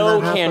lean. No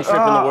cantrip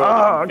in the world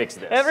that can fix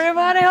this.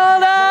 Everybody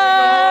hold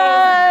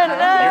on!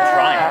 You're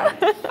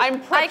trying.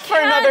 I'm prepped for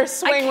another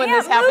swing when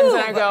this happens,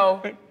 and I go.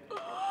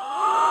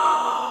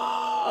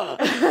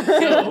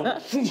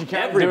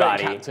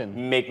 Everybody,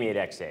 Captain. make me a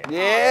dex save.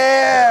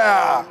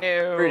 Yeah.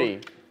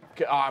 Rudy.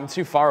 I'm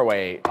too far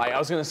away. Like I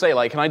was gonna say,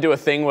 like, can I do a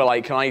thing where,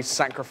 like, can I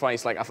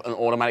sacrifice like an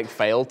automatic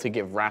fail to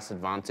give Ras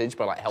advantage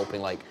by like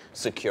helping like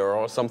secure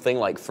or something,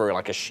 like throw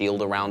like a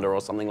shield around her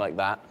or something like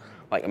that,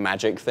 like a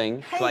magic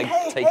thing? Can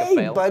I take a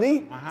fail?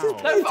 buddy. Just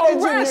pay No, attention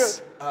to Ras.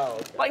 your-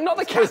 Like not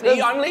the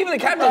captain. I'm leaving the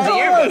captain to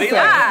you, buddy. Like,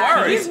 Yeah,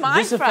 don't worry. he's my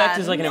This effect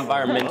friend. is like an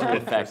environmental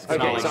effect. It's not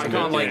Okay, like so I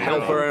can't like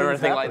help her or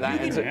anything like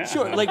that.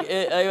 Sure, like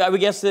I would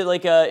guess that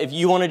like if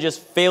you want to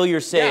just fail your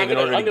save in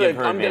order to give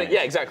her advantage.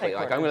 yeah, exactly.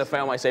 Like I'm gonna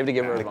fail my save to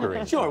give her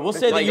advantage. Sure, we'll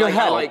say that Like, you're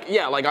like,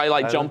 help.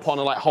 I jump on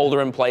and like hold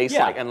her in place,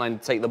 Yeah. like and then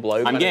take the blow.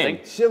 I'm kind of game.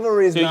 thing.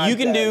 Chivalry is So not you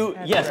can dead. do,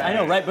 yes, I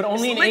know, right? But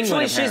only in Literally,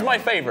 England. she's apparently. my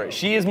favorite.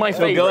 She is my So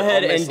favorite. go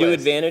ahead on this and do list.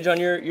 advantage on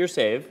your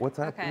save, What's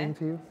happening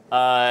to you?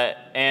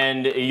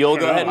 and you'll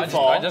go ahead and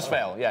fall. I just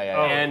fail.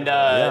 Yeah. And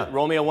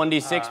roll me a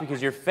 1d6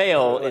 because your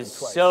fail is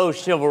so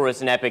chivalrous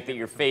and epic that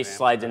your face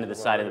slides into the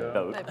side of the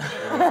boat.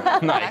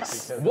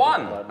 Nice.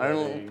 One.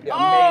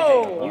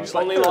 Oh! You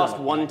only lost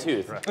 1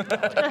 tooth.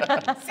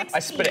 I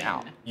spit it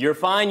out. You're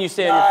fine. You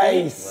stay on your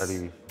feet. Nice.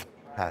 Bloody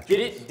patch.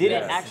 Did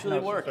it actually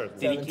work?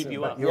 Did he keep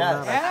you up?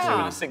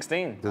 Yes.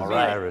 16.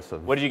 Desirous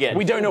of. What did you get?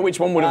 We don't know which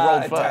one would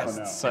have rolled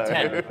first. So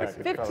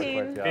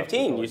 15.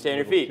 15. You stay on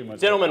your feet.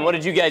 Gentlemen, what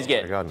did you guys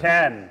get?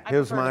 10.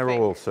 Here's my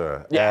roll,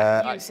 sir.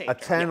 Yeah. A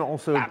 10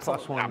 also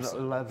plus 1,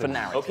 absolutely. 11. for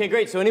now. Okay,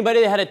 great. So anybody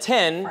that had a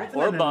 10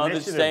 or an above is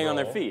initiative staying on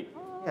their roll. feet.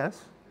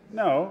 Yes.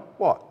 No,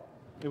 What?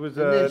 it was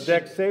a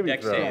dex saving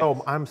Dex throw. save.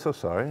 Oh, I'm so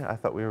sorry. I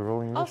thought we were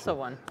rolling initiative. Also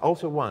 1.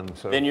 Also 1.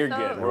 So Then you're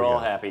good. We're all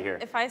happy here.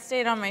 If I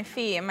stayed on my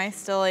feet, am I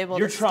still able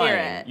You're to steer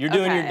trying. it? You're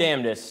doing your Okay.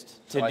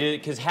 damnedest to do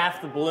because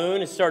half the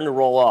balloon is starting to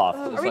roll off.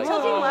 Are we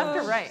tilting left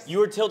or right? You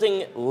were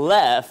tilting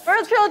left.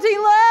 We're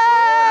tilting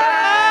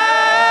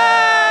left!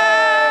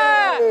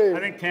 I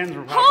think 10s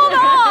were Hold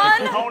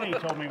probably. on! Tony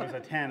told me it was a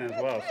 10 as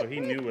well, so he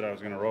knew what I was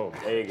going to roll.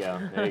 There you go.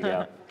 There you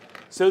go.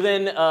 So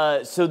then,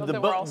 so the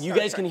we're all you Star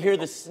guys can Trek hear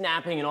the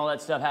snapping and all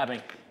that stuff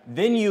happening.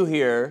 Then you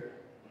hear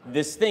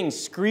this thing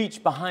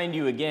screech behind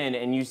you again,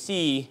 and you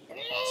see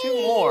 2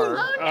 more.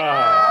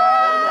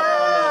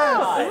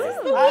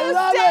 I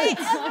love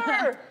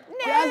it.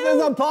 Death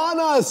is upon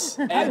us.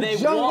 And they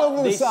jump over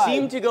the they side.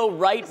 seem to go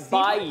right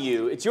by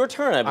you. It's your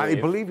turn, I I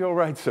believe. believe you're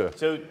right, sir.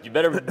 So you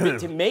better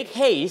to make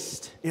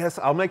haste. Yes,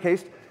 I'll make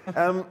haste.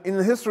 In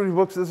the history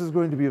books, this is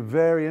going to be a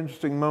very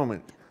interesting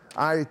moment.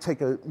 I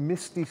take a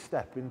misty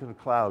step into the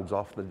clouds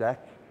off the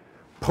deck,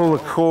 pull a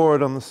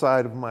cord on the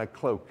side of my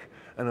cloak,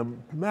 and a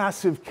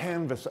massive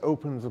canvas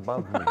opens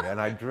above me, and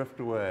I drift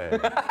away.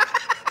 Brother!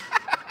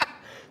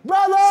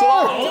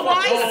 Do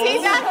I see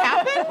that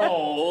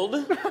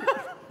happen?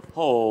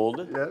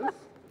 Hold. Yes?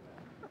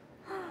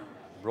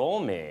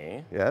 Roll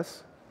me.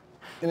 Yes?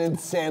 An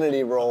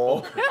insanity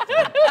roll.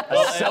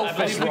 I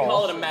believe we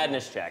call it a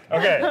madness check.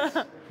 Okay.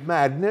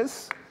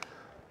 Madness?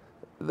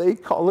 They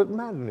call it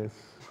madness.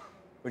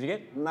 What'd you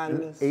get?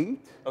 Madness. 8?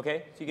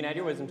 Okay, so you can add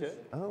your wisdom to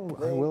it. Oh,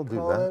 I will do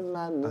call it that.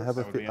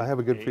 madness. I have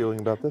a good feeling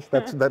about this.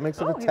 That makes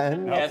it a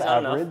 10. Yeah, That's it's not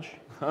enough. average.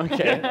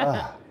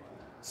 Okay.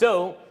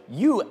 So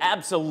you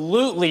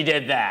absolutely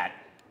did that.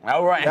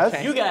 All right. Yes.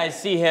 Okay. You guys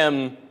see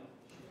him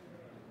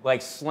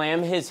like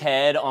slam his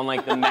head on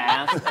like the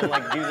mast and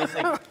like do this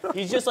like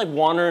he's just like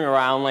wandering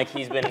around like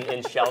he's been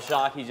in shell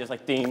shock. He's just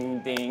like ding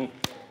ding.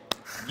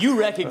 You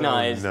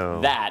recognize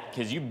that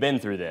because you've been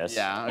through this.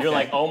 Yeah, You're okay.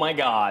 like, oh my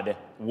god,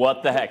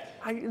 what the heck?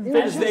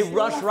 As they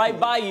rush right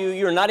by you,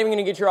 you're not even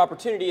gonna get your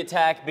opportunity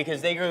attack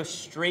because they go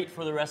straight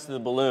for the rest of the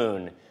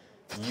balloon.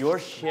 Your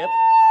ship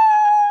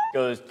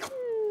goes.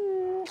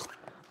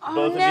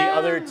 Both of the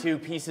other 2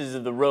 pieces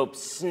of the rope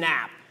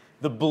snap.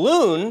 The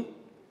balloon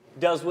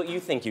does what you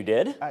think you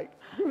did.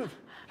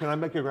 Can I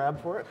make a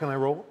grab for it? Can I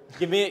roll?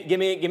 Give me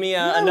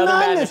another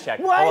madness check.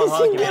 Why Hold is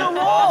on, he give me gonna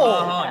another- roll?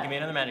 hold on, give me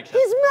another magic check.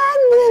 It's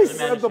madness.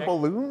 Madness The check.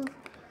 balloon?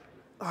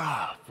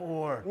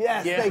 4.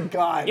 Yes, thank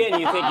God. Again,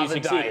 you think you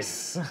succeeded.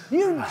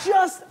 You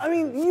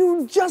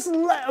just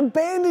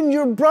abandoned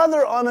your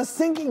brother on a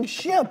sinking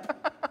ship.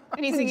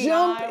 And he's To singing,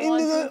 jump "I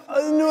into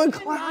want a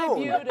cloud.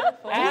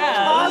 beautiful."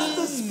 Cast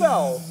the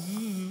spell.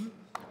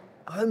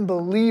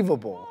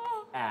 Unbelievable.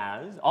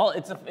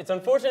 It's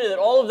unfortunate that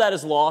all of that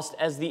is lost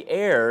as the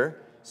air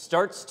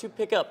starts to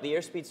pick up, the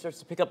airspeed starts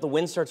to pick up, the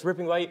wind starts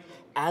ripping by you.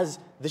 As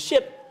the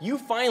ship, you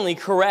finally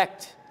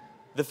correct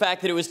the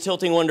fact that it was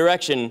tilting one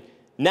direction.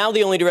 Now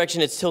the only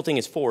direction it's tilting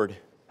is forward.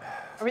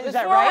 Is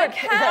that right? Is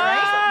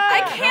that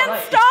I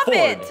can't stop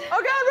it.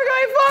 Oh God, we're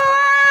going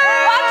forward!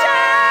 Watch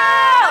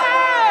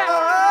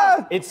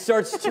out! It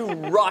starts to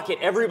rocket.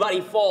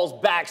 Everybody falls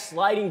back,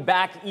 sliding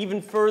back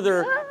even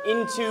further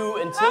until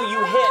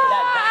you hit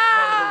that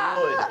back part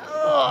of the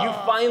wood. You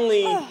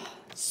finally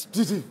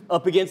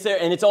up against there,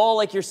 and it's all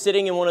like you're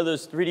sitting in one of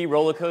those 3D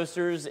roller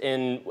coasters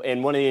in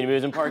one of the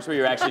amusement parks where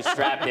you're actually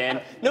strapped in.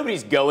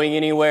 Nobody's going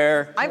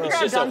anywhere. I'm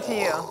grabbed onto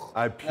you.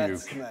 I puke.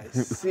 That's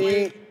nice.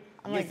 See?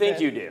 You think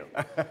you do.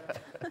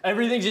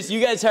 Everything's just, you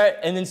guys are,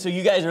 and then so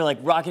you guys are like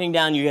rocketing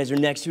down, you guys are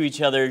next to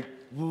each other.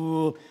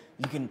 Ooh,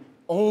 you can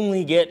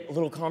only get a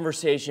little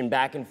conversation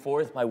back and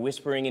forth by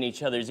whispering in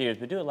each other's ears,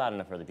 but do it loud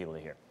enough for other people to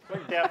hear. I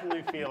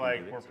definitely feel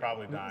like we're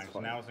probably dying,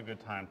 so now is a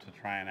good time to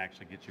try and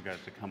actually get you guys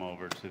to come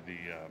over to the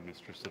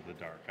Mistress of the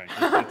Dark.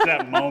 It's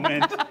that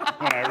moment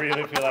when I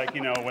really feel like,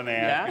 you know, when they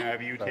ask me,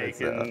 have you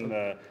taken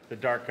the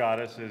Dark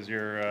Goddess as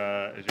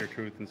your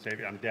truth and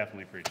savior? I'm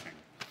definitely preaching.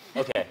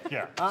 Okay.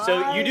 Yeah.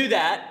 So you do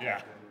that. Yeah.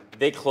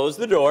 They close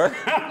the door.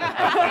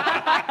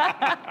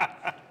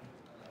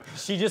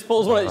 She just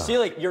pulls one of, see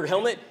like your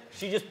helmet,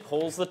 she just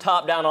pulls the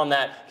top down on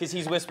that because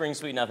he's whispering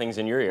sweet nothings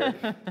in your ear.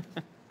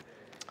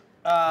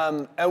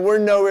 And we're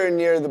nowhere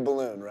near the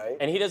balloon, right?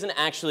 And he doesn't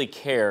actually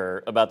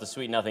care about the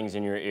sweet nothings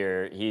in your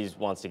ear. He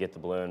wants to get the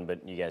balloon,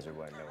 but you guys are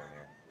nowhere near.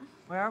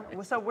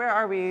 Where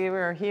are we?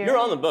 We're here. You're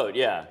on the boat,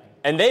 yeah.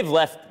 And they've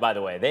left, by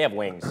the way. They have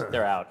wings.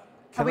 They're out.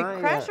 Have we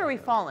crashed or are we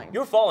falling?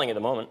 You're falling at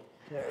the moment.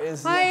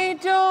 I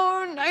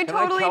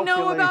totally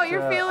know about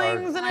your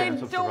feelings, and I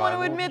don't want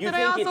to admit that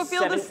I also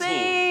feel the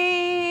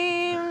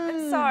same.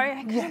 I'm sorry,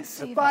 I couldn't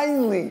see that.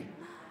 Finally,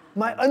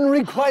 my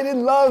unrequited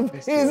love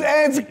is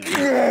answered.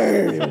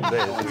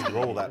 Just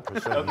roll that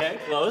percentage. Okay,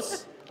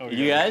 close.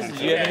 You guys, did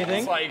you have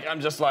anything?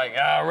 I'm just like,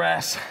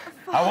 Res,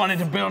 I wanted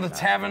to build a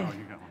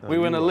tavern. We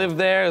were gonna live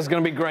there, it was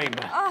gonna be great,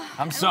 but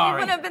I'm sorry.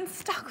 We would have been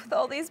stuck with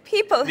all these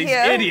people These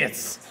here.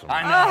 idiots,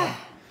 I know.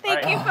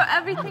 Thank you for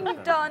everything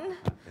you've done.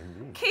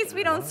 In case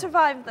we don't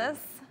survive this.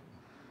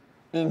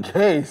 In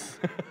case.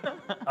 All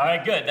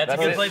right, good. That's a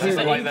good place to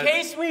say. In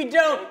case we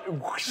don't.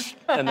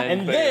 And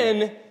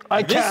then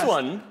this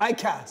one. I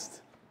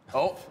cast.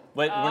 Oh,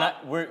 but we're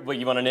not. What,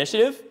 you want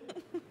initiative?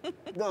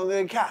 No, I'm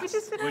gonna cast. We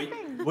just did our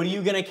thing. What are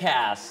you gonna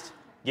cast?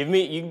 Give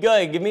me. You can go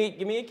ahead. Give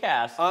me a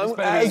cast.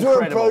 As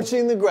we're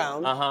approaching the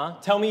ground,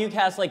 Tell me you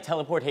cast like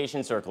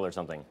teleportation circle or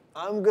something.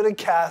 I'm gonna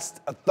cast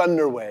a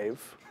thunder wave.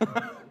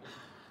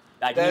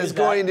 I can use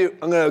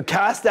I'm gonna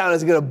cast down.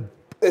 It's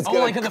gonna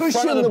like at the front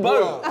cushion of the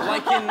blow. boat,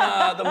 like in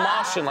The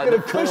Martian, like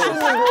It's gonna cushion the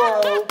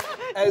blow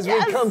as we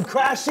come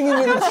crashing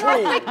into the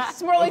tree.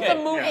 It's more like the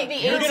movie,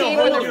 the A-Team,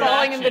 when they're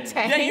falling in the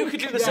tank. Yeah, you could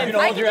do the same You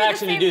can hold your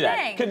action to do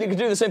that. You could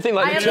do the same thing,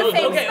 like I the have the Chult.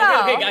 same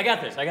spell. Okay, I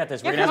got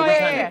this. We're gonna have a good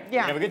time.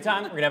 yeah. We're gonna have a good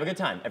time. We're gonna have a good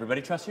time.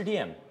 Everybody trust your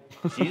DM.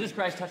 Jesus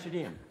Christ, trust your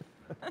DM.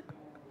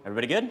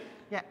 Everybody good?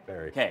 Yeah.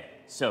 Okay,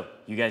 so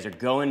you guys are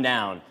going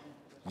down.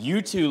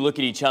 You two look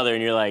at each other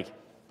and you're like,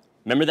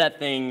 remember that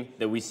thing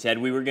that we said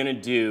we were gonna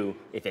do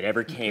if it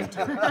ever came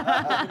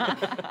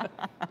to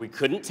it? We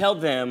couldn't tell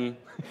them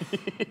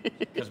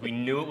because we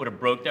knew it would have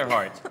broke their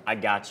hearts. I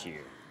got you.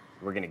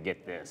 We're gonna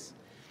get this.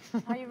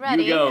 Are you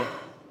ready?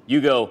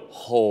 You go,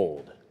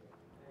 hold.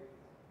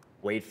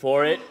 Wait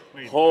for it,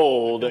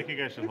 hold. I feel like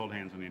you guys should hold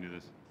hands when you do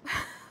this.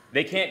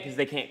 They can't because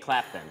they can't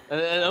clap then.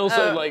 And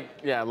also,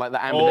 like the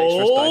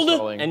ambidextrous dice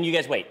rolling. And you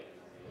guys wait.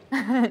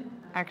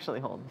 Actually,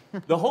 hold.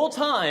 The whole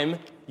time,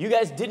 you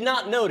guys did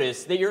not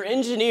notice that your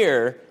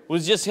engineer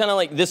was just kind of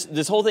like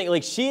this whole thing.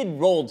 Like she had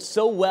rolled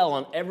so well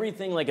on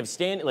everything, like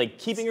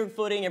keeping her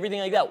footing, everything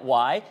like that.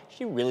 Why?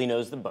 She really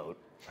knows the boat.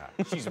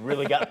 She's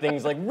really got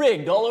things like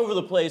rigged all over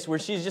the place where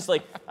she's just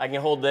like, I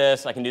can hold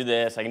this, I can do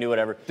this, I can do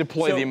whatever.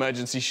 Deploy the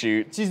emergency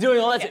chute. She's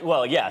doing all that.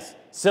 Well, yes.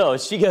 So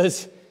she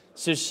goes.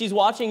 So she's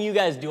watching you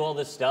guys do all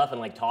this stuff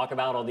and like talk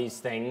about all these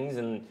things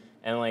and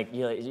like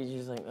you're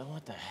just like, oh,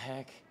 what the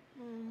heck?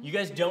 You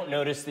guys don't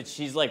notice that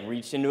she's like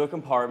reached into a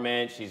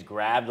compartment, she's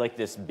grabbed like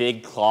this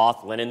big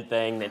cloth linen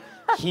thing that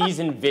he's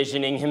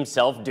envisioning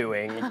himself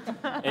doing,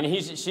 and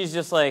she's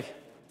just like,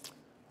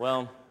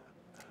 well,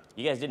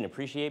 you guys didn't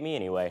appreciate me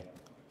anyway.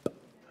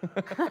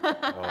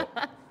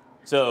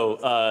 So,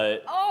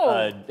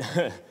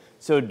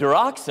 so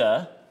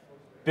Daraxa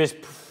is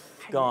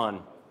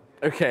gone.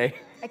 Okay.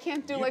 I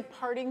can't do like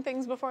parting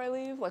things before I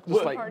leave, like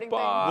Just parting like, things.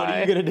 bye. What are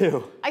you gonna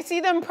do? I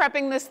see them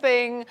prepping this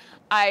thing.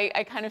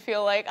 I kind of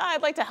feel like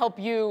I'd like to help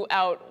you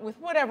out with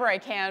whatever I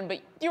can, but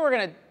you were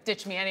gonna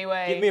ditch me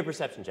anyway. Give me a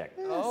perception check.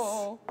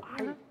 Oh.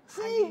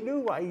 I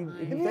knew I If you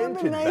had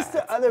invented been nice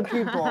that. to other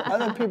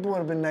people would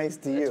have been nice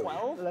to you.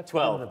 12?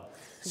 12.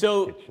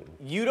 So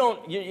you don't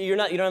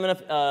have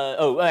enough.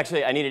 Oh, well,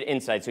 actually, I needed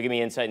insight. So give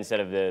me insight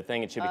instead of the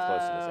thing. It should be close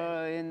to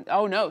the same.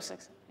 Oh no,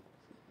 6.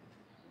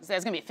 So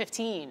that's gonna be a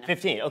 15.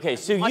 15. Okay,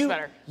 so Much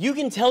better. you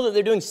can tell that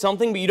they're doing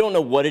something, but you don't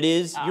know what it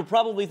is. You're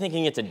probably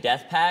thinking it's a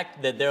death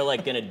pact that they're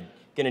like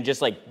gonna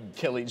just like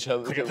Kill each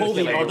other. pull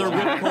the other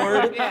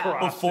ripcord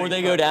before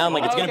they go down.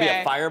 Like it's gonna be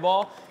a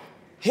fireball.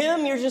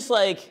 Him, you're just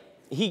like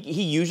he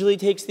usually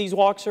takes these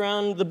walks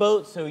around the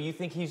boat, so you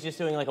think he's just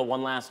doing like a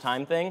one last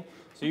time thing.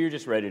 So you're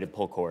just ready to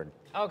pull cord.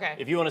 Okay.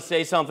 If you want to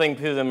say something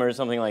to them or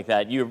something like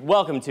that, you're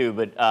welcome to,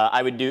 but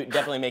I would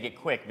definitely make it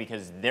quick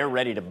because they're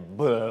ready to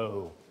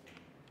boo.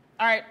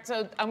 All right,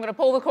 so I'm gonna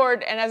pull the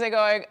cord, and as I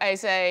go, I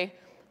say,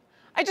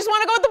 I just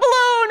want to go with the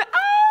balloon.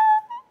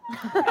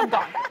 Ah! I'm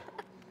gone.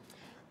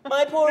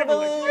 My poor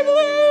balloon. My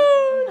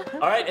balloon.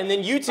 All right, and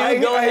then you two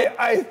go ahead.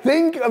 I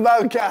think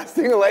about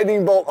casting a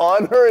lightning bolt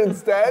on her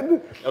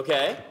instead.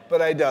 Okay.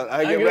 But I don't.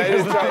 I get ready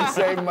to try and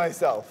save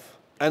myself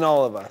and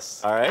all of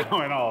us. All right. Oh,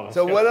 and all of us.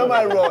 So what am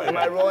I rolling? Am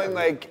I rolling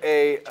like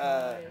a?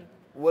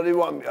 What do you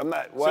want me? I'm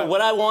not. So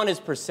what I want is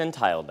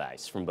percentile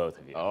dice from both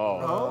of you.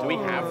 Oh. Do we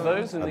have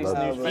those in these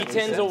new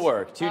D10s will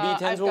work. 2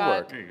 D10s will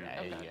work. There you go.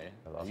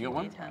 You got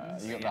one?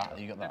 You got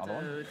the other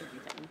one?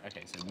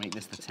 Okay, so make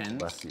this the 10.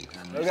 Okay.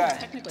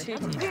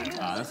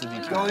 This is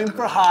the Going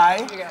for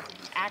high.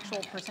 Actual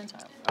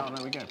percentile. Oh,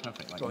 there we go.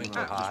 Perfect. Like,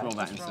 just roll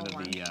that insteod of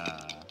the.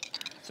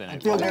 So no,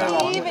 feel good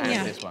about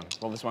and this one.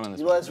 Roll this one and this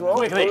You one. let's roll.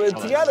 Quickly. Roll it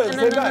together at the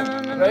same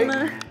time,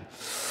 right?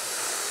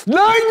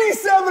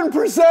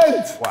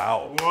 97%.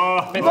 Wow.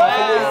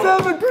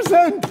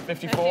 97%.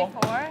 54.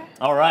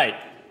 All right.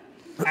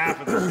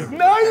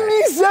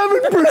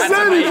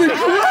 97% is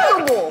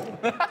incredible.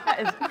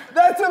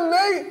 That's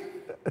amazing.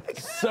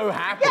 So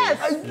happy.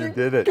 Yes. You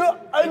did it.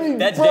 I mean,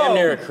 That's bro. damn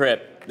near a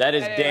crit. That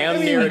is damn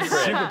near a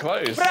crit. Super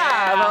close.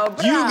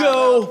 You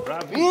go,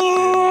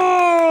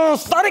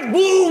 sonic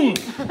boom!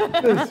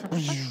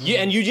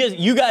 And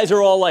you guys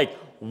are all like,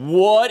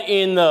 what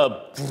in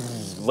the,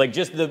 like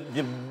just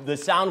the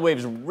sound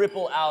waves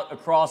ripple out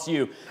across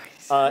you.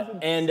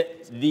 And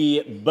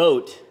the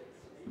boat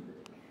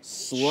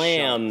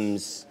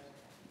slams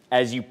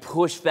as you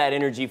push that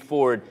energy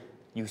forward.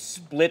 You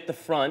split the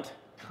front.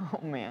 Oh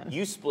man.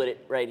 You split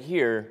it right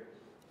here,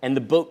 and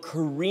the boat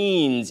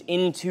careens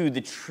into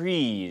the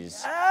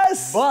trees.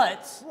 Yes.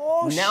 But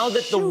Oh, now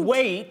that the shoot.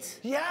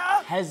 weight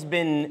has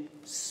been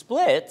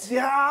split,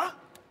 Yeah.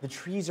 the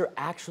trees are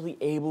actually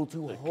able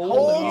to hold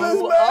Hold us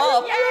you back.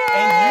 up,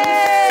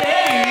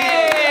 and you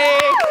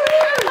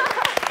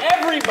save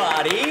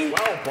everybody.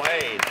 Well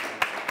played.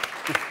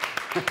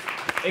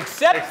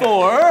 Except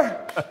for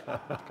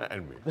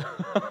And me.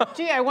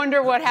 Gee, I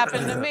wonder what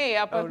happened to me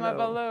up with my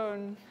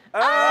balloon. Oh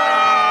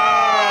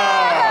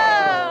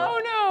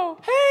no!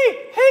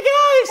 Hey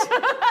guys!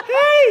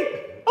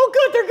 Hey! Oh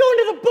good, they're going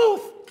to the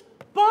booth.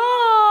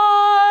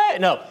 Bye.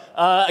 No,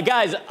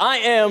 guys, I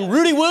am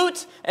Rudy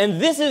Woot,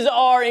 and this is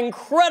our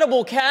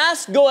incredible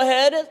cast. Go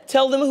ahead,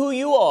 tell them who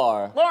you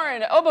are.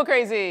 Lauren, Obo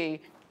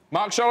Crazy.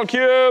 Mark Shuttle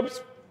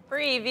Cubes.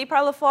 Bree,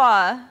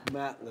 Vieparlafoi.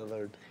 Matt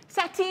Lillard.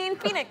 Satine,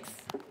 Phoenix.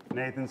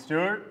 Nathan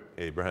Stewart.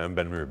 Abraham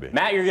Benrubi.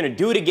 Matt, you're gonna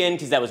do it again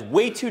because that was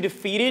way too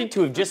defeated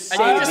to have just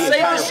saved the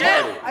entire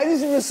party. I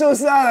just was so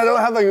sad I don't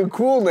have like a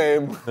cool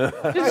name. I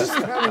just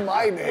have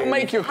my name.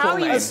 Make your cool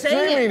I'm name.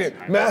 screaming it.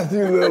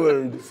 Matthew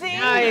Lillard. See?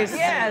 Nice.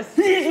 Yes.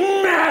 He's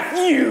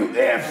Matthew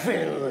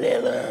effing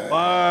Lillard.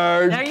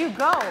 Mark. There you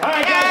go. All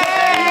right,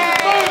 guys,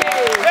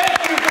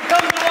 thank you for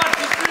coming to watch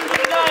the Stream of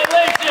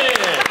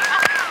Annihilation.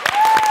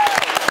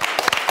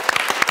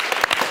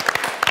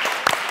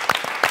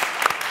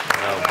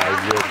 Oh my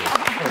goodness.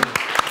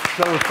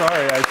 So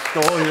sorry, I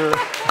stole your.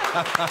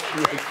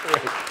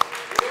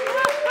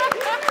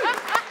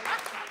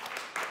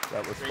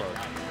 That was fun.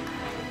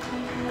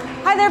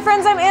 Hi there,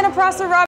 friends. I'm Anna Prosser.